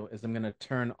gonna do is I'm gonna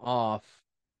turn off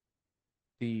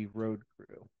the road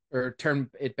crew or turn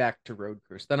it back to road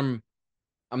crew. So then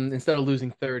I'm instead of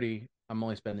losing 30, I'm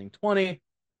only spending 20,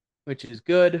 which is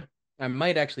good. I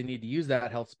might actually need to use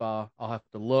that health spa. I'll have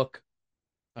to look.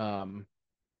 Um,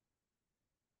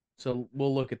 so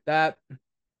we'll look at that.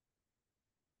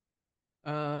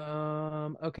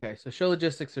 Okay. Okay, so show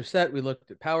logistics are set. We looked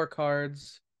at power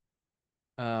cards.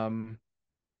 Um,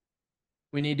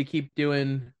 we need to keep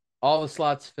doing all the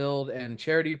slots filled and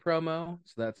charity promo,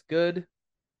 so that's good.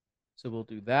 So we'll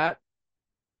do that.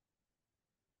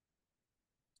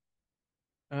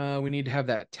 We need to have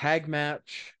that tag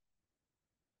match.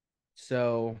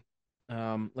 So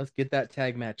let's get that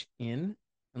tag match in,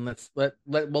 and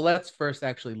let's first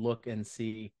actually look and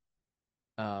see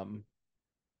um,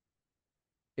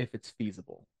 if it's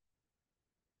feasible.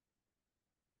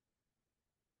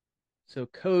 So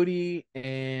Cody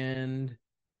and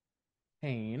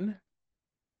Kane,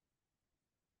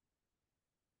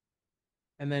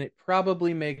 and then it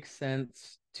probably makes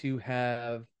sense to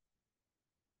have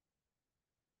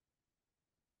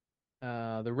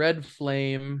the Red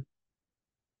Flame.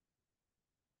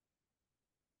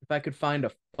 If I could find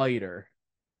a fighter,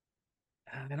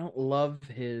 I don't love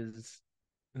his.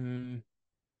 Mm,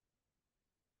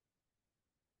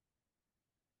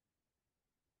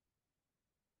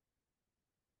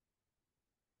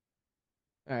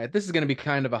 all right, this is going to be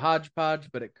kind of a hodgepodge,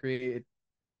 but it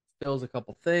fills a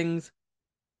couple things.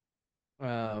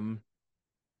 Um,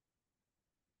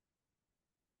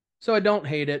 so I don't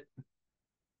hate it.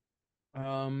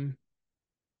 Um,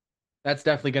 that's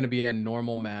definitely going to be a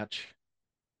normal match.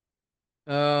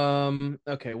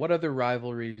 Okay, what other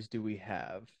rivalries do we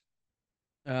have?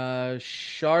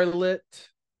 Charlotte.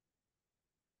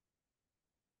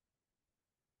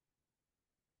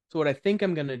 So what I think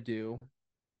I'm gonna do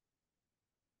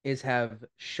is have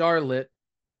Charlotte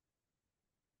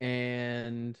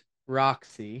and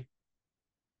Roxy.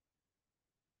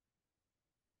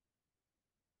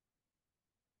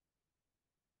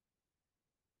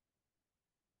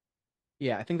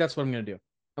 Yeah, I think that's what I'm gonna do.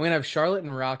 I'm gonna have Charlotte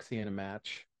and Roxy in a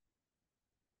match.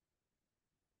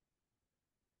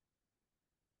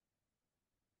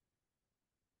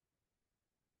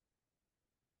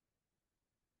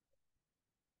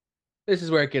 This is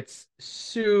where it gets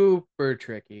super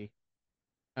tricky.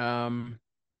 Um,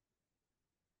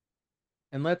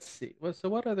 and let's see. So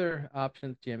what other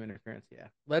options? GM interference. Yeah.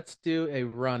 Let's do a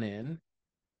run in.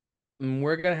 And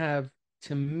we're gonna have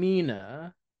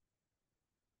Tamina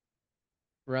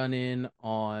run in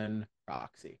on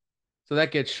Roxy. So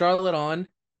that gets Charlotte on.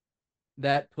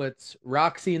 That puts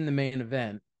Roxy in the main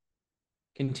event,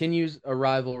 continues a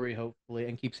rivalry, hopefully,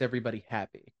 and keeps everybody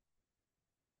happy.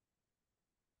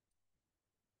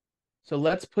 So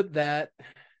let's put that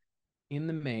in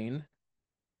the main.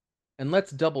 And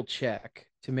let's double check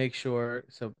to make sure.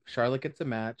 So Charlotte gets a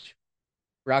match.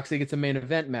 Roxy gets a main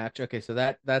event match. Okay, so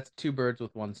that's two birds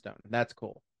with one stone. That's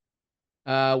cool.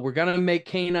 We're gonna make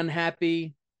Kane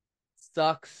unhappy.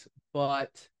 Sucks,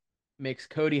 but makes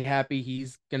Cody happy.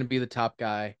 He's gonna be the top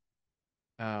guy.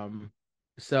 Um,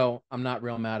 so I'm not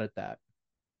real mad at that.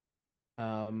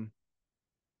 Um,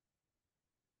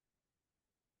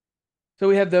 so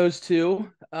we have those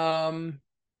two.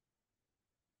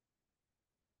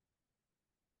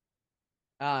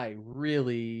 I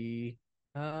really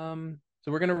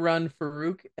so we're gonna run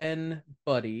Farouk and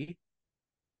Buddy.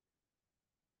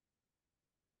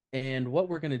 And what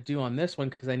we're gonna do on this one,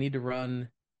 because I need to run.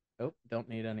 Oh, don't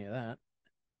need any of that.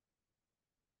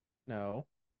 No.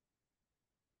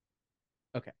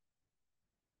 Okay.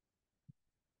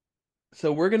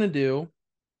 So we're gonna do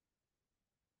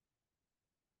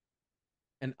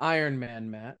an Iron Man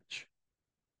match.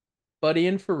 Buddy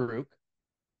and Farouk.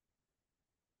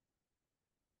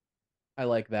 I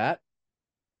like that.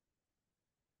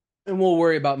 And we'll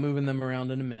worry about moving them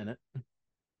around in a minute.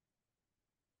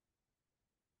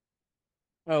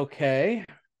 Okay.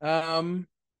 Um,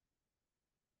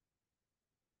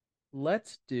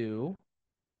 let's do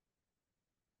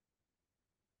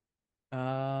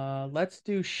let's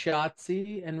do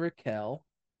Shotzi and Raquel.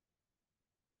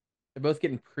 They're both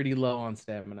getting pretty low on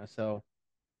stamina, so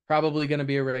probably going to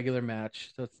be a regular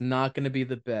match. So it's not going to be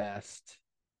the best.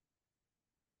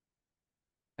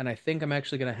 And I think I'm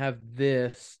actually going to have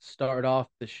this start off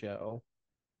the show.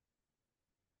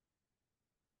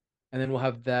 And then we'll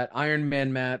have that Iron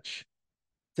Man match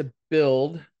to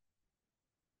build.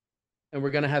 And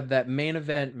we're going to have that main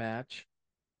event match.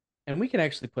 And we can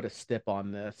actually put a stip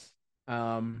on this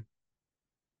um,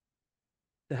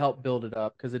 to help build it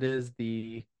up because it is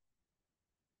the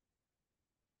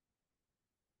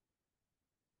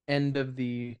end of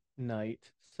the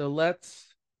night. So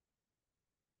let's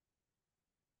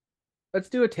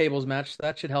do a tables match. So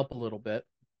that should help a little bit.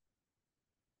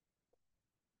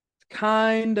 It's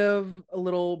kind of a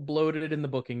little bloated in the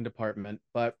booking department,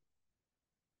 but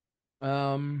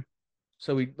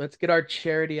so let's get our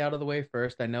charity out of the way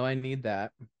first. I know I need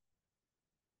that.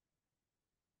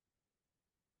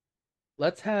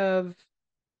 let's have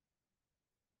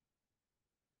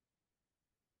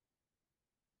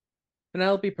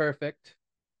Penelope Perfect.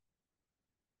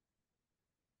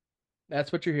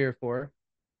 That's what you're here for.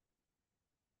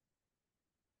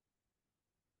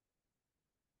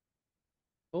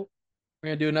 Oh, we're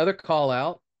gonna do another call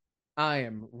out. I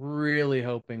am really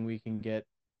hoping we can get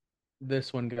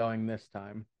this one going this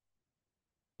time.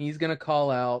 He's gonna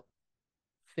call out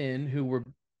Finn, who we're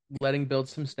letting build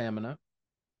some stamina,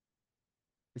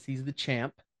 because he's the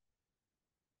champ.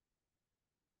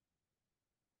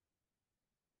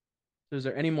 So is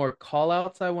there any more call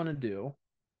outs I want to do?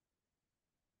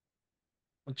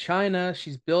 Well, China,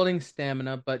 she's building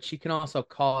stamina, but she can also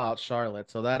call out Charlotte,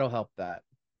 so that'll help that.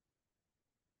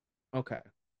 Okay.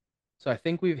 So I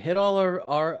think we've hit all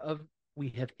our of we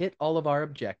have hit all of our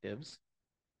objectives.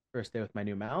 First day with my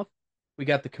new mouth. We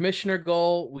got the commissioner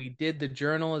goal. We did the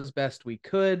journal as best we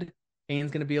could.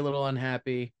 Kane's gonna be a little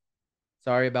unhappy.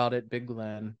 Sorry about it, Big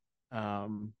Glenn.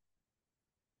 Um,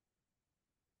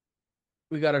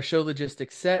 we got our show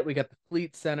logistics set. We got the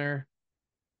fleet center.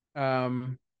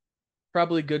 Um,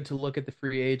 Probably good to look at the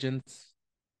free agents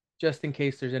just in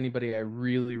case there's anybody I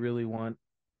really, really want.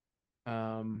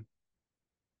 Um,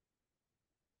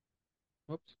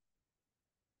 Whoops.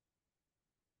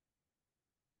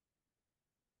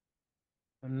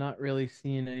 I'm not really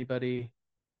seeing anybody.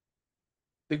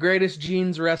 The greatest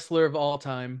jeans wrestler of all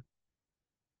time,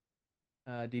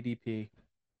 DDP.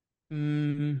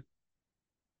 Mm,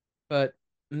 but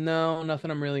no,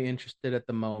 nothing I'm really interested at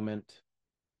the moment.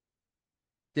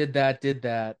 Did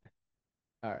that.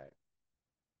 All right.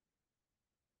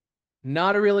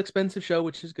 Not a real expensive show,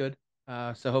 which is good.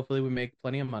 So hopefully we make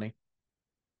plenty of money.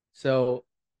 So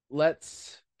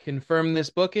let's confirm this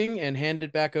booking and hand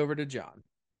it back over to John.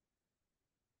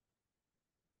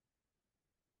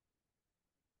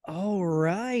 All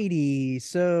righty.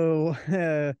 So,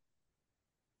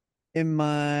 in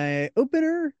my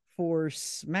opener for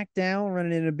SmackDown,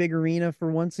 running in a big arena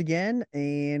for once again,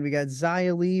 and we got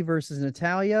Xia Li versus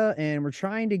Natalia, and we're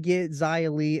trying to get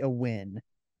Xia Li a win.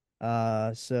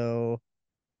 So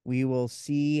we will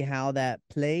see how that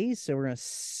plays. So we're gonna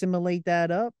simulate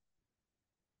that up,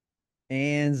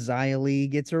 and Xia Li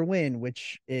gets her win,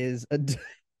 which is a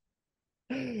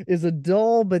is a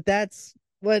dull, but that's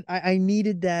what I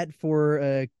needed that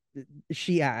for.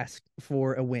 She asked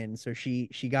for a win, so she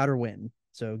got her win.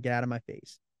 So get out of my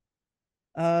face.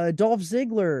 Dolph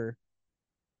Ziggler,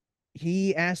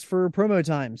 he asked for promo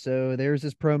time, so there's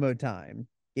his promo time.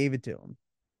 Gave it to him.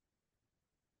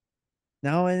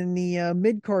 Now in the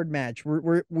mid card match,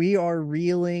 we are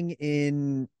reeling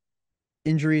in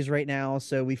injuries right now.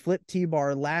 So we flipped T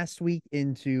Bar last week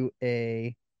into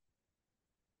a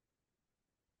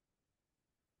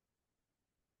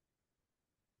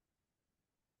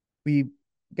we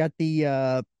got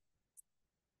the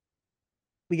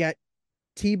we got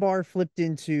T Bar flipped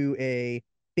into a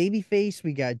babyface.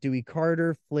 We got Dewey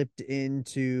Carter flipped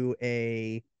into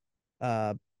a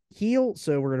uh heel.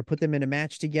 So we're gonna put them in a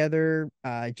match together.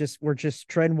 Just we're just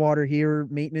treading water here,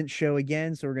 maintenance show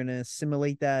again. So we're gonna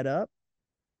simulate that up.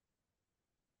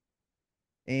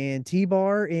 And T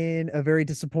Bar in a very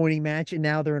disappointing match, and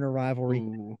now they're in a rivalry.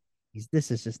 Ooh.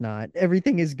 This is just not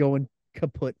everything is going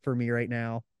kaput for me right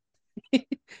now.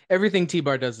 Everything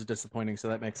T-Bar does is disappointing, so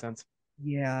that makes sense.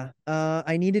 Yeah.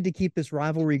 I needed to keep this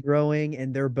rivalry growing,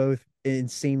 and they're both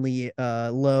insanely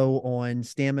low on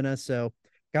stamina. So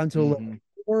got into a low Mm-hmm.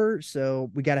 four,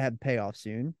 so we gotta have payoff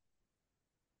soon.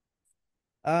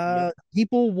 Yep.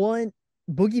 People want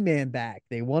Boogeyman back.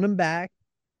 They want him back.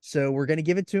 So we're gonna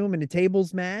give it to him in a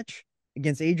tables match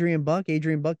against Adrian Buck.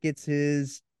 Adrian Buck gets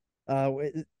his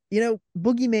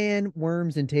Boogeyman,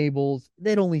 worms, and tables,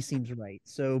 that only seems right.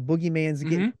 So Boogeyman's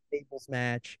getting Mm-hmm. a tables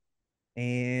match,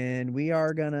 and we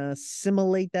are gonna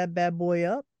simulate that bad boy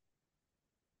up.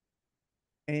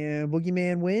 And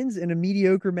Boogeyman wins in a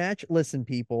mediocre match. Listen,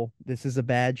 people, this is a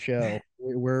bad show.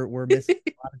 We're missing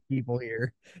a lot of people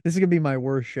here. This is gonna be my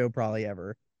worst show probably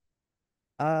ever.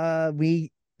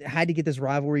 We had to get this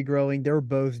rivalry growing. They're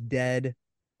both dead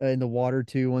in the water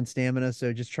too on stamina,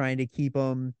 so just trying to get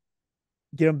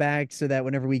them back so that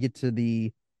whenever we get to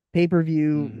the pay per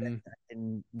view, Mm-hmm. I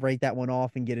can write that one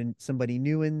off and get somebody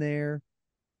new in there.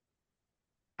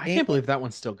 I And can't believe that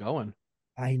one's still going.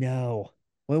 I know,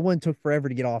 well, one took forever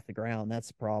to get off the ground. That's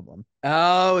the problem.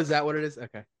 Oh, is that what it is?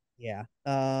 Okay. Yeah.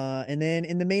 And then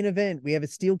in the main event, we have a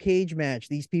steel cage match.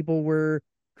 These people were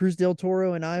Cruz del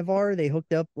Toro and Ivar. They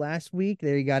hooked up last week.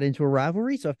 They got into a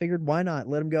rivalry, so I figured why not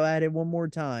let them go at it one more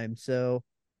time. So,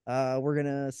 we're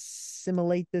gonna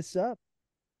simulate this up.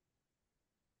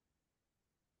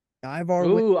 Ivar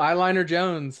went Ooh, Eyeliner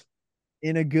Jones.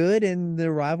 in a good, and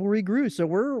the rivalry grew. So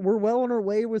we're well on our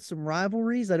way with some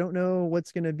rivalries. I don't know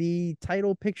what's going to be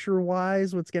title picture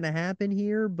wise, what's going to happen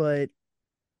here, but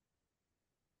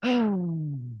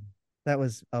that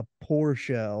was a poor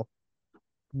show.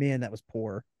 Man, that was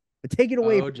poor. But take it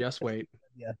away Oh, from just wait.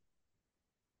 yeah.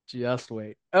 Just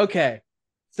wait. Okay.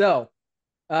 So,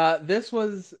 this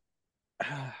was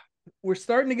we're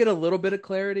starting to get a little bit of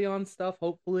clarity on stuff,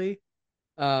 hopefully.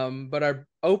 But our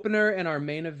opener and our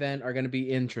main event are going to be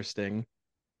interesting.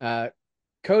 Uh,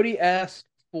 Cody asked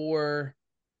for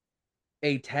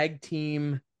a tag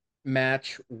team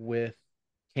match with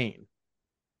Kane.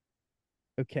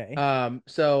 Okay.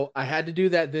 So I had to do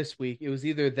that this week. It was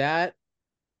either that,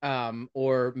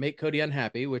 or make Cody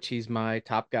unhappy, which he's my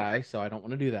top guy, so I don't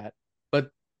want to do that. But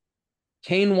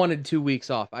Kane wanted 2 weeks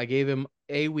off. I gave him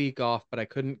a week off, but I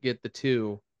couldn't get the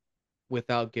two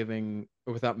without making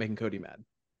Cody mad.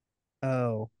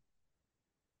 Oh, okay.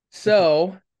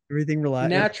 So Everything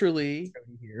naturally,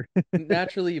 here.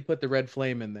 naturally, you put the red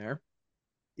flame in there.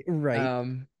 Right.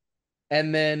 Um,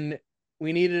 and then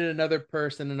we needed another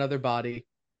person, another body.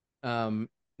 Um,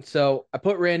 so I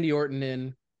put Randy Orton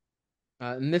in,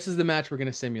 and this is the match we're going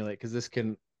to simulate because this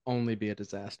can only be a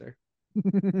disaster.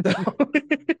 So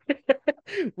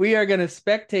we are going to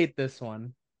spectate this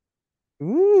one.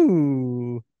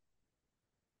 Ooh.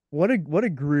 What a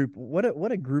group.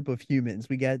 What a group of humans.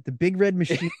 We got the Big Red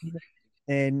Machine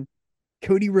and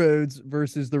Cody Rhodes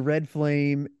versus the Red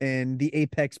Flame and the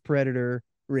Apex Predator,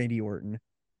 Randy Orton.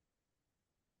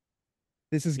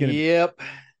 This is gonna be Yep.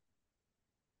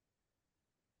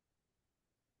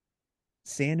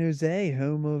 San Jose,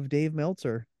 home of Dave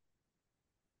Meltzer.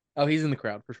 Oh, he's in the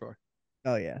crowd for sure.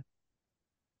 Oh yeah.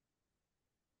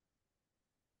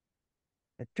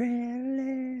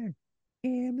 Adrenaline,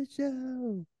 hear me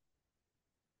so.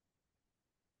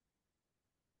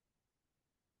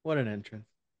 What an entrance.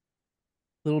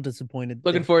 Little disappointed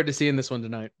Looking that forward to seeing this one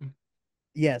tonight.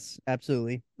 yes,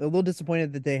 absolutely. A little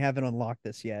disappointed that they haven't unlocked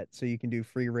this yet, so you can do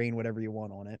free reign whatever you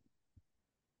want on it.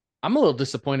 I'm a little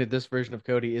disappointed this version of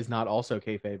Cody is not also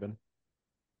kayfaben.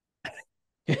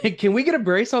 Can we get a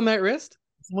brace on that wrist?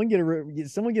 Someone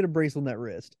get a brace on that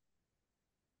wrist.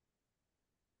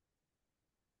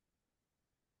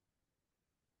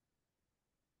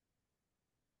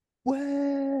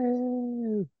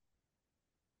 Whoa,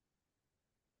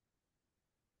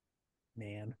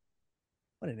 man,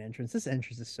 what an entrance! This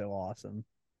entrance is so awesome.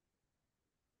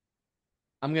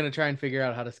 I'm gonna try and figure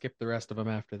out how to skip the rest of them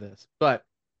after this. But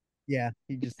Yeah,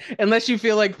 he just unless you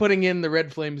feel like putting in the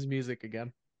Red Flames music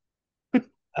again.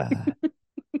 uh,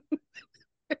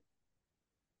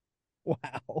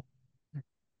 wow.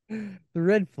 The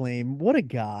Red Flame, what a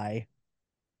guy.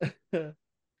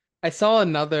 I saw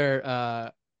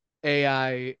another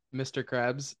AI Mr.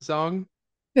 Krabs song,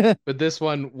 but this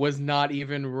one was not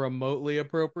even remotely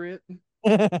appropriate.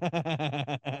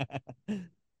 I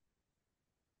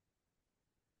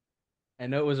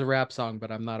know it was a rap song,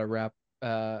 but I'm not a rap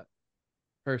uh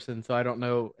person, so I don't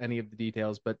know any of the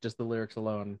details, but just the lyrics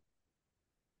alone.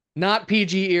 Not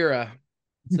PG era.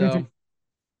 So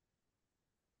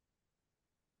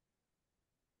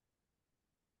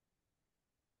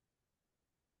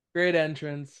great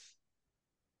entrance.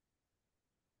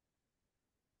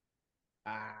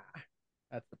 Ah,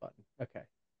 that's the button. Okay.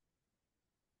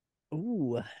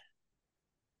 Ooh.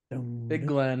 Dum, Big dum.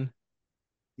 Glenn.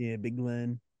 Yeah, Big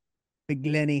Glenn. Big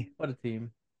Glenny. What a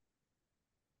team.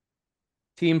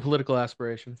 Team political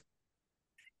aspirations.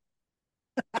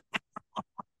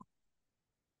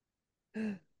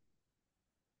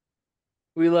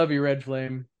 We love you, Red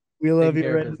Flame. We love Taking you,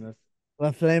 care of Red business.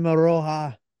 La Flama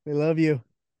Roja. We love you.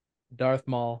 Darth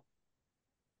Maul.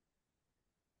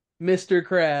 Mr.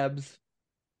 Krabs.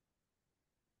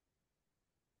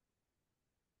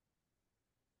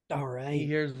 All He right.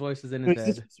 hears voices in his Is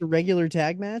this head. just a regular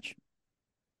tag match?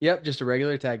 Yep, just a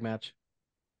regular tag match.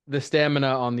 The stamina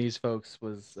on these folks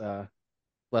was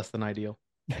less than ideal.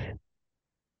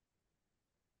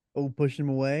 Oh, push him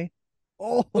away.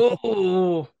 Oh,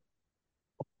 Oh,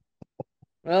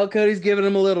 well, Cody's giving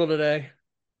him a little today.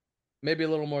 Maybe a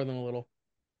little more than a little.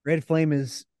 Red Flame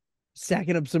is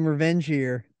sacking up some revenge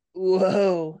here.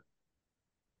 Whoa.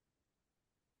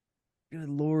 Good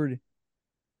Lord.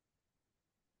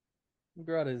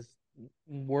 Brought his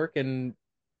working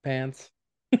pants.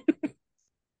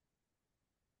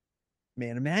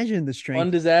 Man, imagine the One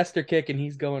strength. disaster kick, and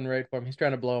he's going right for him. He's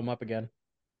trying to blow him up again.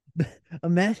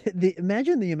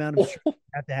 Imagine the amount of strength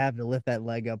you have to lift that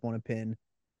leg up on a pin.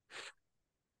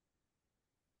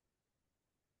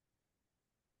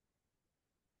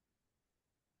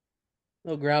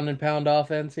 Little ground and pound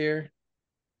offense here.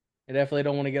 You definitely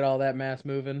don't want to get all that mass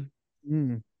moving.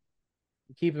 Mm.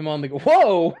 Keep him on the go.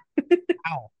 Whoa!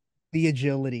 Wow. The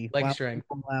agility. Leg Wow. strength.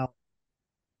 Wow.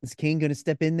 Is Kane going to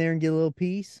step in there and get a little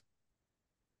piece?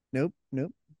 Nope.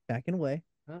 Nope. Backing away.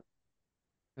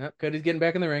 Cody's getting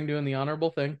back in the ring, doing the honorable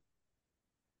thing.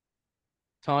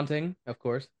 Taunting, of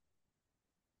course.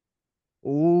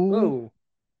 Oh, Whoa.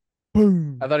 I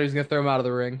boom. thought he was going to throw him out of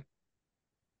the ring.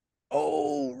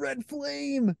 Oh, red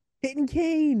flame hitting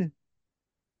Kane.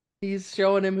 He's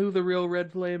showing him who the real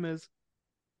Red Flame is.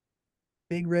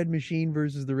 Big red machine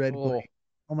versus the red flame. Oh,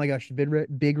 Oh my gosh,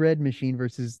 big red machine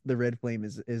versus the red flame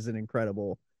is an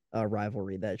incredible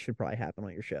rivalry that should probably happen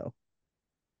on your show.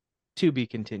 to be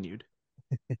continued.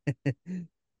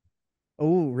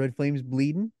 Oh, red flame's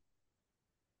bleeding.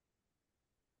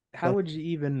 How But would you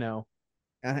even know?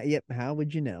 yep, how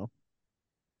would you know?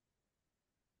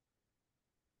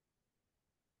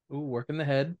 Ooh, working the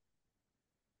head.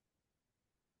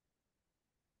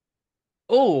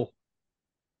 Oh,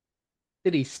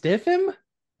 did he stiff him?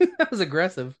 That was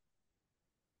aggressive.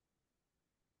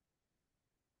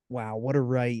 Wow, what a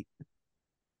right.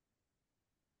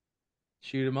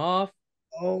 Shoot him off.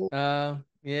 Oh,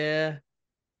 Yeah.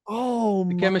 oh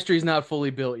The my, chemistry's not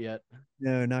fully built yet.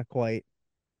 no, not quite.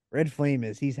 Red flame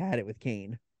he's had it with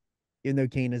Kane, even though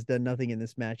Kane has done nothing in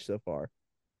this match so far.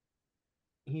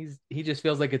 He just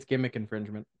feels like it's gimmick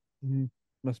infringement. Mhm.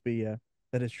 Must be, yeah,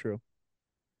 that is true.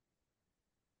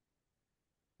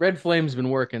 Red Flame's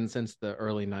been working since the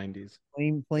early 90s.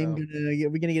 Flame So,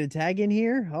 we gonna get a tag in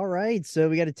here. All right, so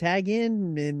we got a tag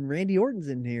in, and Randy Orton's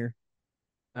in here.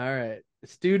 all right.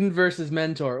 Student versus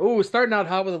mentor. Oh, starting out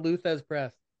hot with a Luthez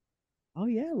press. Oh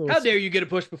yeah, a little How dare you get a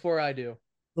push before I do?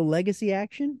 the legacy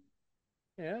action.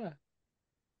 Yeah.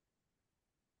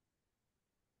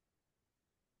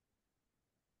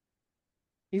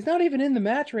 He's not even in the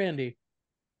match, Randy.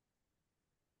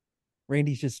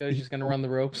 Randy's just So he's just gonna run the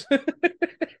ropes.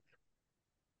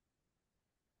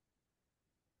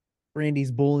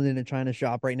 Randy's bulling in a china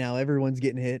shop right now. Everyone's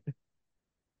getting hit.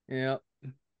 Yeah.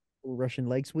 Russian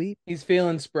leg sweep. He's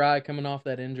feeling spry coming off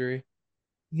that injury.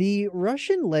 The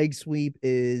Russian leg sweep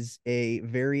is a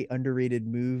very underrated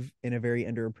move and a very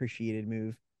underappreciated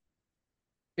move.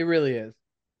 It really is.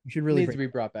 You should It really needs to be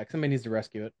brought back. Somebody needs to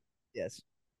rescue it. yes,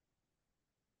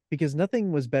 because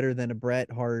nothing was better than a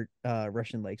Bret Hart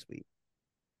Russian leg sweep.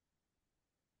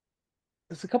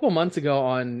 It's a couple months ago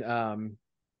on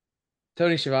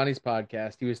Tony Schiavone's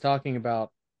podcast. He was talking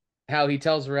about how he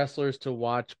tells wrestlers to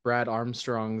watch Brad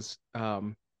Armstrong's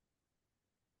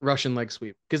Russian leg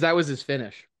sweep because that was his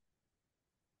finish.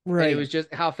 And it Right. was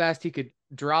just how fast he could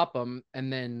drop them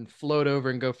and then float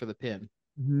over and go for the pin.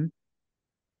 Mm-hmm.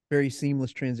 Very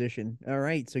seamless transition. All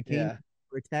right, so Kane Yeah.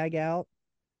 for a tag out.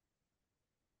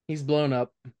 He's blown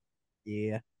up.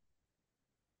 Yeah.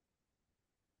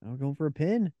 I'm going for a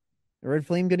pin. The Red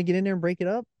Flame going to get in there and break it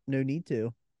up? No need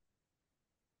to.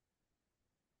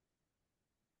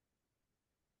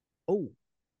 Oh,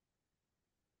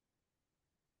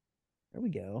 there we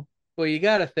go. Well, you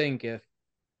got to think if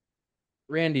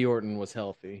Randy Orton was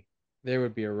healthy, there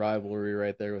would be a rivalry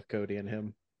right there with Cody and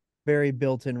him. Very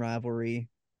built-in rivalry.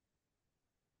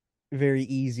 Very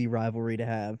easy rivalry to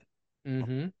have.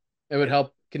 Mm-hmm. It would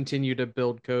help continue to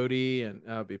build Cody, and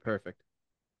that would be perfect.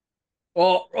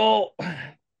 Oh. Now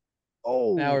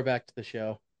Oh, we're back to the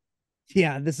show.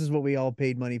 yeah, this is what we all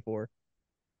paid money for.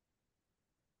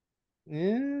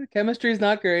 Yeah, chemistry's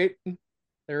not great.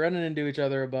 They're running into each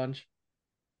other a bunch.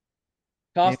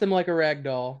 And Tossed him like a rag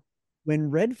doll. when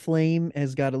Red Flame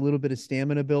has got a little bit of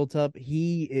stamina built up,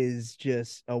 he is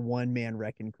just a one-man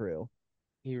wrecking crew.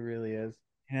 He really is.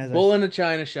 And as Bull in a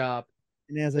china shop.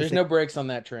 I There's say, no brakes on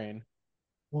that train.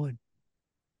 one.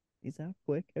 He's out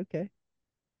quick. Okay.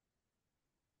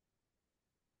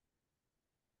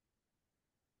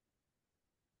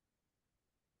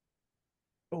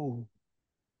 Oh,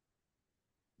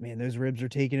 man, those ribs are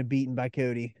taking a beating by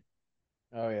Cody.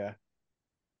 Oh yeah.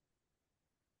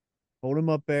 Hold him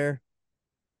up there.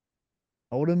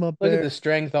 Hold him up Look at there. the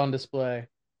strength on display.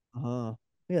 Uh-huh. Look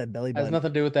at that belly Has button.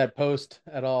 nothing to do with that post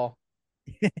at all.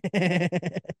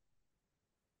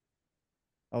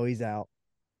 Oh, he's out.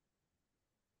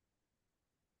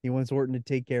 He wants Orton to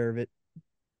take care of it.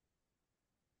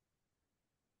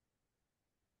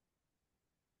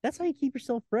 That's how you keep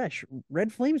yourself fresh.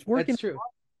 That's true.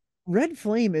 Red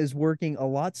Flame is working a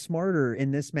lot smarter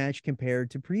in this match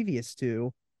compared to previous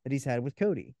two that he's had with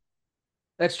Cody.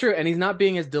 That's true. And he's not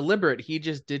being as deliberate. He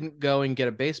just didn't go and get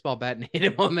a baseball bat and hit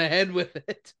him on the head with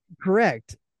it.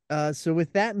 Correct. So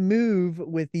with that move,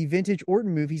 with the vintage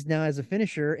Orton move, he's now as a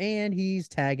finisher and he's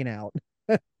tagging out.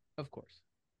 Of course.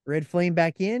 Red Flame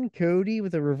back in. Cody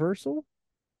with a reversal.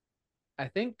 I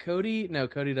think Cody. No,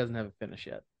 Cody doesn't have a finish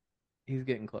yet. He's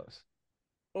getting close,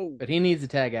 Oh. but he needs to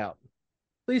tag out.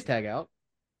 Please tag out.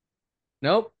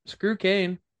 Nope. Screw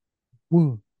Kane.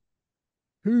 1,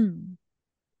 2.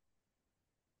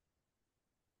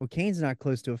 Well, Kane's not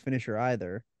close to a finisher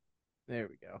either. There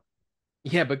we go.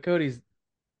 Yeah, but Cody's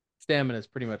stamina is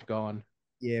pretty much gone.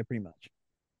 Yeah, pretty much.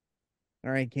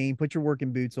 All right, Kane, put your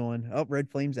working boots on. Oh, Red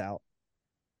Flame's out.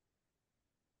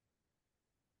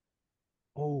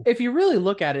 Oh, If you really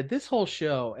look at it, this whole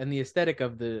show and the aesthetic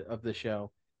of the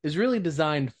show is really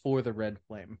designed for the Red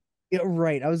Flame. yeah,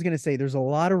 right. I was gonna say there's a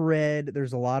lot of red,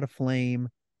 there's a lot of flame.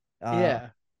 Uh, Yeah,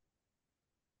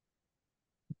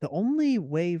 the only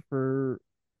way for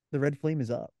the Red Flame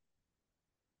is up.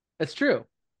 that's true.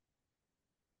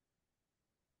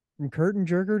 From curtain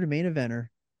jerker to main eventer.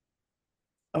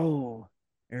 Oh,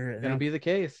 Gonna now be the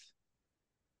case.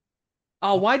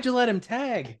 Oh, why'd you let him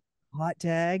tag? hot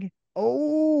tag.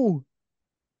 Oh,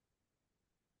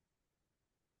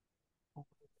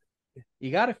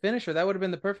 You got a finisher. That would have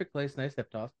been the perfect place. Nice hip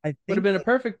toss. I Would have think been a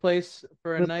perfect place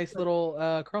for a but nice little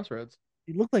crossroads.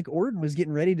 it looked like Orton was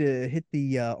getting ready to hit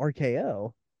the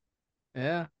RKO.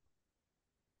 Yeah,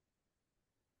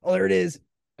 Oh, there it is.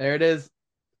 there it is.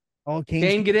 Oh, Kane's.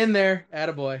 Kane, get in there.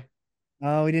 Attaboy.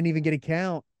 Oh, he didn't even get a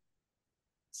count.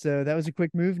 So that was a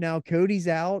quick move. Now Cody's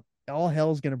out. All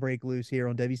hell's gonna break loose here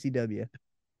on WCW.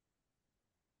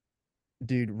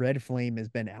 Dude, Red Flame has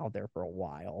been out there for a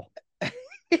while.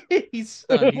 He's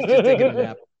stunned. He's just taking a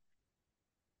nap.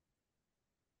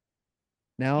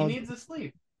 He Now needs to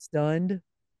sleep. stunned.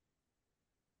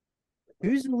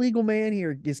 Who's the legal man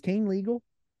here? Is Kane legal?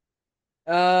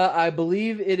 I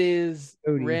believe it is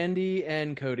Cody. Randy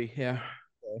and Cody. Yeah.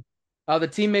 Okay. Oh, the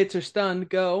teammates are stunned.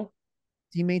 Go.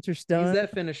 Teammates are He's stunned.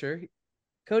 that finisher.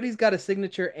 Cody's got a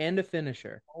signature and a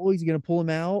finisher. Oh, he's gonna pull him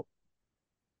out.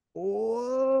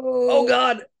 Oh Oh,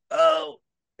 God. Oh.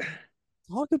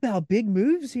 talk about big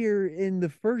moves here in the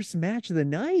first match of the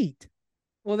night.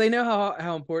 Well, they know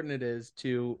how important it is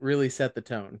to really set the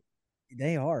tone.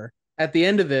 They are. At the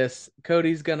end of this,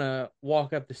 Cody's gonna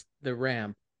walk up the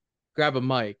ramp, grab a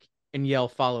mic, and yell,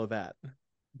 "Follow that."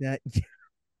 That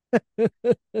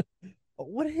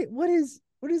what is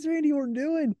Randy Orton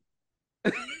doing?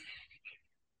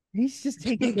 He's just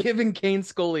taking the Giving Kane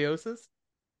scoliosis.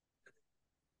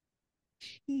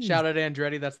 Jeez. Shout out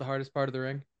Andretti. That's the hardest part of the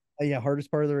ring. Oh, yeah,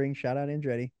 hardest part of the ring. Shout out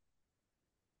Andretti.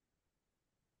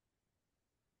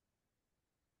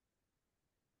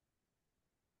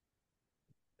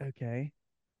 Okay.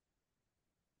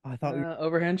 I thought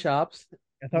Overhand chops.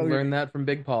 I thought we were, Learned that from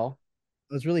Big Paul.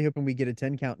 I was really hoping we get a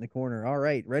 10 count in the corner. All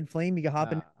right, Red Flame, you can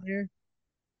hop in there.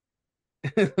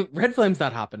 Red Flame's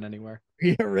not hopping anywhere.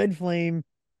 Yeah, Red Flame.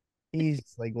 He's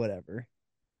like whatever.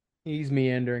 He's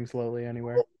meandering slowly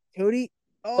anywhere. Oh, Cody.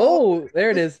 Oh, Oh,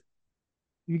 there it is.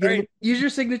 you All get right, use your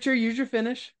signature. Use your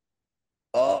finish.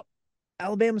 oh,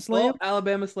 Alabama Slam. Oh,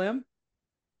 Alabama Slam.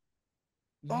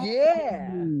 Oh, Yeah.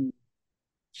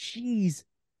 jeez.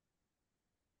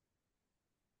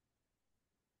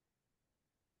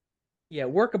 Yeah,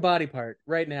 work a body part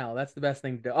right now. That's the best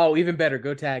thing to do. Oh, even better,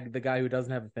 go tag the guy who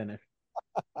doesn't have a finish.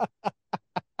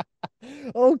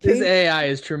 Oh, His Kane, AI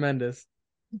is tremendous.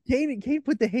 Kane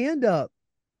put the hand up.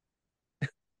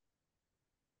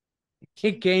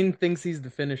 Kane thinks he's the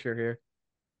finisher here.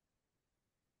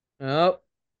 Oh,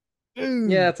 Boom.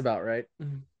 yeah, that's about right.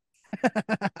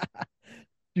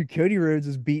 Dude, Cody Rhodes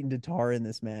is beating Tatar in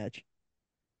this match.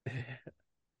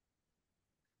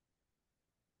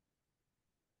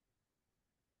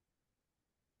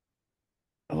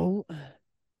 Oh,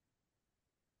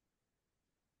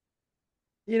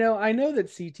 I know that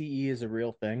CTE is a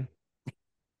real thing.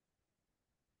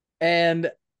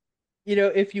 And,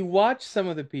 if you watch some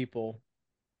of the people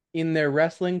in their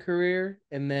wrestling career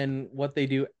and then what they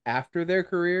do after their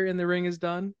career in the ring is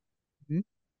done, Mhm.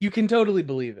 you can totally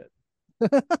believe it.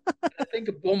 I think,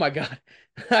 oh my God,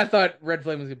 I thought Red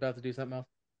Flame was about to do something else.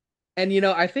 And,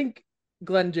 I think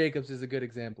Glenn Jacobs is a good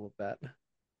example of that.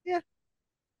 yeah.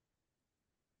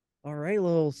 All right,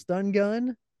 little stun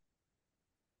gun.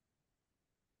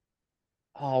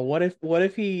 Oh, what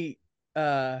if he,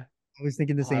 I was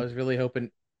thinking the I same. was really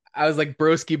hoping, I was like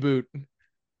broski boot.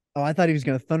 Oh, I thought he was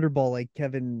gonna thunderball like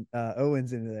Kevin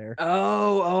Owens into there.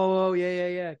 Oh, yeah, yeah,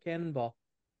 yeah. Cannonball.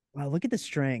 Wow, look at the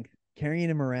strength carrying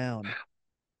him around.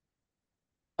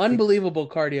 Unbelievable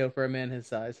cardio for a man his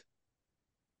size.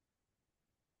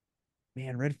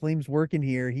 Man, Red Flame's working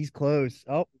here. He's close.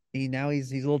 Oh, he's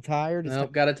a little tired. It's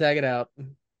Nope, gotta tag it out.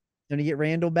 gonna get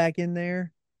Randall back in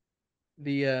there.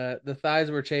 The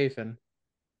thighs were chafing.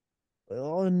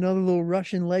 Oh, another little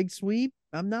Russian leg sweep.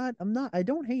 I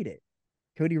don't hate it.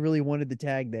 Cody really wanted the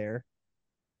tag there.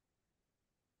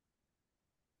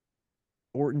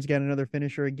 Orton's got another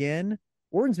finisher again.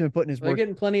 Orton's been putting his They're work.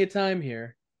 getting plenty of time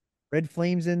here. Red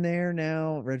Flame's in there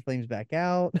now. Red Flame's back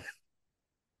out.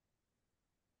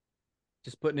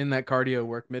 Just putting in that cardio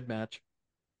work mid match.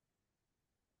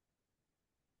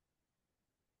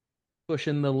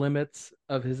 Pushing the limits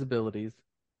of his abilities.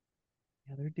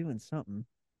 Yeah, they're doing something.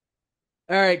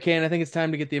 All right, Kane, I think it's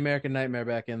time to get the American Nightmare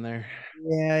back in there.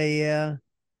 Yeah, yeah.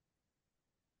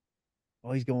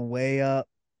 Oh, he's going way up.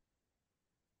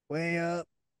 Way up.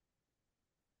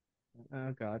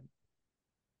 Oh God.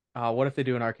 What if they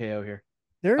do an RKO here?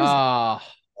 There's Ah,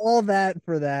 all that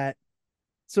for that.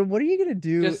 So what are you gonna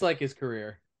do? just like his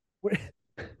career. What,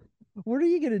 what are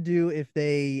you gonna do if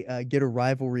they get a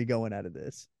rivalry going out of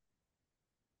this?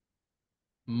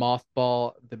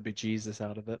 Mothball the bejesus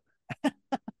out of it.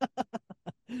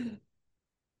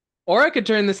 Or I could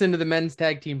turn this into the men's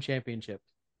tag team championship.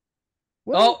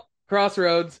 Well, Oh,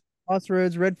 Crossroads.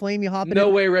 Crossroads, Red Flame, you hopping No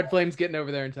in? way Red Flame's getting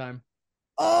over there in time.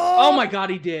 Oh Oh, my God,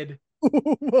 he did.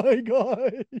 oh my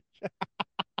god!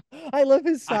 I love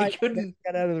his I side. couldn't.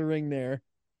 Got out of the ring there.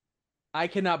 I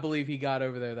cannot believe he got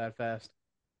over there that fast.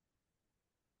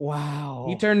 He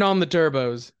Wow. turned on the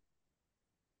turbos.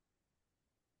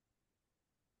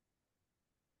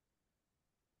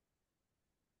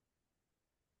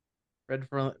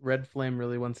 Red Flame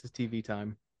really wants his TV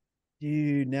time.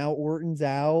 Dude, now Orton's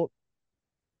out.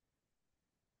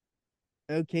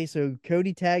 Okay, so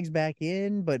Cody tags back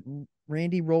in, but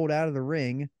Randy rolled out of the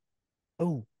ring.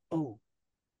 Oh, oh,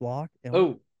 block, elbow,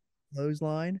 Oh,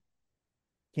 clothesline.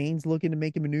 Kane's looking to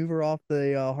make a maneuver off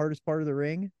the hardest part of the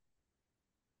ring.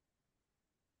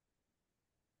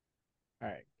 all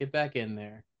right. Get back in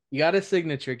there. You got his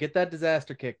signature. Get that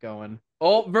disaster kick going.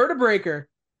 Oh, vertebreaker.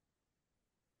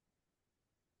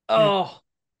 And Oh,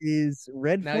 is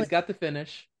Red now Flame. he's got the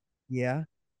finish. Yeah.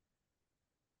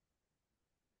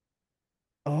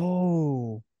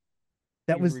 Oh,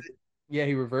 that He was re- yeah,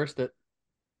 he reversed it.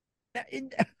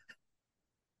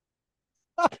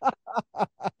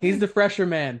 He's the fresher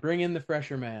man. Bring in the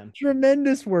fresher man.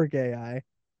 tremendous work, AI.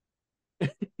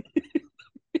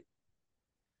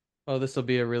 Oh, this will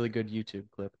be a really good YouTube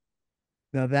clip.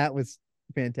 Now that was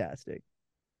fantastic.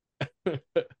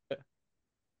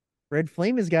 Red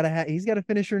Flame has got he's got a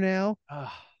finisher now.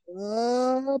 Ah,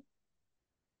 Uh,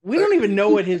 we don't even know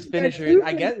what his he's got finisher is. two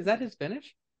I guess is that his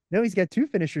finish? No, he's got two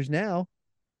finishers now.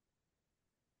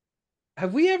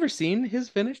 Have we ever seen his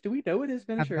finish? Do we know what his Have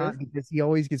finisher not is? because he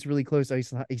always gets really close. Oh,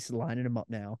 he's lining him up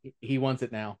now. He wants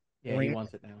it now. Yeah, he Ram-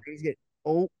 wants it now. He's get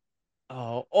oh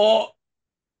Oh,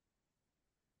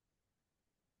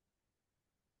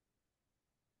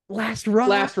 last ride.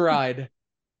 last ride.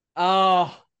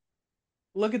 Oh,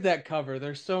 look at that cover.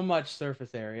 There's so much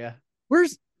surface area.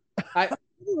 Where's I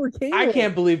where Kane I went?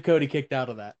 can't believe Cody kicked out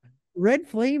of that. Red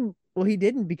Flame? Well, he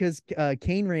didn't because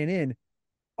Kane ran in.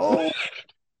 Oh,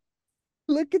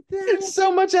 look at that! There's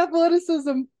so much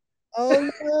athleticism. Oh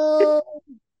no!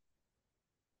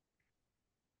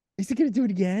 Is he gonna do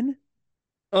it again?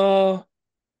 Oh,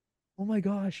 Oh my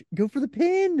gosh! Go for the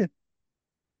pin!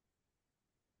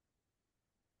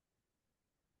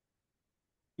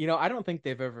 I don't think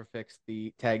they've ever fixed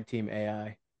the tag team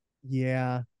AI.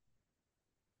 Yeah.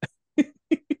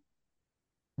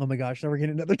 Oh my gosh! Now we're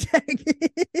getting another tag.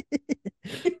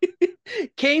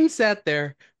 Kane sat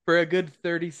there for a good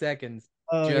 30 seconds,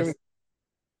 Oh, just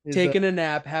is taking a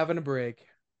nap, having a break.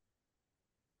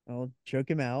 I'll choke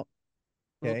him out.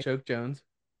 Little Okay. choke Jones.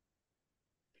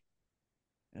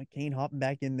 Kane hopping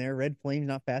back in there. Red Flame's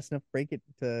not fast enough to break it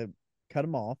to cut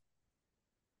him off.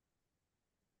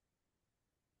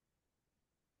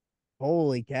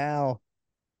 Holy cow.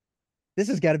 This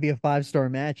has got to be a 5-star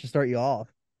match to start you off.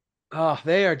 Oh,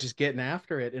 they are just getting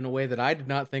after it in a way that I did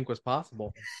not think was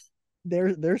possible.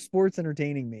 Their sports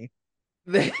entertaining me.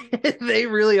 They they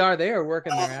really are. They are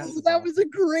working their asses That off. was a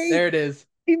great There it is.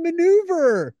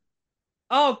 maneuver.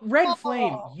 Oh, Red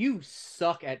Flame, Oh, you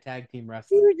suck at tag team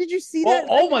wrestling. dude, did you see Oh, that?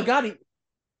 oh my God,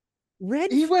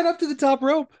 Red, he went up to the top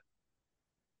rope.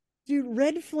 dude,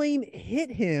 Red Flame hit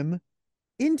him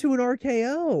into an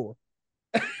RKO.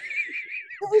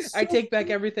 That was I so take back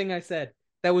cool. everything I said.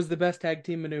 That was the best tag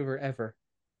team maneuver ever.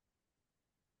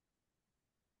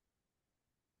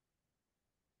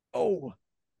 Oh,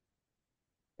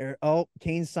 oh,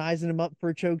 Kane's sizing him up for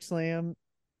a choke slam.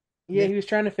 Yeah, he was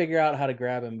trying to figure out how to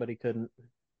grab him, but he couldn't.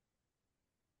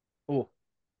 Oh,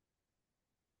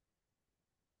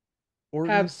 Orton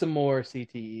have some more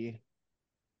CTE.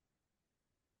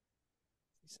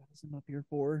 size him up here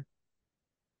for.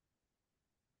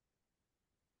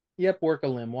 Yep, work a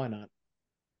limb. Why not?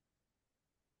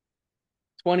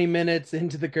 20 minutes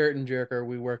into the curtain jerker,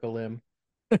 we work a limb.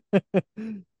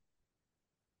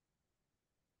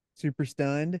 Super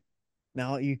stunned.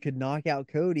 Now you could knock out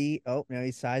Cody. Oh, now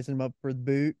he's sizing him up for the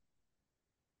boot.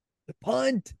 The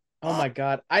punt. Oh Oh, my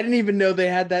God. I didn't even know they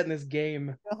had that in this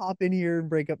game. hop in here and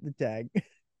break up the tag.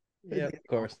 Yep, of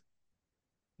course.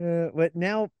 But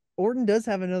now Orton does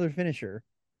have another finisher,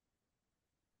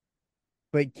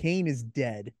 but Kane is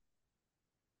dead.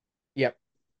 Yep.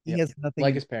 He Yep. has Like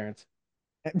nothing. his parents.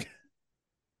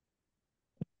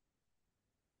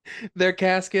 Their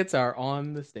caskets are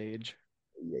on the stage.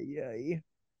 Yeah.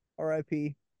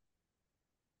 R.I.P.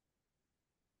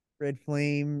 Red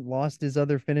Flame lost his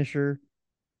other finisher.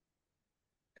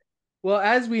 Well,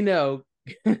 as we know,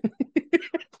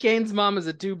 Kane's mom is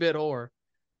a two-bit whore.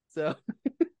 So,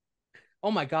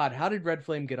 oh my God, how did Red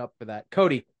Flame get up for that?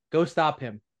 Cody, go stop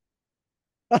him.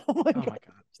 Oh my Oh god, my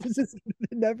God. this is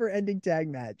a never-ending tag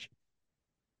match.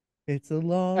 It's a Are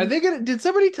long. they gonna, did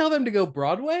somebody tell them to go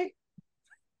Broadway?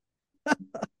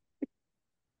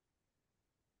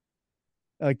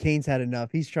 Kane's had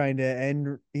enough. He's trying to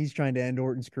end. He's trying to end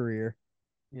Orton's career.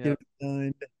 Get Yep. it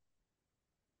done.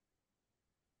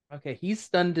 Okay, he's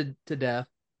stunned to death.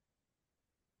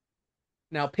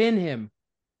 Now pin him.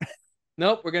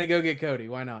 Nope, we're gonna go get Cody.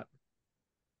 Why not?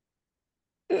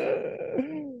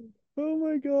 Oh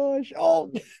my gosh!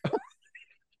 Oh,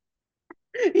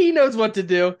 He knows what to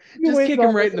do. he Just wins kick him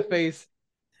all right in the the. face.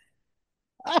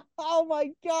 Oh my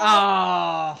god!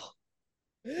 Ah,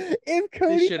 If this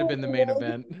Cody should have would been the have main won,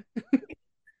 event.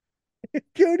 if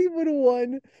Cody would have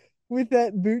won with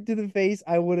that boot to the face,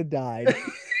 I would have died.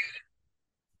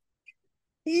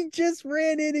 He just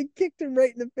ran in and kicked him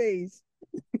right in the face.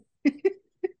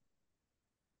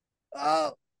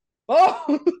 Oh,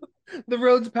 Oh, the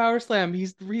Rhodes Power Slam.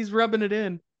 He's rubbing it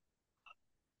in.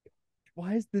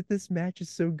 why is that this match is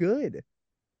so good?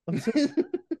 I'm so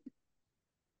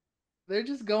They're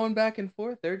just going back and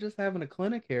forth. They're just having a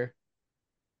clinic here.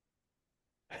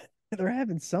 they're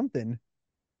having something.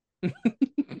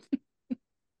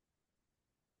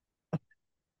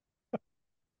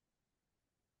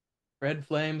 Red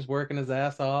Flame's working his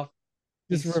ass off.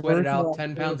 He Just sweated reverse out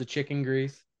 10 pounds of chicken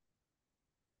grease.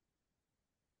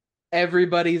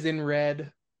 Everybody's in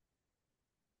red.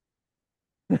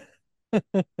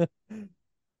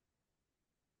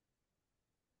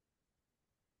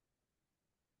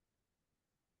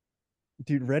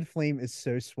 Dude, Red Flame is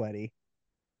so sweaty.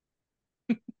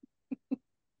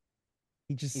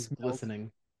 He just He's smells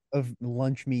glistening. of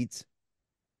lunch meats.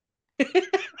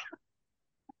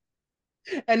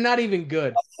 And not even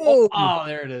good. Oh, Oh, oh,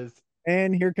 there it is.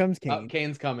 and here comes Oh, Kane.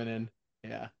 Kane's coming in.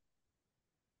 Yeah.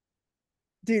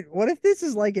 Dude, what if this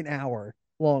is like an hour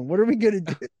long? What are we gonna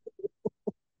do?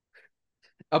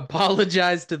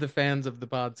 Apologize to the fans of the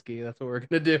Podski. That's what we're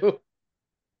gonna do. We're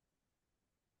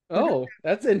gonna Oh,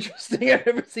 that's interesting. I've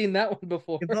never seen that one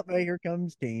before. give up. Here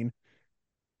comes Kane.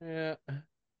 Yeah.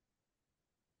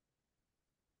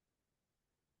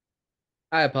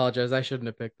 I apologize. I shouldn't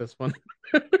have picked this one.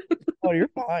 Oh, you're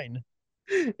fine.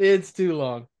 It's too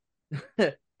long.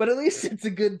 But at least it's a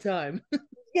good time.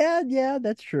 Yeah,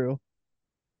 that's true.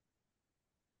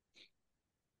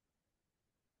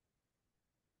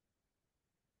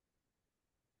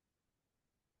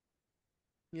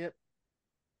 Yep.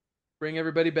 Bring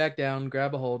everybody back down,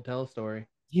 grab a hold, tell a story.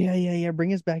 Yeah.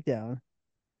 Bring us back down.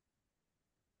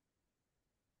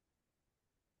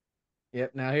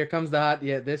 Yep. Now here comes the hot.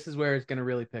 Yeah, this is where it's gonna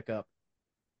really pick up.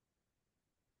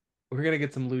 We're gonna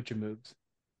get some lucha moves.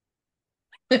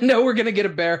 No, we're gonna get a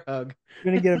bear hug.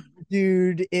 We're gonna get a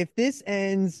dude. If this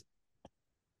ends,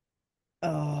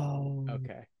 oh,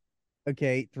 Okay.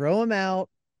 okay, throw him out.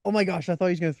 Oh my gosh, I thought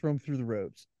he was gonna throw him through the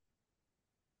ropes.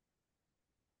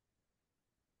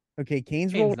 Okay,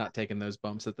 Kane's Kane's rolling. not taking those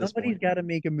bumps at this Somebody's point. got to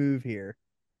make a move here.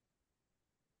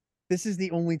 This is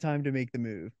the only time to make the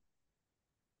move.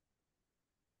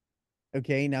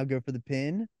 Okay, now go for the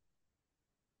pin.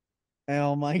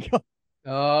 Oh my god,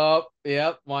 Oh,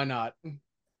 yep. Why not?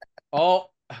 Oh,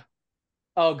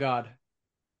 oh God.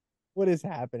 what is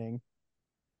happening?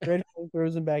 Red Bull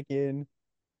throws him back in.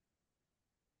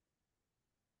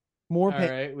 More All pin.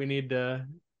 right, we need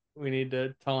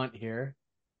to taunt here.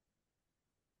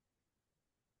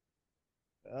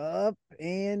 Up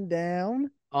and down.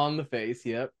 On the face,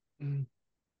 yep.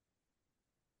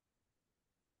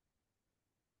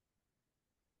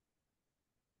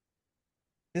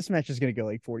 This match is gonna go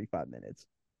like 45 minutes.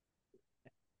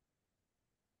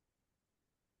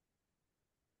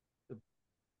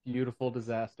 Beautiful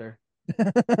disaster.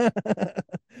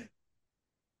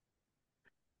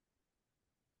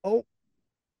 Oh,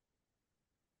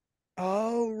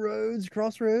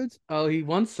 Crossroads. Oh, he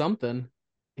wants something.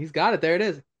 He's got it. There it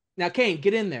is. Now, Kane,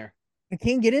 get in there. I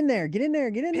can't get in there. Get in there.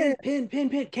 Get in there.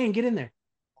 Pin. Kane, get in there.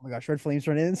 Oh my gosh, Red Flame's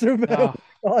running in so bad. Oh,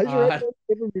 Oh my gosh, Red God. Flame's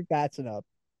giving me passing up.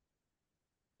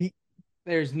 He,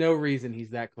 There's no reason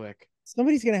he's that quick.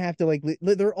 somebody's gonna have to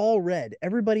they're all red.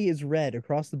 Everybody is red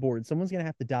across the board. Someone's gonna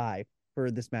have to die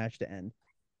for this match to end.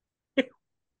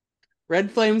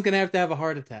 Red Flame's gonna have a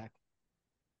heart attack.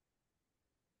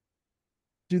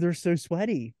 Dude, they're so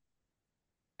sweaty.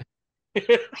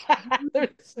 They're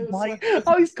so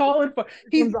oh, he's calling for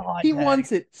he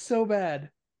wants it so bad.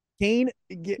 Kane,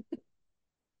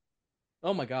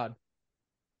 Oh my God.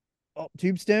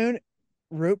 Tombstone,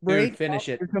 rope break. Dude, finish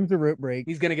it. Here comes a rope break.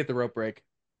 He's gonna get the rope break.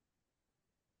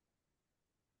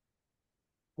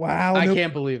 Wow, I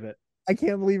can't believe it. I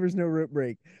can't believe there's no rope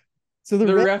break. So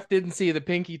the ref didn't see the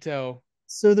pinky toe.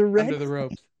 So the red under the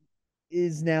ropes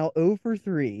is now 0 for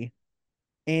 3,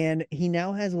 and he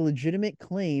now has a legitimate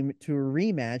claim to a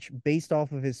rematch based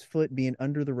off of his foot being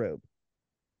under the rope.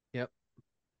 Yep.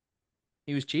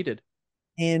 He was cheated.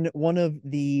 And one of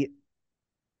the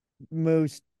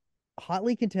most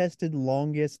hotly contested,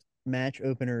 longest match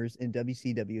openers in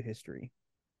WCW history.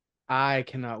 I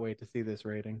cannot wait to see this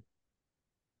rating.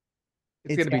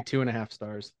 It's going to be 2.5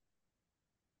 stars.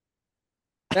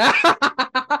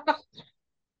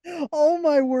 Oh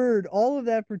my word. All of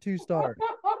that for 2 stars.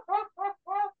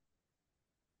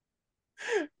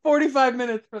 45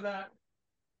 minutes for that.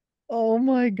 Oh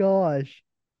my gosh.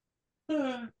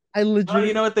 I legit. Oh,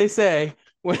 you know what they say?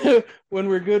 When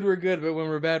we're good, but when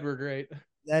we're bad, we're great.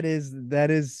 That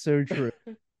is so true.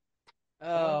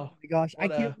 Oh my gosh. I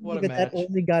can't believe that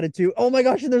only got it 2. Oh my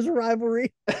gosh, and there's a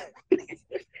rivalry.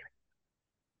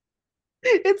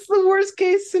 It's the worst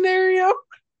case scenario.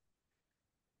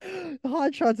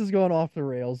 Hot Shots is going off the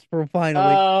rails for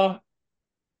finally.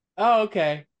 Oh,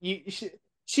 okay.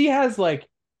 She has like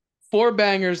 4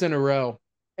 bangers in a row,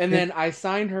 and then I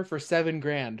signed her for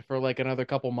 $7,000 for like another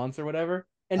couple months or whatever,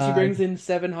 and she brings in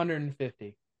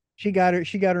 750. She got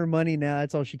her money now.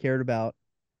 That's all she cared about.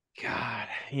 God,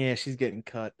 yeah, she's getting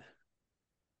cut.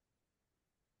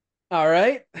 All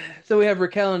right, so we have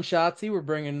Raquel and Shotzi. We're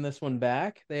bringing this one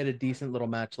back. They had a decent little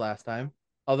match last time.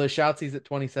 Although Shotzi's at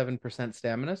 27%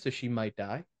 stamina, so she might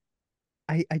die.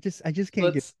 I just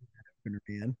can't get her,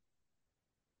 man.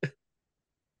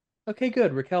 Okay,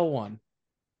 good. Raquel won.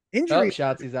 Injury. Oh,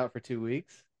 Shotzi's out for 2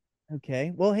 weeks.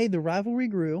 Okay. Well, hey, the rivalry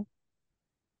grew.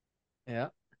 Yeah.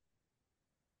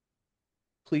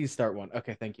 Please start one.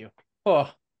 Okay, thank you. Oh.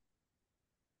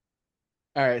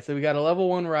 All right, so we got a level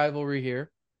 1 rivalry here.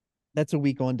 That's a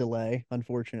week on delay,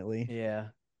 unfortunately. Yeah.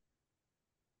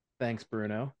 Thanks,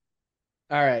 Bruno.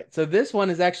 All right, so this one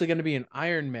is actually going to be an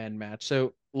Iron Man match.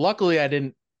 So luckily I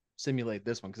didn't simulate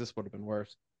this one because this would have been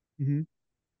worse. Mm-hmm.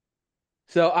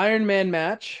 So Iron Man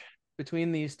match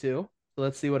between these two. So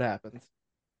let's see what happens.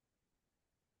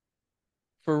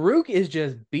 Farouk is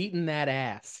just beating that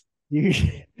ass.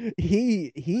 He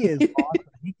is awesome.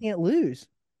 He can't lose.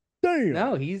 Damn.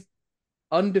 No, he's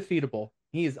undefeatable.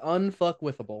 He is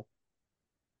unfuckwithable.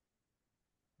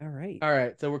 All right. All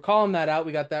right, so we're calling that out.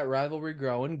 We got that rivalry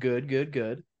growing.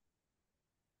 Good.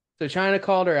 So China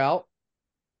called her out.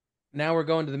 Now we're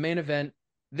going to the main event.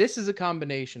 This is a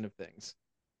combination of things.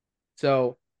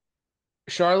 So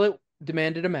Charlotte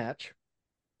demanded a match.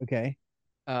 Okay.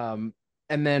 And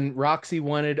then Roxy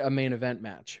wanted a main event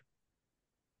match.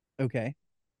 Okay.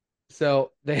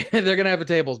 So they're gonna have a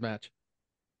tables match.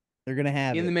 They're gonna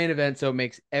have in the main event, so it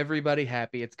makes everybody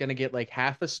happy. It's gonna get like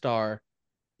half a star.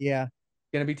 Yeah.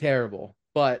 It's gonna be terrible,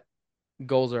 but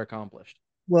goals are accomplished.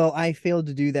 Well, I failed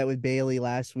to do that with Bailey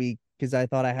last week because I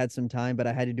thought I had some time, but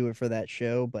I had to do it for that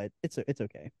show. But it's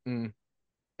okay. And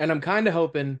I'm kind of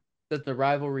hoping that the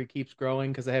rivalry keeps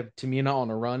growing because I have Tamina on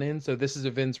a run in. So this is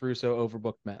a Vince Russo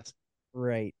overbooked mess.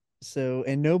 Right. So,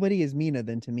 and nobody is Mina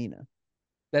than Tamina.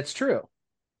 That's true.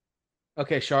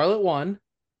 Okay, Charlotte won.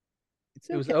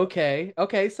 It was okay.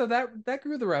 Okay, so that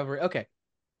grew the rivalry. Okay.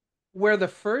 Where the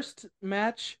first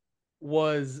match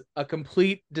was a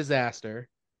complete disaster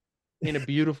in a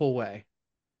beautiful way.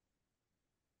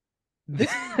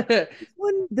 This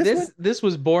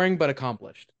was boring but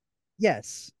accomplished.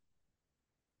 Yes.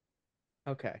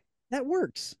 Okay. That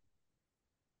works.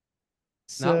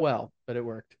 Not well, but it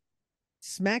worked.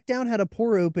 SmackDown had a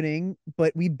poor opening,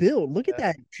 but we built. Look at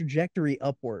that trajectory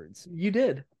upwards. You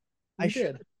did.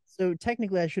 So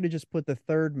technically, I should have just put the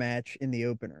third match in the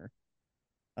opener.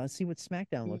 Let's see what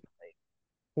SmackDown looked like.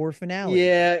 Poor finale.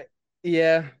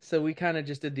 Yeah. So we kind of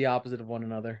just did the opposite of one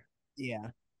another. Yeah,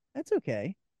 that's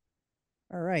okay.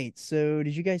 All right. So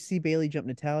did you guys see Bailey jump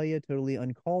Natalya? Totally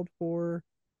uncalled for.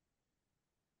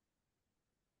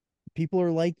 People are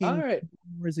All liking right.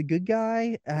 as a good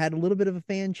guy. I had a little bit of a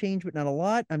fan change, but not a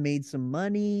lot. I made some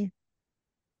money.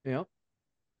 Yeah.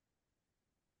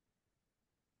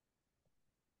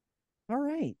 All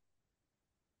right.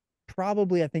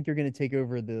 Probably I think you're going to take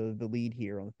over the lead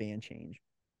here on the fan change.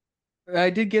 I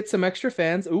did get some extra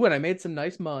fans. Ooh, and I made some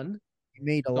nice mun. You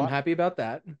made a So I'm lot happy about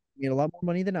that. made a lot more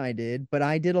money than I did, but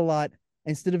I did a lot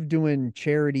instead of doing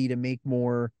charity to make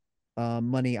more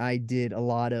money. I did a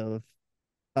lot of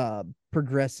uh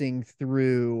progressing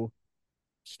through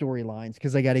storylines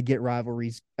because I got to get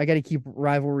rivalries. I got to keep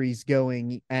rivalries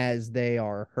going as they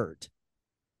are hurt.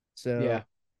 So Yeah.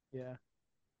 Yeah.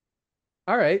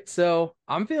 All right. So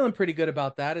I'm feeling pretty good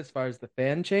about that as far as the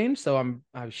fan change. So I'm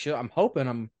hoping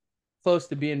I'm close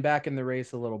to being back in the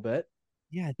race a little bit.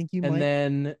 yeah, I think you And might.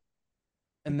 then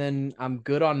and then I'm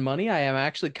good on money. I am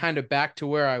actually kind of back to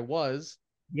where I was.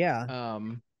 Yeah,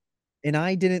 Um, and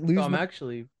I didn't so lose I'm my.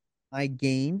 actually I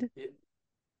gained.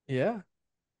 yeah.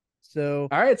 So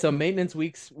All right, so maintenance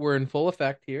weeks were in full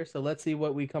effect here. So let's see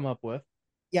what we come up with.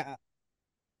 yeah,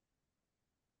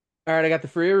 All right, I got the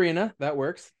free arena. That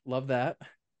works. Love that.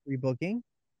 rebooking,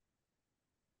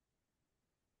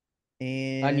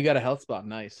 And and you got a health spot.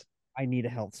 Nice. I need a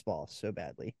health spa so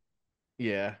badly.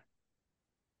 Yeah.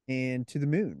 And to the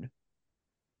moon.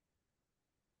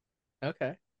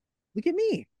 Okay. Look at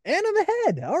me, and I'm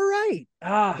ahead. All right,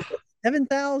 Ah,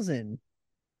 7,000.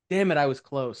 damn it, I was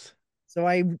close. So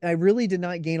I really did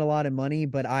not gain a lot of money,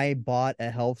 but I bought a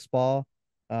health spa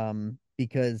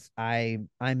because I'm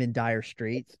in dire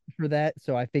straits for that.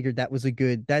 So I figured that was a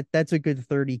good that's a good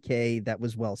 30K that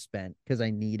was well spent because I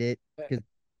need it. Because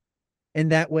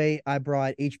and that way I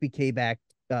brought HBK back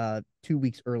 2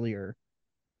 weeks earlier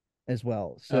as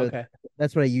well. So Okay.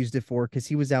 that's what I used it for because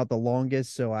he was out the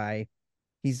longest. So I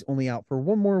he's only out for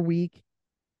one more week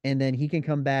and then he can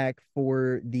come back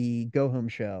for the go home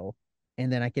show,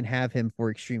 and then I can have him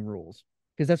for Extreme Rules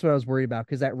because that's what I was worried about.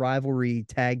 Because that rivalry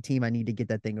tag team, I need to get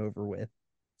that thing over with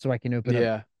so I can open up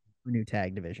Yeah. a new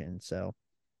tag division. So,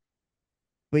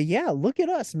 but yeah, look at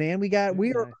us, man. Very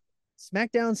We are nice.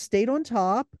 SmackDown stayed on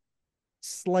top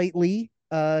slightly,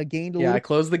 gained a Yeah, I little.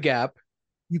 closed the gap.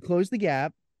 You closed the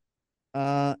gap,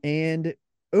 and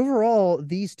overall,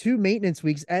 these two maintenance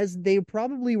weeks, as they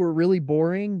probably were really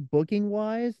boring booking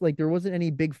wise, like there wasn't any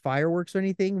big fireworks or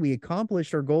anything. We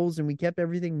accomplished our goals and we kept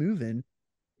everything moving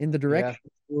in the Yeah.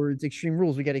 direction towards Extreme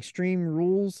Rules. We got Extreme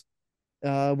Rules,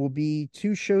 will be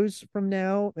 2 shows from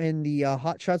now in the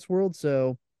Hot Shots world.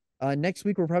 So, next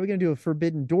week we're probably gonna do a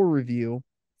Forbidden Door review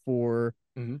for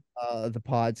Hmm. the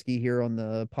Podski here on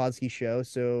the Podski show.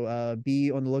 So be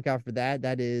on the lookout for that.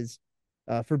 That is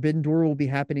Forbidden Door will be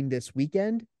happening this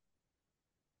weekend.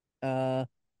 Uh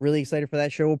really excited for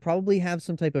that show. We'll probably have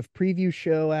some type of preview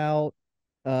show out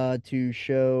to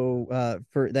show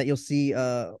for that you'll see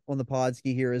on the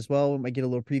Podski here as well. We might get a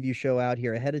little preview show out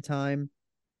here ahead of time.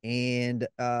 And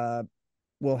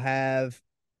we'll have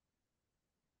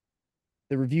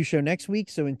the review show next week.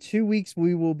 So in 2 weeks,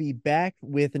 we will be back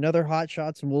with another Hot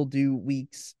Shots, and we'll do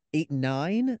weeks 8 and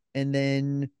 9, and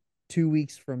then 2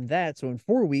 weeks from that. So in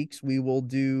 4 weeks, we will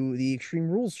do the Extreme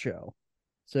Rules show.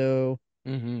 So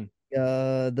Hmm.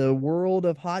 the world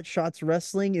of Hot Shots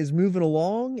wrestling is moving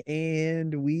along,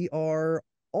 and we are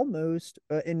almost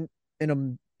in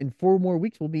 4 more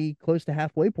weeks, we'll be close to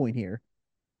halfway point here.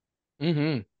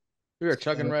 Hmm. We are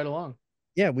chugging So right along.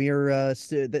 yeah, we are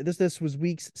this was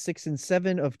weeks 6 and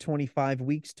 7 of 25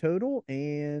 weeks total.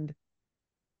 And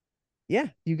yeah,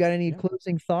 you got any Yeah.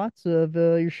 closing thoughts of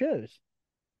your shows?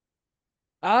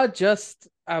 Just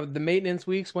the maintenance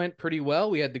weeks went pretty well.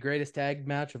 We had the greatest tag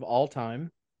match of all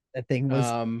time. That thing was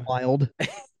Um, wild.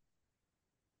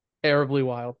 Terribly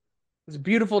wild. It was a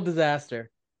beautiful disaster.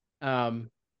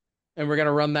 Um, and we're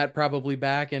gonna run that probably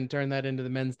back and turn that into the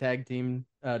men's tag team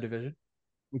division.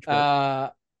 Which worked.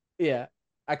 Uh, yeah,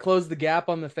 I closed the gap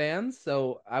on the fans,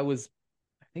 so I was,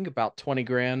 I think, about 20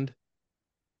 grand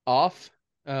off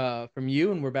from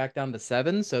you, and we're back down to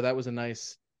 7. So that was a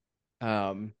nice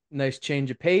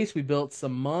change of pace. We built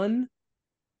some mun.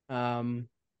 Um,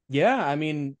 yeah, I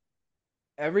mean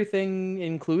everything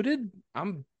included.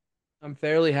 I'm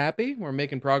fairly happy. We're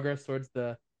making progress towards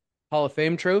the Hall of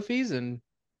Fame trophies, and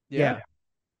Yeah, yeah.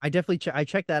 I definitely I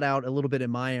checked that out a little bit in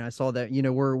mine, and I saw that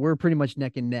we're pretty much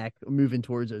neck and neck moving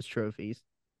towards those trophies.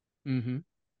 Mm-hmm.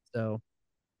 So,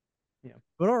 Yeah.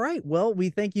 but all right, well, we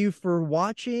thank you for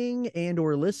watching and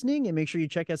or listening, and make sure you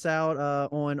check us out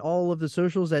on all of the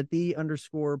socials at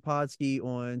 _Podski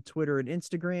on Twitter and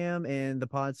Instagram, and the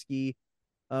Podski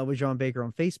with John Baker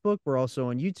on Facebook. We're also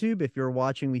on YouTube. If you're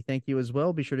watching, we thank you as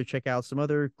well. Be sure to check out some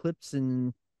other clips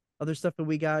and other stuff that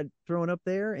we got thrown up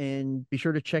there. And be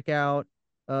sure to check out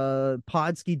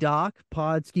Podsky Doc,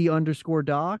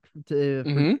 Podsky_Doc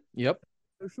for Yep.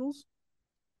 socials.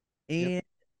 Yep. And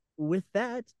with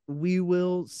that, we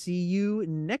will see you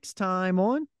next time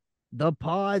on the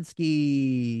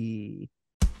Podski.